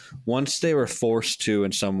forced to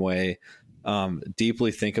in some way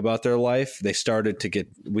deeply think about their life, we started to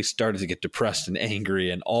get depressed and angry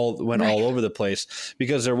and went all over the place,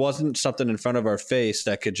 because there wasn't something in front of our face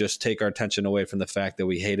that could just take our attention away from the fact that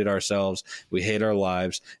we hated ourselves, we hate our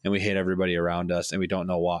lives, and we hate everybody around us, and we don't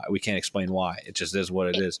know why. We can't explain why. It just is what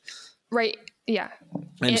it is. Right. Yeah.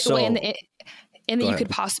 And then you could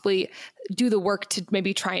possibly do the work to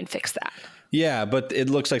maybe try and fix that. Yeah, but it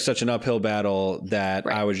looks like such an uphill battle that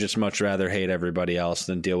I would just much rather hate everybody else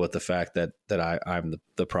than deal with the fact that I'm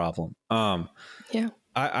the problem.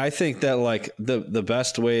 I think that like the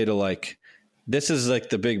best way to like, this is like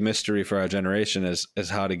the big mystery for our generation is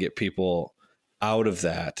how to get people out of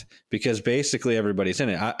that, because basically everybody's in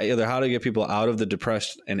it. Either how to get people out of the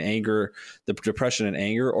depression and anger,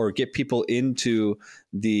 or get people into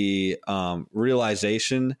the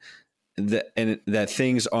realization that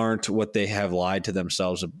things aren't what they have lied to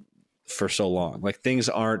themselves for so long. Like, things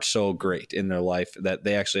aren't so great in their life, that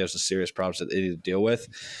they actually have some serious problems that they need to deal with.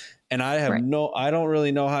 And I don't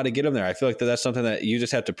really know how to get them there. I feel like that's something that you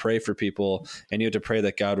just have to pray for people, and you have to pray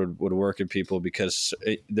that God would work in people, because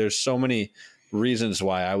there's so many reasons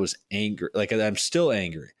why I was angry. Like, I'm still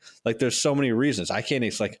angry. Like, there's so many reasons. I can't,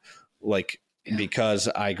 it's like because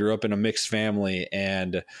I grew up in a mixed family,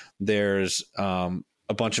 and there's,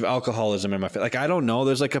 a bunch of alcoholism in my family. Like, I don't know.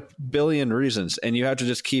 There's like a billion reasons, and you have to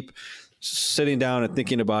just keep sitting down and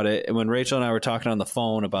thinking about it. And when Rachel and I were talking on the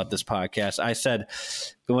phone about this podcast, I said,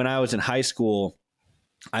 when I was in high school,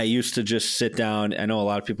 I used to just sit down. I know a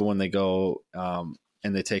lot of people, when they go and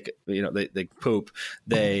they take, they poop,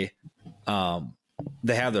 they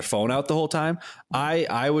have their phone out the whole time.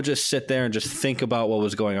 I would just sit there and just think about what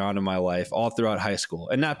was going on in my life all throughout high school.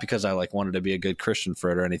 And not because I like wanted to be a good Christian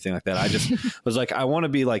for it or anything like that. I just was like, I want to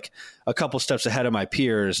be like a couple steps ahead of my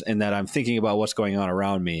peers, and that I'm thinking about what's going on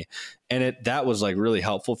around me. And that was like really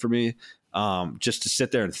helpful for me. Just to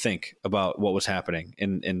sit there and think about what was happening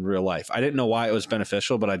in real life. I didn't know why it was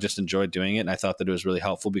beneficial, but I just enjoyed doing it. And I thought that it was really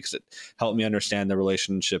helpful, because it helped me understand the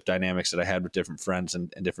relationship dynamics that I had with different friends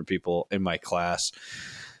and different people in my class.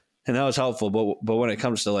 And that was helpful. But when it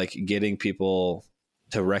comes to like getting people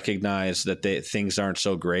to recognize that things aren't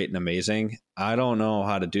so great and amazing, I don't know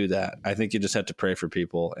how to do that. I think you just have to pray for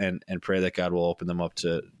people and pray that God will open them up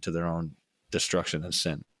to their own destruction and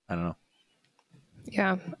sin. I don't know.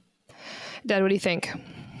 Yeah. Dad, what do you think?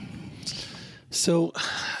 So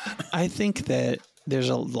I think that there's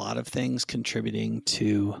a lot of things contributing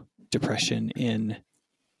to depression in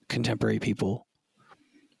contemporary people.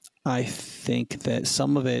 I think that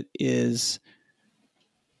some of it is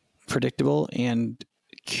predictable and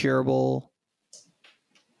curable.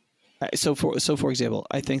 So for example,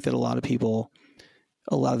 I think that a lot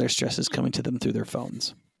of their stress is coming to them through their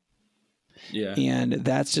phones. Yeah. And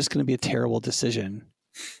that's just going to be a terrible decision.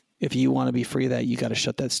 If you want to be free of that, you got to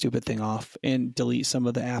shut that stupid thing off and delete some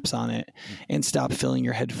of the apps on it and stop filling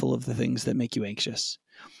your head full of the things that make you anxious.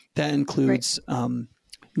 That includes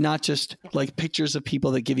not just like pictures of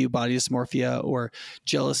people that give you body dysmorphia or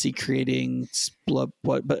jealousy creating,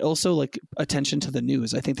 but also like attention to the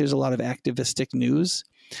news. I think there's a lot of activistic news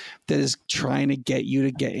that is trying to get you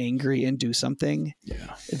to get angry and do something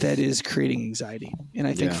that is creating anxiety. And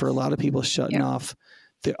I think for a lot of people, shutting off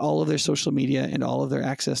all of their social media and all of their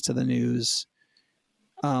access to the news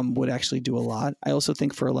would actually do a lot. I also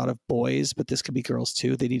think for a lot of boys, but this could be girls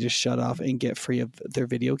too, they need to shut off and get free of their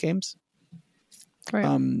video games.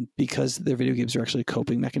 Right. Because their video games are actually a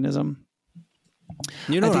coping mechanism.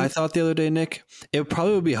 You know what I thought the other day, Nick? It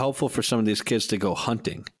probably would be helpful for some of these kids to go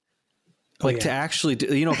hunting. To actually do,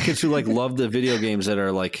 kids who like love the video games that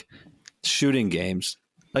are like shooting games.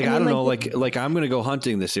 Like, I don't know, like I'm going to go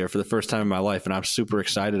hunting this year for the first time in my life, and I'm super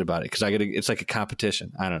excited about it because it's like a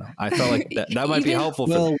competition. I don't know. I felt like that might be helpful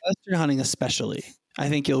for me. Western hunting especially. I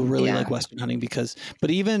think you'll really like Western hunting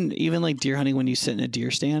but even like deer hunting when you sit in a deer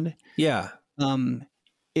stand. Yeah.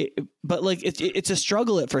 but like it's a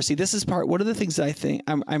struggle at first. See, this is one of the things that I think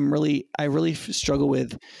I really struggle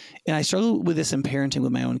with, and I struggle with this in parenting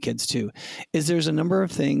with my own kids too, is there's a number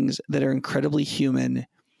of things that are incredibly human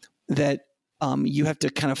that you have to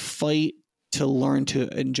kind of fight to learn to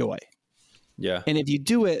enjoy. Yeah. And if you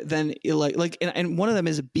do it, then and one of them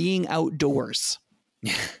is being outdoors.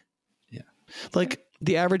 Yeah. Like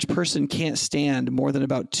the average person can't stand more than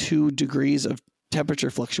about 2 degrees of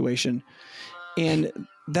temperature fluctuation. And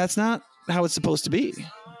that's not how it's supposed to be.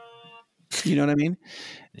 You know what I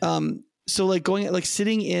mean? So like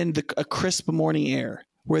sitting in a crisp morning air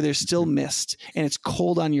where there's still mist and it's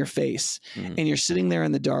cold on your face and you're sitting there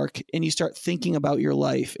in the dark and you start thinking about your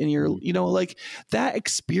life and you're, like that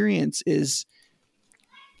experience is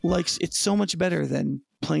like, it's so much better than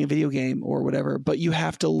playing a video game or whatever, but you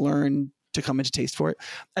have to learn to come into taste for it.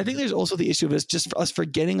 I think there's also the issue of us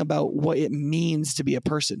forgetting about what it means to be a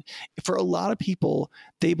person. For a lot of people,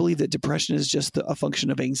 they believe that depression is just a function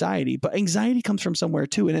of anxiety, but anxiety comes from somewhere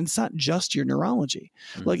too. And it's not just your neurology.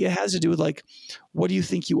 Like it has to do with like, what do you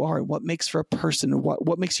think you are? What makes for a person?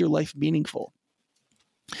 What makes your life meaningful?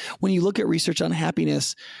 When you look at research on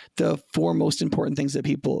happiness, the 4 most important things that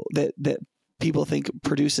people think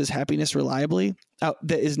produces happiness reliably,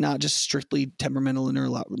 that is not just strictly temperamental and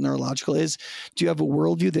neurological, is: do you have a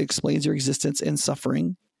worldview that explains your existence and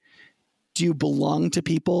suffering? Do you belong to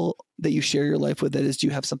people that you share your life with? That is, do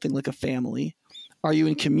you have something like a family? Are you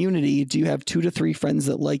in community? Do you have 2 to 3 friends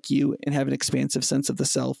that like you and have an expansive sense of the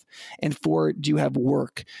self? And 4, do you have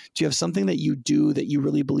work? Do you have something that you do that you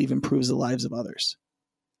really believe improves the lives of others?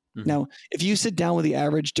 Mm-hmm. Now, if you sit down with the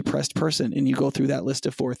average depressed person and you go through that list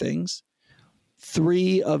of 4 things,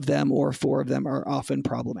 3 of them or 4 of them are often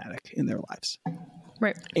problematic in their lives.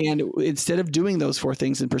 Right. And instead of doing those 4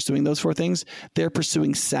 things and pursuing those 4 things, they're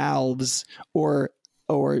pursuing salves or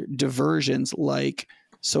diversions like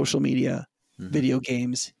social media, video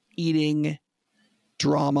games, eating,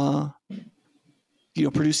 drama,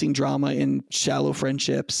 producing drama in shallow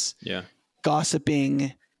friendships,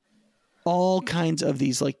 gossiping, all kinds of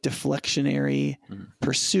these like deflectionary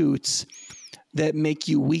pursuits that make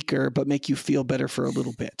you weaker, but make you feel better for a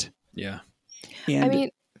little bit. Yeah. And I mean,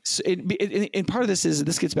 so and part of this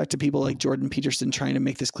gets back to people like Jordan Peterson trying to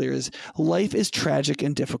make this clear, is life is tragic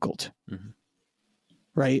and difficult.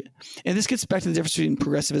 Right. And this gets back to the difference between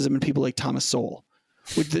progressivism and people like Thomas Sowell,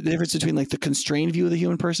 with the difference between like the constrained view of the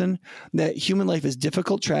human person, that human life is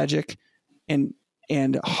difficult, tragic, and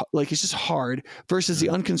like it's just hard, versus the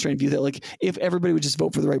unconstrained view that like if everybody would just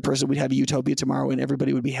vote for the right person, we'd have a utopia tomorrow and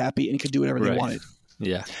everybody would be happy and could do whatever they wanted.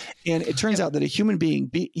 Yeah. And it turns out that a human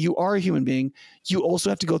being, you are a human being. You also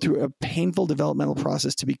have to go through a painful developmental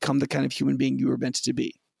process to become the kind of human being you were meant to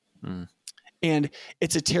be. And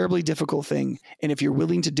it's a terribly difficult thing. And if you're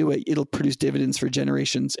willing to do it, it'll produce dividends for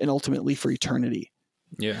generations and ultimately for eternity.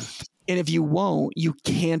 Yeah. And if you won't, you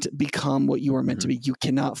can't become what you are meant to be. You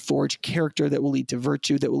cannot forge character that will lead to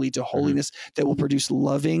virtue, that will lead to holiness, that will produce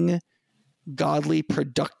loving, godly,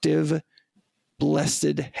 productive,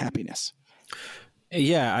 blessed happiness.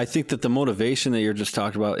 Yeah, I think that the motivation that you're just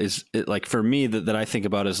talking about is like, for me, that I think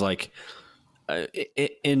about is like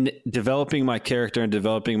in developing my character and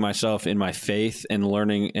developing myself in my faith and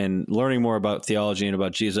learning more about theology and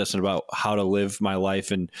about Jesus and about how to live my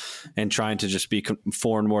life and trying to just be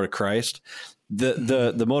conformed more to Christ.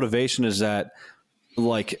 The motivation is that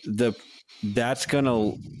like that's going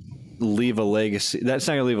to leave a legacy. That's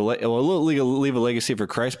not going to leave a legacy for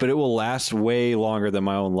Christ, but it will last way longer than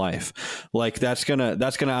my own life. Like that's going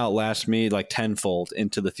to outlast me like tenfold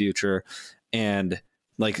into the future. And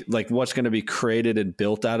like what's going to be created and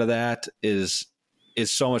built out of that is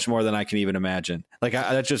so much more than I can even imagine. Like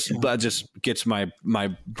that just gets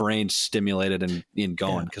my brain stimulated and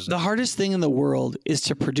going. Because the hardest thing in the world is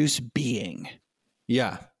to produce being.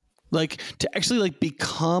 Yeah. Like to actually like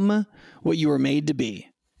become what you were made to be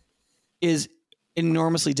is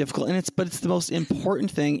enormously difficult. And it's the most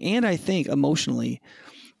important thing. And I think emotionally,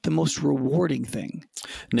 the most rewarding thing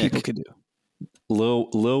people could do.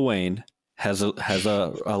 Lil Wayne has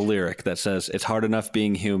a lyric that says, "It's hard enough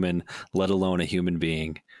being human, let alone a human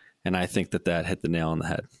being." And I think that hit the nail on the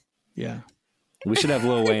head. Yeah. We should have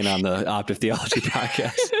Lil Wayne on the Optive Theology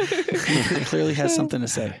podcast. He clearly has something to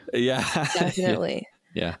say. Yeah. Definitely.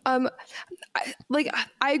 Yeah. I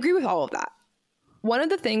agree with all of that. One of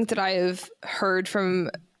the things that I have heard from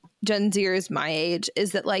Gen Zers my age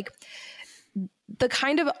is that like the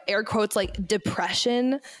kind of air quotes like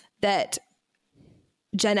depression that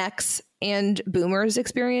Gen X and boomers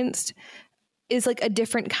experienced is like a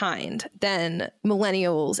different kind than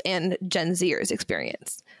millennials and Gen Zers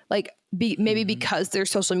experience. Like maybe because there's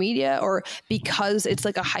social media or because it's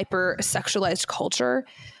like a hyper sexualized culture.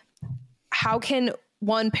 How can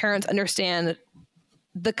parents understand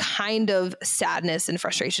the kind of sadness and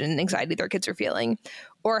frustration and anxiety their kids are feeling?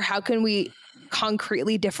 Or how can we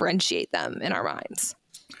concretely differentiate them in our minds?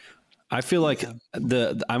 I feel like I'm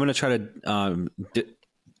going to try to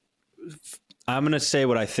I'm going to say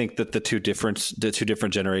what I think that the two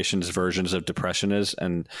different generations versions of depression is,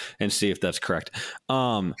 and see if that's correct.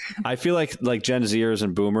 I feel like Gen Zers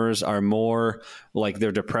and Boomers are more like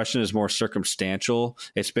their depression is more circumstantial.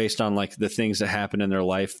 It's based on like the things that happen in their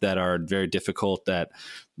life that are very difficult, that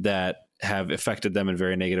have affected them in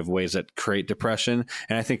very negative ways that create depression.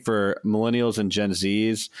 And I think for millennials and Gen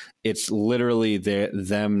Zs, it's literally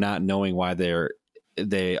them not knowing why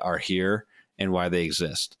they are here and why they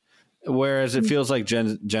exist. Whereas it feels like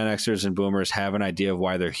Gen Xers and Boomers have an idea of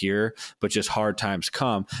why they're here, but just hard times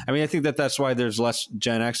come. I mean, I think that's why there's less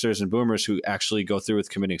Gen Xers and Boomers who actually go through with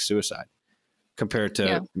committing suicide compared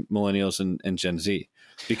to millennials and Gen Z.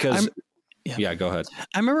 Because, go ahead.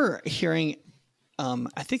 I remember hearing,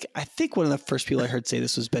 I think one of the first people I heard say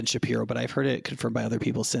this was Ben Shapiro, but I've heard it confirmed by other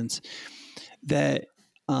people since, that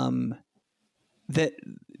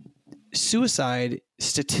suicide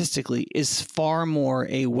statistically is far more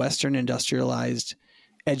a Western industrialized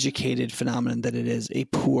educated phenomenon than it is a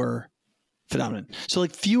poor phenomenon. So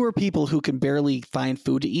like fewer people who can barely find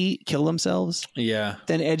food to eat kill themselves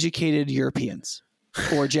than educated Europeans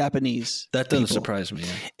or Japanese. That doesn't people. surprise me.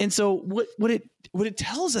 Yeah. And so what it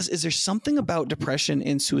tells us is there's something about depression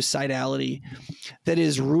and suicidality that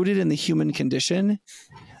is rooted in the human condition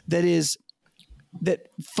that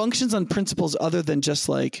functions on principles other than just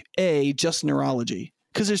like just neurology.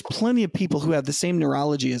 Because there's plenty of people who have the same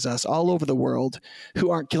neurology as us all over the world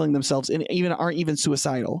who aren't killing themselves and aren't even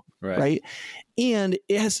suicidal. Right. And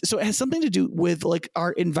it has something to do with like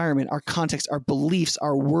our environment, our context, our beliefs,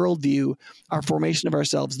 our worldview, our formation of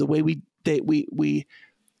ourselves, the way we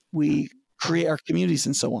create our communities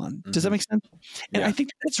and so on. Does that make sense? And I think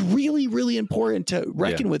that's really, really important to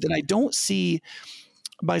reckon with. And I don't see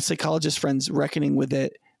my psychologist friends reckoning with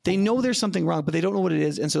it. They know there's something wrong, but they don't know what it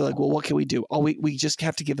is. And so like, well, what can we do? We just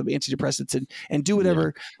have to give them antidepressants and do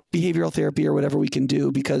whatever behavioral therapy or whatever we can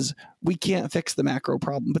do because we can't fix the macro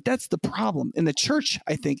problem. But that's the problem. And the church,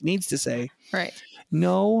 I think, needs to say,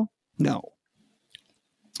 no.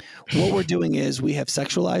 What we're doing is we have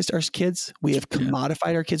sexualized our kids. We have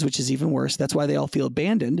commodified our kids, which is even worse. That's why they all feel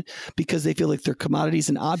abandoned, because they feel like they're commodities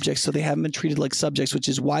and objects. So they haven't been treated like subjects, which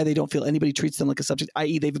is why they don't feel anybody treats them like a subject,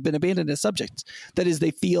 i.e. they've been abandoned as subjects. That is,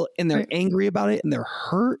 they feel and they're angry about it and they're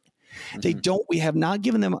hurt. We have not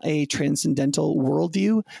given them a transcendental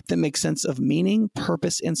worldview that makes sense of meaning,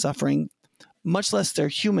 purpose, and suffering, much less their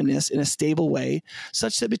humanness in a stable way,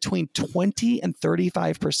 such that between 20 and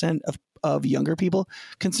 35% of younger people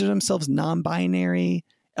consider themselves non-binary,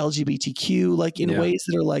 LGBTQ, like in ways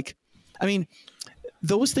that are like, I mean,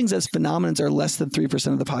 those things as phenomenons are less than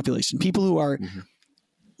 3% of the population. People who are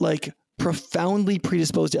like profoundly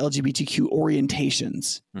predisposed to LGBTQ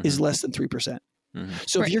orientations is less than 3%.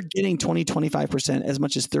 So if you're getting 20, 25%, as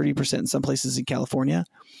much as 30% in some places in California,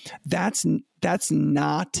 that's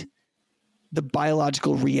not the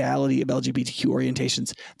biological reality of LGBTQ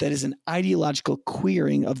orientations. That is an ideological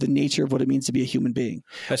queering of the nature of what it means to be a human being.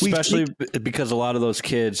 Especially because a lot of those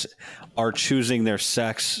kids are choosing their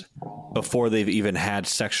sex before they've even had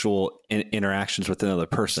sexual interactions with another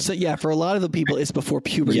person. So for a lot of the people, it's before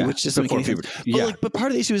puberty, which doesn't make any sense. But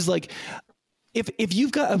part of the issue is like, if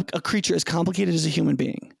you've got a creature as complicated as a human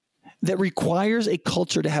being that requires a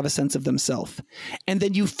culture to have a sense of themselves, and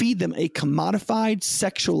then you feed them a commodified,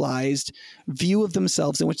 sexualized view of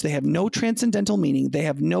themselves in which they have no transcendental meaning, they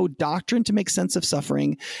have no doctrine to make sense of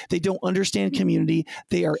suffering, they don't understand community,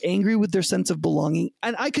 they are angry with their sense of belonging,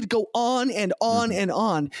 and I could go on and on and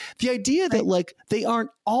on. The idea that like they aren't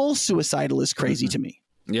all suicidal is crazy to me.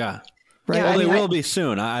 Yeah. Right. Well, they will be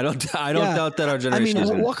soon. I don't doubt that our generation. I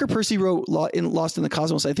mean, Walker Percy wrote Lost in the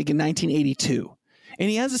Cosmos, I think, in 1982. And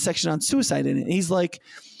he has a section on suicide in it. And he's like,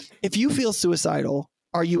 if you feel suicidal,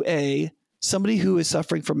 are you A, somebody who is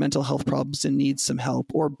suffering from mental health problems and needs some help,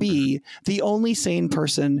 or B, the only sane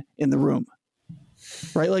person in the room?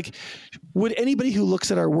 Right? Like, would anybody who looks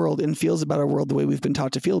at our world and feels about our world the way we've been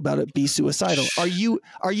taught to feel about it be suicidal? Are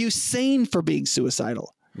you sane for being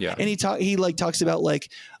suicidal? Yeah. And he talks about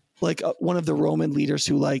one of the Roman leaders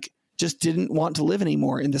who like just didn't want to live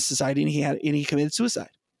anymore in this society, and he committed suicide.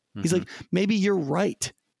 He's like, maybe you're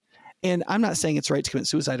right. And I'm not saying it's right to commit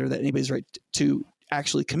suicide or that anybody's right to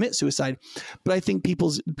actually commit suicide. But I think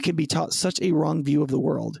people can be taught such a wrong view of the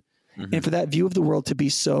world. And for that view of the world to be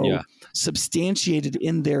so substantiated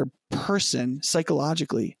in their person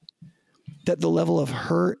psychologically, that the level of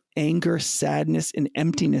hurt, anger, sadness, and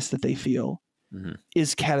emptiness that they feel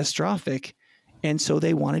is catastrophic. And so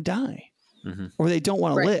they want to die or they don't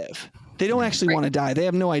want to live. They don't actually want to die. They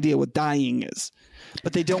have no idea what dying is,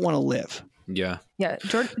 but they don't want to live. Yeah.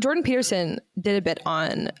 Jordan Peterson did a bit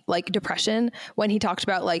on like depression when he talked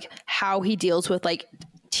about like how he deals with like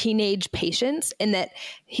teenage patients, and that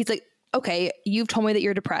he's like, okay, you've told me that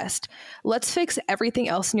you're depressed. Let's fix everything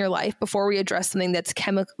else in your life before we address something that's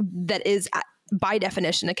that is by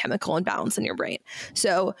definition a chemical imbalance in your brain.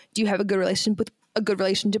 So do you have a good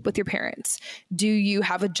relationship with your parents? Do you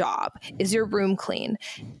have a job? Is your room clean?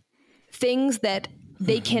 Things that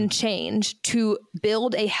they can change to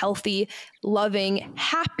build a healthy, loving,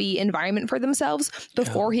 happy environment for themselves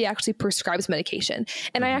before he actually prescribes medication.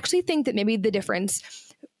 And I actually think that maybe the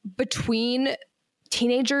difference between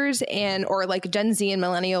teenagers or like Gen Z and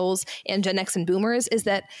millennials and Gen X and boomers is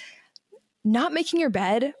that not making your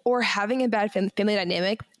bed or having a bad family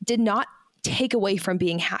dynamic did not take away from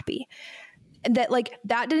being happy. And that like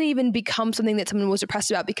that didn't even become something that someone was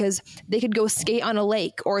depressed about, because they could go skate on a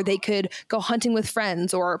lake, or they could go hunting with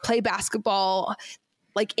friends, or play basketball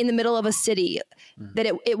like in the middle of a city. That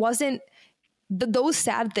it wasn't those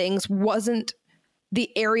sad things wasn't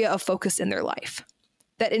the area of focus in their life.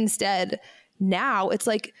 That instead now it's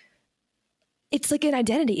like an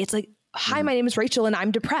identity. It's like, hi, my name is Rachel and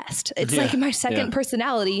I'm depressed. It's like my second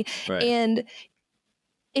personality. Right. And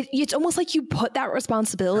it's almost like you put that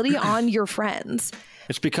responsibility on your friends.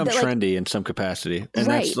 It's become trendy in some capacity. And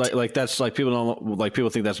that's like people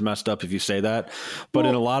think that's messed up if you say that. But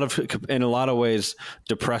in a lot of ways,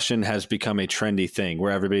 depression has become a trendy thing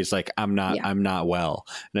where everybody's like, I'm not well.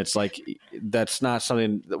 And it's like, that's not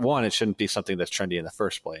something, one, it shouldn't be something that's trendy in the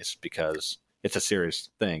first place because it's a serious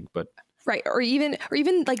thing, but right. Or even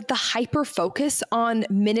like the hyper focus on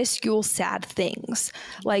minuscule sad things.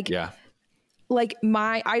 Like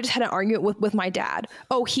I just had an argument with my dad.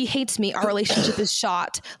 Oh, he hates me. Our relationship is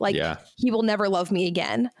shot. Like he will never love me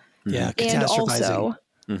again. Yeah. And also,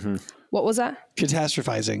 what was that?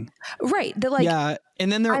 Catastrophizing. Right.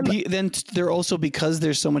 And then they're also, because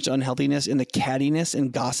there's so much unhealthiness in the cattiness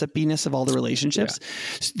and gossipiness of all the relationships,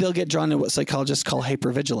 they'll get drawn to what psychologists call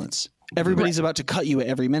hypervigilance. Everybody's about to cut you at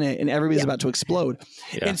every minute, and everybody's about to explode.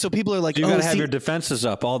 Yeah. And so people are like, you got to have your defenses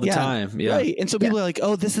up all the time. Yeah. Right. And so people are like,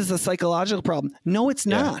 oh, this is a psychological problem. No, it's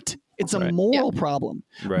not. It's a moral problem.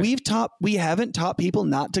 Right. We haven't taught people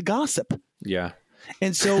not to gossip. Yeah.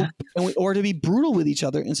 And so, or to be brutal with each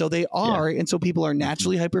other. And so they are. And so people are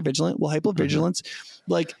naturally hypervigilant. Well, hypervigilance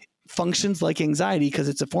functions like anxiety, because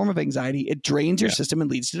it's a form of anxiety. It drains your system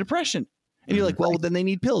and leads to depression. And you're like, well, then they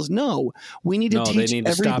need pills. No, we need to teach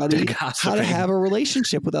everybody how to have a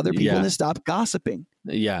relationship with other people and to stop gossiping.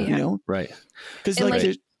 Yeah. You know? Right. Because you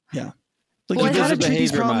got to treat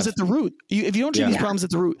these problems at the root. If you don't treat these problems at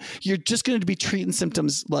the root, you're just going to be treating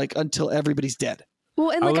symptoms until everybody's dead. Well,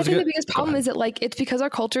 and I think the biggest problem is that it's because our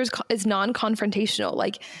culture is non-confrontational.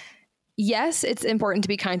 Like, yes, it's important to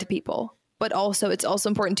be kind to people, but also it's also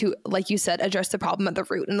important to, like you said, address the problem at the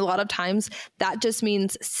root. And a lot of times that just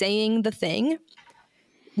means saying the thing,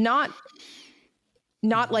 not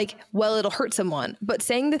like, well, it'll hurt someone, but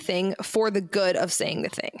saying the thing for the good of saying the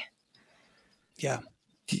thing. Yeah.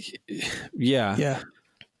 Yeah. Yeah.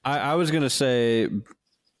 I was going to say,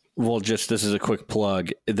 well, this is a quick plug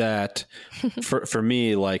that for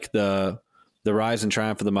me, like the rise and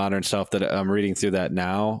triumph of the modern self that I'm reading through that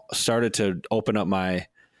now started to open up my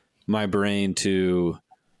brain to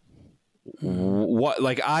what,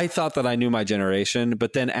 like, I thought that I knew my generation,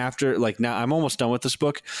 but then after, like, now I'm almost done with this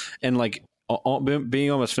book, and like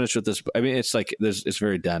being almost finished with this, I mean, it's like, it's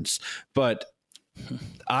very dense, but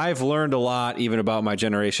I've learned a lot even about my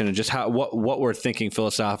generation and just what we're thinking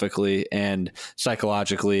philosophically and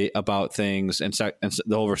psychologically about things, and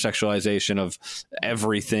the over sexualization of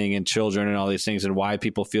everything and children and all these things, and why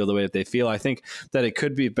people feel the way that they feel. I think that it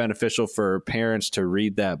could be beneficial for parents to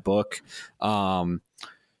read that book,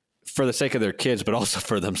 for the sake of their kids, but also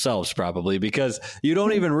for themselves, probably, because you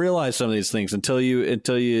don't even realize some of these things until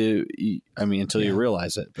you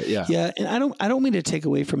realize it. But yeah. And I don't mean to take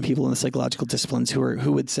away from people in the psychological disciplines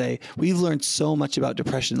who would say we've learned so much about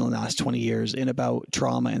depression in the last 20 years and about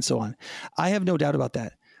trauma and so on. I have no doubt about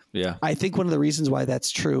that. Yeah. I think one of the reasons why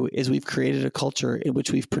that's true is we've created a culture in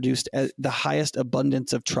which we've produced the highest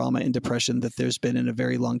abundance of trauma and depression that there's been in a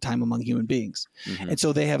very long time among human beings. Mm-hmm. And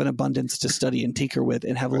so they have an abundance to study and tinker with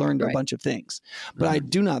and have learned a bunch of things. But I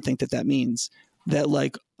do not think that means that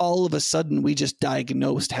like all of a sudden we just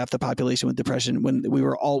diagnosed half the population with depression when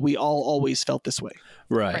we all always felt this way.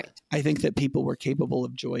 Right. I think that people were capable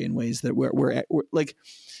of joy in ways that we're like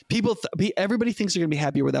everybody thinks they're going to be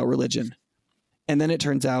happier without religion. And then it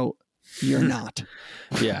turns out you're not.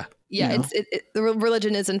 Yeah. Yeah, you know? the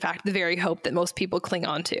religion is in fact the very hope that most people cling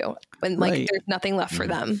on to when like there's nothing left for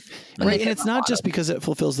them. Right. And it's not just because it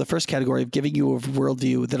fulfills the first category of giving you a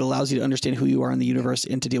worldview that allows you to understand who you are in the universe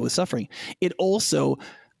and to deal with suffering. It also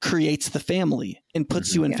creates the family and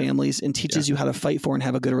puts you in families and teaches you how to fight for and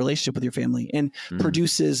have a good relationship with your family and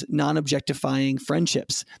produces non-objectifying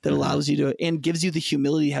friendships that allows you to and gives you the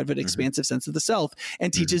humility to have an expansive sense of the self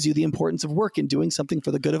and teaches you the importance of work and doing something for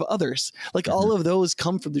the good of others. Like all of those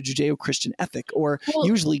come from the Judeo-Christian ethic or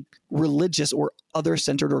usually religious or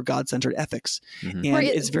other-centered or God-centered ethics. And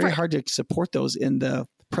it's very hard to support those in the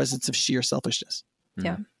presence of sheer selfishness.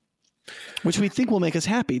 Yeah. Which we think will make us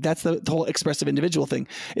happy. That's the whole expressive individual thing.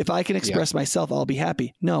 If I can express myself, I'll be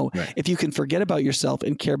happy. No, if you can forget about yourself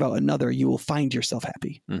and care about another, you will find yourself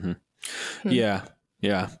happy. Yeah.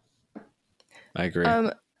 Yeah. I agree.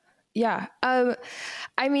 I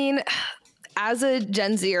mean, as a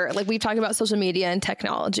Gen Zer, like we've talked about social media and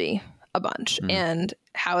technology a bunch and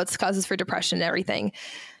how it's causes for depression and everything.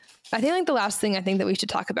 I think like the last thing I think that we should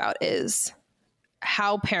talk about is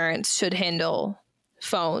how parents should handle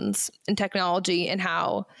phones and technology and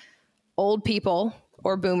how old people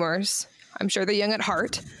or boomers, I'm sure they're young at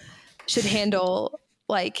heart, should handle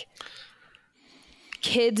like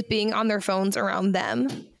kids being on their phones around them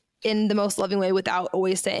in the most loving way without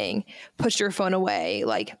always saying, put your phone away.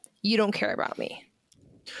 Like, you don't care about me.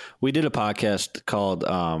 We did a podcast called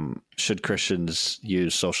Should Christians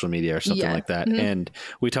Use Social Media or something like that. And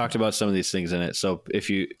we talked about some of these things in it. So if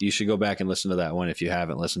you should go back and listen to that one if you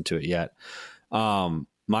haven't listened to it yet.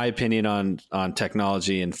 My opinion on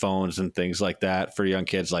technology and phones and things like that for young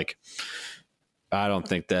kids, like I don't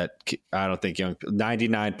think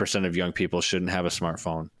 99% of young people shouldn't have a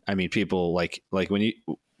smartphone. I mean, people like when you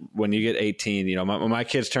get 18, you know, when my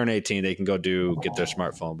kids turn 18, they can get their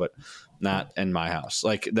smartphone, but not in my house.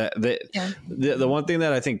 Like the one thing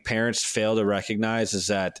that I think parents fail to recognize is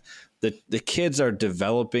that the kids are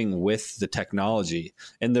developing with the technology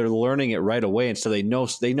and they're learning it right away. And so they know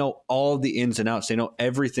all the ins and outs. They know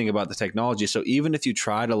everything about the technology. So even if you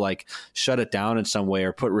try to like shut it down in some way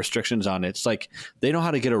or put restrictions on it, it's like they know how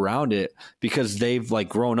to get around it because they've like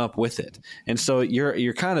grown up with it. And so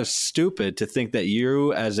you're kind of stupid to think that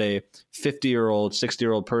you as a 50-year-old,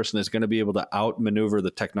 60-year-old person is going to be able to outmaneuver the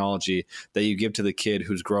technology that you give to the kid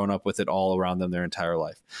who's grown up with it all around them their entire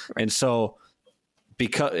life. Right. And so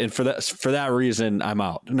for that reason, I'm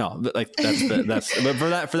out. No, like but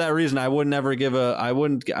for that reason, I would never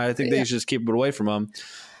I think they should just keep it away from them.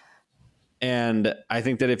 And I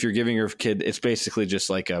think that if you're giving your kid, it's basically just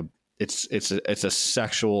like it's a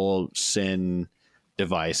sexual sin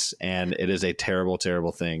device. And it is a terrible,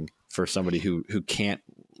 terrible thing for somebody who can't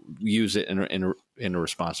use it in a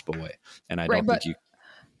responsible way. And I don't think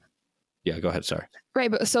go ahead. Sorry. Right.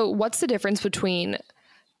 But so what's the difference between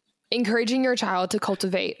encouraging your child to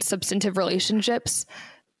cultivate substantive relationships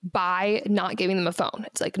by not giving them a phone?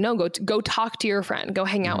 It's like, no, go talk to your friend, go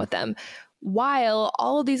hang out with them, while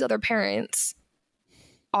all of these other parents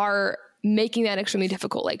are making that extremely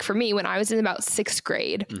difficult. Like for me, when I was in about 6th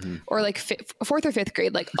grade or like 4th or 5th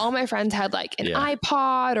grade, like all my friends had like an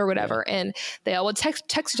iPod or whatever, and they all would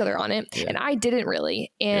text each other on it. And I didn't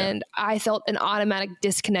really. And I felt an automatic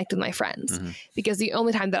disconnect with my friends because the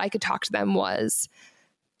only time that I could talk to them was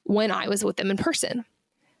when I was with them in person.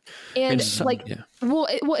 And I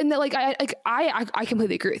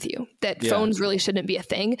completely agree with you that phones really shouldn't be a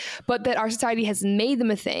thing, but that our society has made them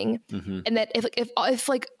a thing. And that if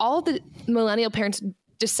like all the millennial parents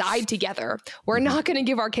decide together, we're not going to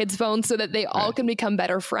give our kids phones so that they all can become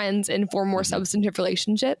better friends and form more substantive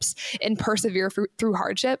relationships and persevere through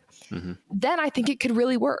hardship, then I think it could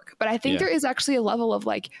really work. But I think there is actually a level of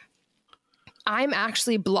like, I'm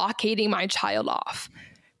actually blockading my child off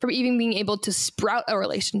from even being able to sprout a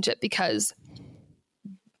relationship because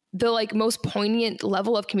the like most poignant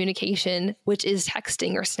level of communication, which is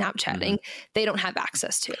texting or Snapchatting, they don't have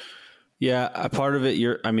access to. Yeah. Part of it,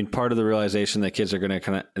 part of the realization that kids are going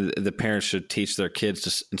to the parents should teach their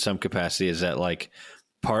kids in some capacity is that like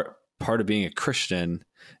part of being a Christian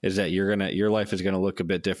is that your life is going to look a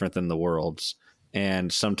bit different than the world's.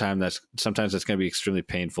 And sometimes that's going to be extremely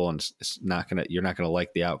painful, and you're not going to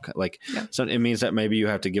like the outcome. So it means that maybe you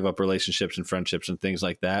have to give up relationships and friendships and things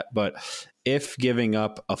like that. But if giving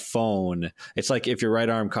up a phone, it's like if your right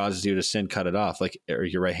arm causes you to sin, cut it off, or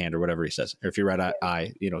your right hand or whatever he says, or if your right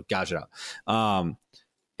eye, gouge it out.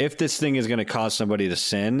 if this thing is going to cause somebody to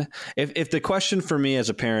sin, if the question for me as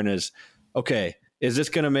a parent is, okay, is this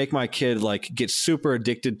going to make my kid like get super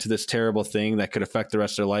addicted to this terrible thing that could affect the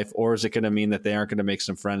rest of their life? Or is it going to mean that they aren't going to make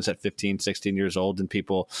some friends at 15, 16 years old and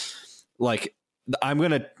people like, I'm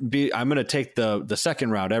going to take the second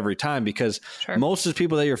route every time, because most of the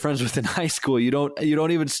people that you're friends with in high school, you don't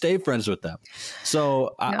even stay friends with them.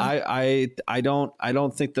 So I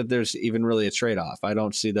don't think that there's even really a trade-off. I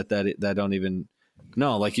don't see that don't even,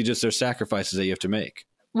 no, like there's sacrifices that you have to make.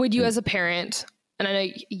 Would you as a parent, and I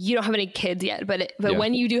know you don't have any kids yet, but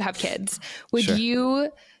when you do have kids, would you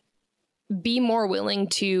be more willing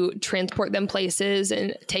to transport them places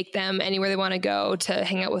and take them anywhere they want to go to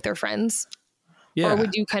hang out with their friends? Yeah. Or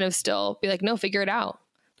would you kind of still be like, no, figure it out?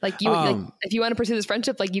 Like if you want to pursue this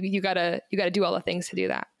friendship, like you gotta do all the things to do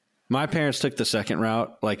that. My parents took the second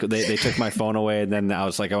route. Like they took my phone away, and then I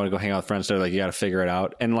was like, I want to go hang out with friends. They're like, you got to figure it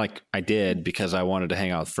out. And like I did, because I wanted to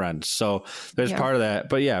hang out with friends. So there's part of that.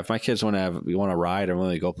 But yeah, if my kids want to ride or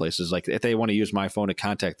want to go places, like if they want to use my phone to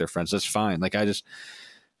contact their friends, that's fine. Like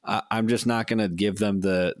I'm just not going to give them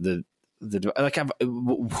the like,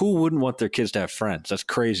 who wouldn't want their kids to have friends? That's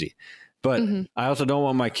crazy. But I also don't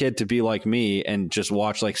want my kid to be like me and just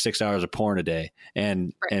watch like 6 hours of porn a day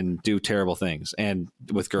and do terrible things and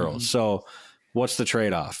with girls. So what's the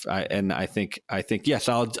trade-off? I think yes,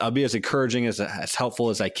 I'll be as encouraging as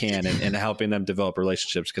helpful as I can in helping them develop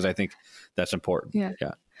relationships, because I think that's important.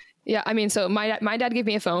 Yeah. I mean, so my dad gave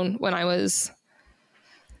me a phone when I was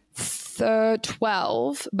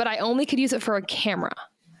 12, but I only could use it for a camera.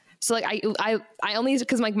 So like I only,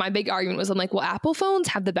 because like my big argument was, I'm like, well, Apple phones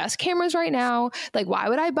have the best cameras right now. Like, why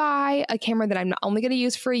would I buy a camera that I'm not only going to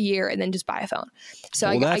use for a year and then just buy a phone?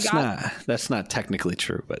 So that's not technically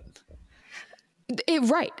true, but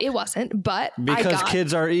it wasn't. But because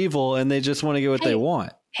kids are evil and they just want to get what they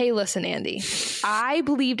want. Hey, listen, Andy, I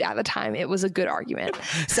believed at the time it was a good argument.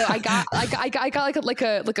 So I got like a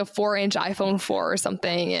 4-inch iPhone 4 or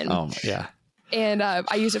something, and And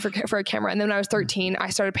I used it for a camera. And then when I was 13,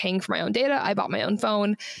 I started paying for my own data. I bought my own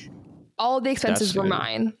phone. All of the expenses were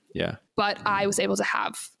mine. Yeah. But I was able to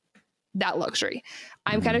have that luxury.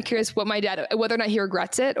 I'm kind of curious whether or not he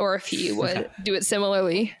regrets it, or if he would do it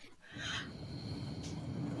similarly.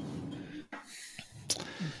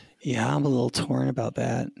 Yeah, I'm a little torn about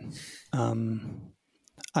that.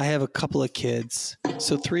 I have a couple of kids.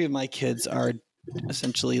 So 3 of my kids are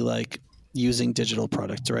essentially like using digital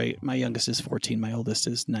products, right? My youngest is 14. My oldest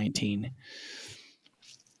is 19.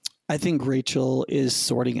 I think Rachel is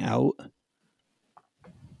sorting out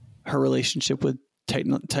her relationship with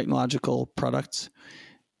technological products.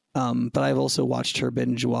 But I've also watched her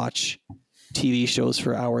binge watch TV shows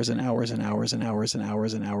for hours and hours and hours and hours and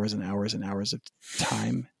hours and hours and hours and hours of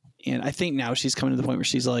time. And I think now she's coming to the point where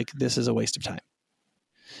she's like, this is a waste of time.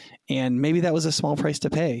 And maybe that was a small price to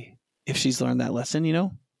pay if she's learned that lesson, you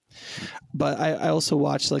know? But I also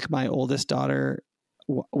watched like my oldest daughter.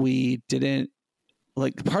 We didn't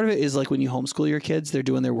like, part of it is like when you homeschool your kids, they're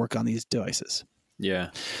doing their work on these devices.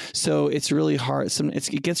 Yeah. So it's really hard.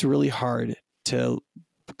 It gets really hard to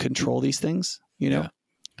control these things, you know?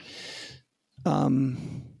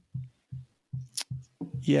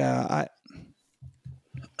 Yeah.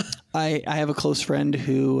 I have a close friend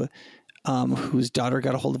whose daughter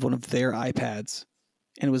got a hold of one of their iPads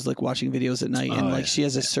and was like watching videos at night. And like, she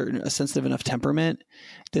has a sensitive enough temperament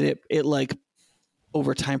that it like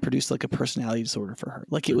over time produced like a personality disorder for her.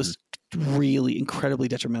 Like it was really incredibly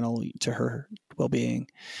detrimental to her well-being.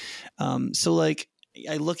 So like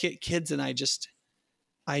I look at kids and I just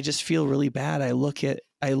feel really bad. I look at,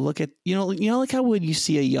 you know, like how would you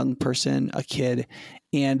see a young person, a kid,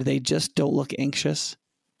 and they just don't look anxious.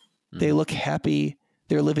 They look happy.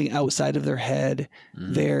 They're living outside of their head.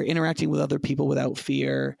 They're interacting with other people without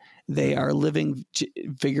fear. They are living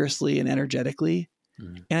vigorously and energetically.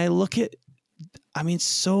 And I look at,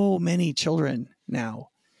 so many children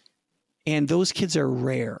now, and those kids are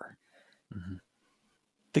rare.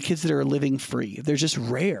 The kids that are living free, they're just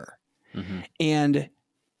rare. And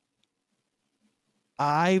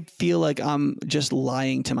I feel like I'm just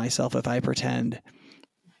lying to myself if I pretend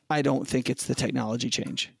I don't think it's the technology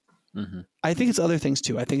change. I think it's other things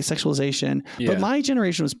too. I think it's sexualization, but my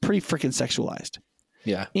generation was pretty freaking sexualized.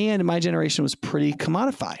 Yeah. And my generation was pretty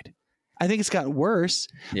commodified. I think it's gotten worse,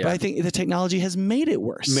 but I think the technology has made it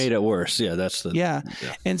worse. Yeah. That's the,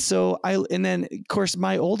 And so and then of course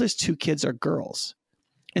my oldest 2 kids are girls.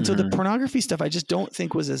 And so the pornography stuff, I just don't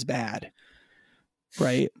think was as bad.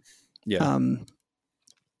 Right. Yeah.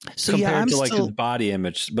 So compared to like the body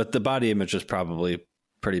image, but the body image is probably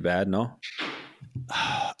pretty bad. No,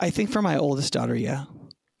 I think for my oldest daughter. Yeah.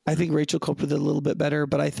 I think Rachel coped with it a little bit better,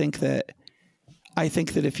 but I think that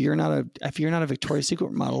if you're not a Victoria's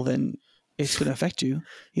Secret model, then it's going to affect you.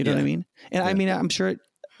 You know what I mean? And I mean, I'm sure it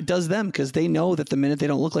does them because they know that the minute they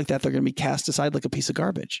don't look like that, they're going to be cast aside like a piece of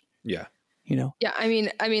garbage. Yeah. You know? Yeah. I mean,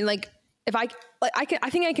 like if I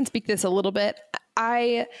think I can speak this a little bit.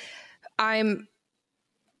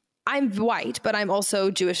 I'm white, but I'm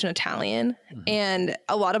also Jewish and Italian. Mm-hmm. And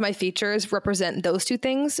a lot of my features represent those two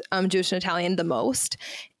things, Jewish and Italian the most.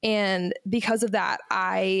 And because of that,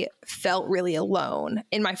 I felt really alone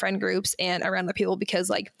in my friend groups and around the people because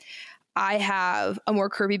like I have a more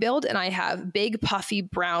curvy build and I have big, puffy,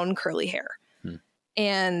 brown, curly hair.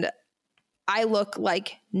 And I look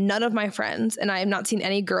like none of my friends, and I have not seen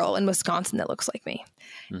any girl in Wisconsin that looks like me.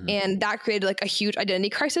 Mm-hmm. And that created like a huge identity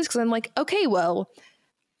crisis because I'm like, okay, well,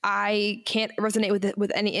 I can't resonate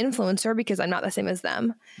with any influencer because I'm not the same as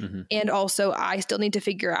them. Mm-hmm. And also I still need to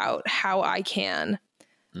figure out how I can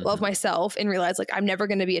love myself and realize like I'm never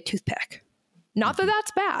going to be a toothpick. Not that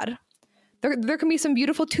that's bad. There can be some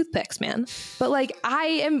beautiful toothpicks, man. But like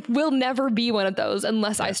will never be one of those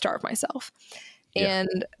unless I starve myself. Yeah.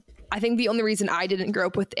 And I think the only reason I didn't grow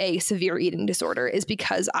up with a severe eating disorder is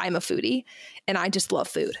because I'm a foodie and I just love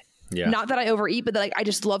food. Yeah. Not that I overeat, but that, like, I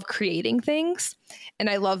just love creating things and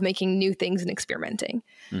I love making new things and experimenting.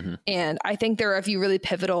 Mm-hmm. And I think there are a few really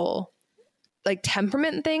pivotal like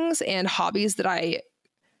temperament things and hobbies that I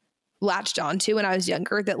latched onto when I was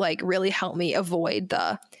younger that like really helped me avoid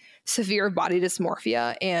the severe body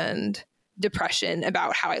dysmorphia and depression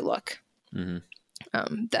about how I look.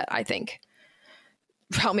 Mm-hmm. That I think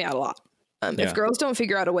helped me out a lot. If girls don't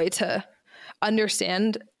figure out a way to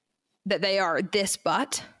understand that they are this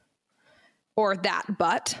butt or that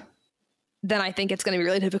butt, then I think it's going to be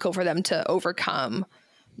really difficult for them to overcome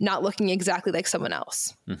not looking exactly like someone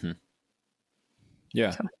else. Mm-hmm.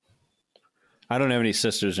 Yeah. I don't have any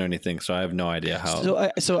sisters or anything, so I have no idea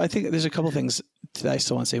how. So I think there's a couple things that I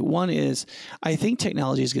still want to say. One is I think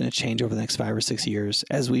technology is going to change over the next 5 or 6 years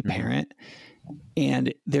as we parent,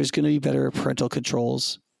 and there's going to be better parental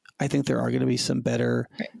controls. I think there are going to be some better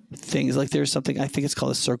things. Like there's something, I think it's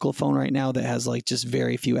called a Circle phone right now that has like just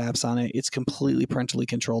very few apps on it. It's completely parentally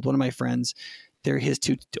controlled. One of my friends, his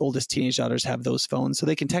 2 oldest teenage daughters have those phones, so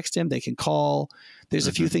they can text him, they can call. There's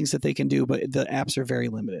a few things that they can do, but the apps are very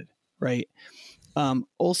limited, right?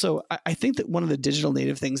 Also, I think that one of the digital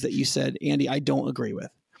native things that you said, Andy, I don't agree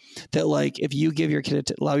with. That like if you give your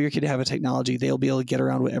kid allow your kid to have a technology, they'll be able to get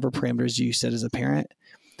around whatever parameters you set as a parent.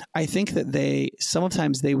 I think that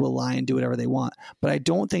sometimes they will lie and do whatever they want, but I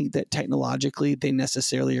don't think that technologically they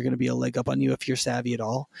necessarily are going to be a leg up on you if you're savvy at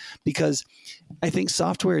all, because I think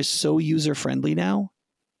software is so user friendly now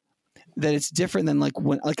that it's different than like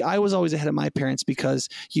when, like I was always ahead of my parents because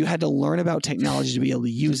you had to learn about technology to be able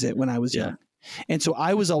to use it when I was young. And so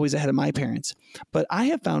I was always ahead of my parents, but I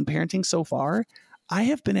have found parenting so far, I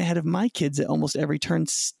have been ahead of my kids at almost every turn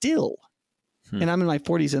still. And I'm in my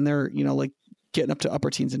 40s and they're, like getting up to upper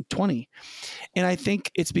teens and 20. And I think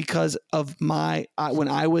it's because of when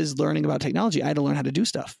I was learning about technology, I had to learn how to do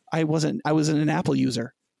stuff. I wasn't an Apple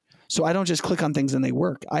user. So I don't just click on things and they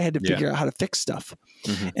work. I had to figure out how to fix stuff.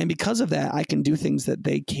 Mm-hmm. And because of that, I can do things that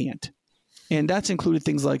they can't. And that's included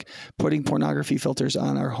things like putting pornography filters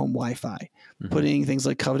on our home Wi-Fi, putting things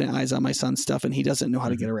like Covenant Eyes on my son's stuff, and he doesn't know how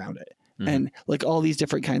to get around it. And like all these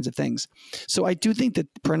different kinds of things. So I do think that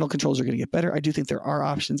parental controls are going to get better. I do think there are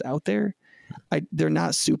options out there. They're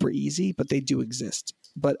not super easy, but they do exist.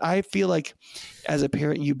 But I feel like as a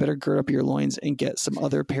parent, you better gird up your loins and get some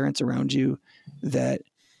other parents around you that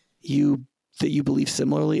you believe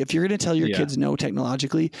similarly. If you're going to tell your kids no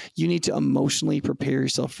technologically, you need to emotionally prepare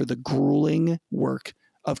yourself for the grueling work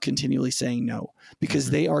of continually saying no,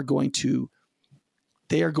 because they are going to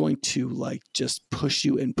like just push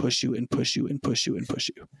you and push you and push you and push you and push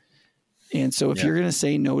you. And so if you're going to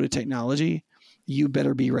say no to technology, you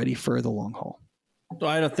better be ready for the long haul. Well,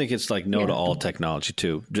 I don't think it's like no to all technology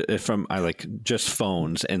too. I like just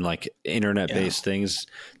phones and like internet based things.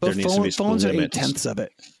 But there needs to be phones limits. are 8/10 of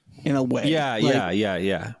it in a way. Yeah.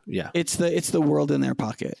 It's the world in their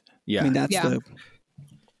pocket. Yeah. I mean, that's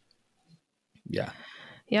Yeah.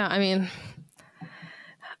 I mean,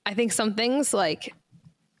 I think some things like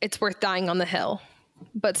it's worth dying on the hill,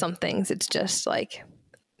 but some things it's just like,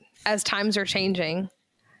 as times are changing,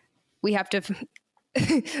 we have to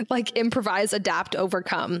like improvise, adapt,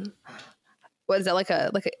 overcome. What is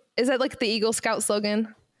that is that like the Eagle Scout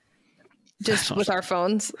slogan? Just with our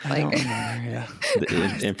phones, like I don't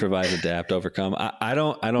remember, improvise, adapt, overcome. I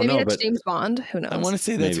don't maybe know. That's but James Bond. Who knows? I want to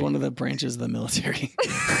say that's one of the branches of the military.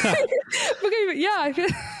 Okay, but yeah, I feel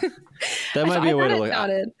That might be a way to look. At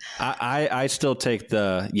it. I still take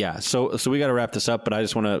the So we got to wrap this up, but I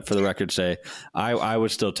just want to, for the record, say I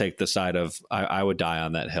would still take the side of I would die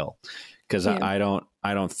on that hill, because I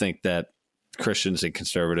don't think that Christians and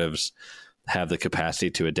conservatives have the capacity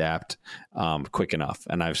to adapt quick enough,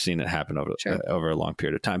 and I've seen it happen over a long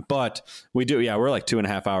period of time. But we do, we're like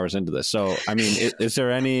 2.5 hours into this, so I mean, is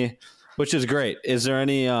there any? Which is great. Is there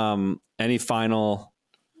any final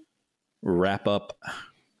wrap up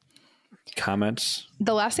comments?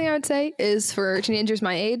 The last thing I would say is, for teenagers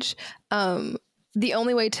my age, the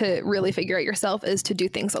only way to really figure out yourself is to do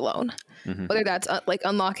things alone. Mm-hmm. Whether that's like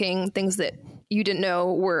unlocking things that you didn't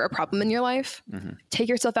know were a problem in your life. Mm-hmm. Take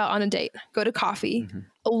yourself out on a date, go to coffee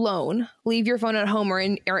alone, leave your phone at home or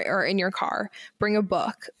in your car, bring a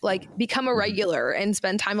book, like become a regular and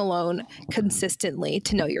spend time alone consistently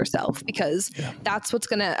to know yourself, because that's what's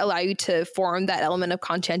going to allow you to form that element of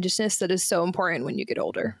conscientiousness that is so important when you get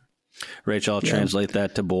older. Rachel, I'll translate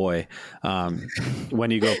that to boy. When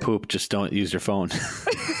you go poop, just don't use your phone.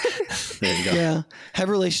 There you go. Yeah. Have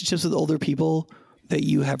relationships with older people that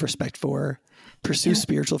you have respect for. Pursue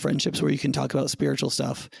spiritual friendships where you can talk about spiritual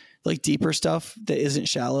stuff, like deeper stuff that isn't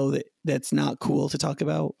shallow, that's not cool to talk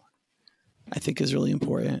about, I think is really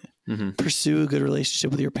important. Mm-hmm. Pursue a good relationship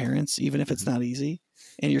with your parents, even if it's not easy,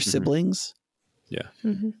 and your siblings. Yeah.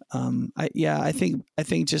 Mm-hmm. I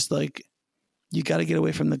think just like, you got to get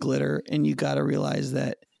away from the glitter, and you got to realize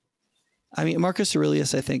that, I mean, Marcus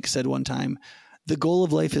Aurelius, I think, said one time, the goal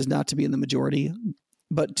of life is not to be in the majority,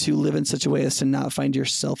 but to live in such a way as to not find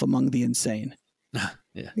yourself among the insane.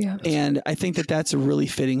 Yeah. And I think that that's really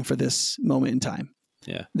fitting for this moment in time.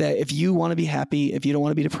 Yeah. That if you want to be happy, if you don't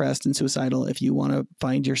want to be depressed and suicidal, if you want to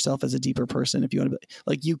find yourself as a deeper person, if you want to be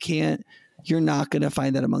like, you're not going to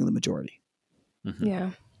find that among the majority. Mm-hmm. Yeah.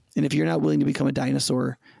 And if you're not willing to become a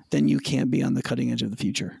dinosaur, then you can't be on the cutting edge of the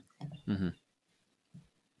future. Mm-hmm.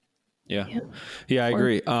 Yeah, I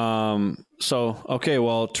agree. Okay,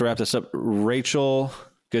 well, to wrap this up, Rachel,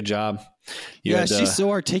 good job. She's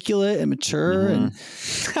so articulate and mature, and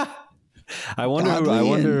I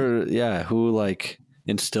wonder, who like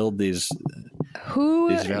instilled these. Who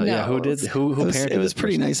parented? It was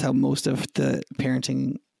pretty nice how most of the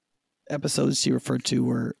parenting episodes she referred to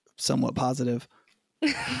were somewhat positive.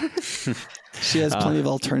 She has plenty of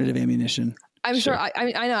alternative ammunition. I'm sure.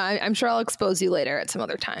 I know. I'm sure I'll expose you later at some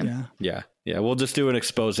other time. Yeah. We'll just do an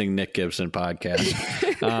exposing Nick Gibson podcast.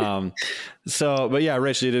 But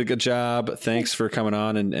Rachel, you did a good job. Thanks for coming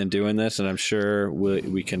on and doing this. And I'm sure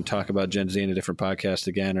we can talk about Gen Z in a different podcast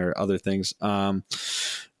again, or other things. And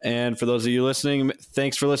for those of you listening,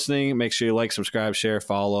 thanks for listening. Make sure you like, subscribe, share,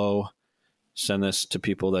 follow, send this to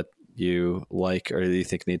people that you like or that you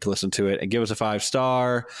think need to listen to it, and give us a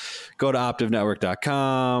 5-star. Go to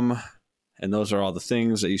optivenetwork.com. And those are all the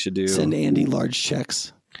things that you should do. Send Andy large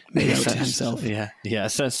checks made out to himself. Yeah.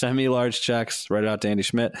 Send me large checks. Write it out to Andy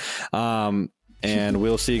Schmidt. And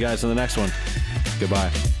we'll see you guys in the next one.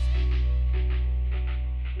 Goodbye.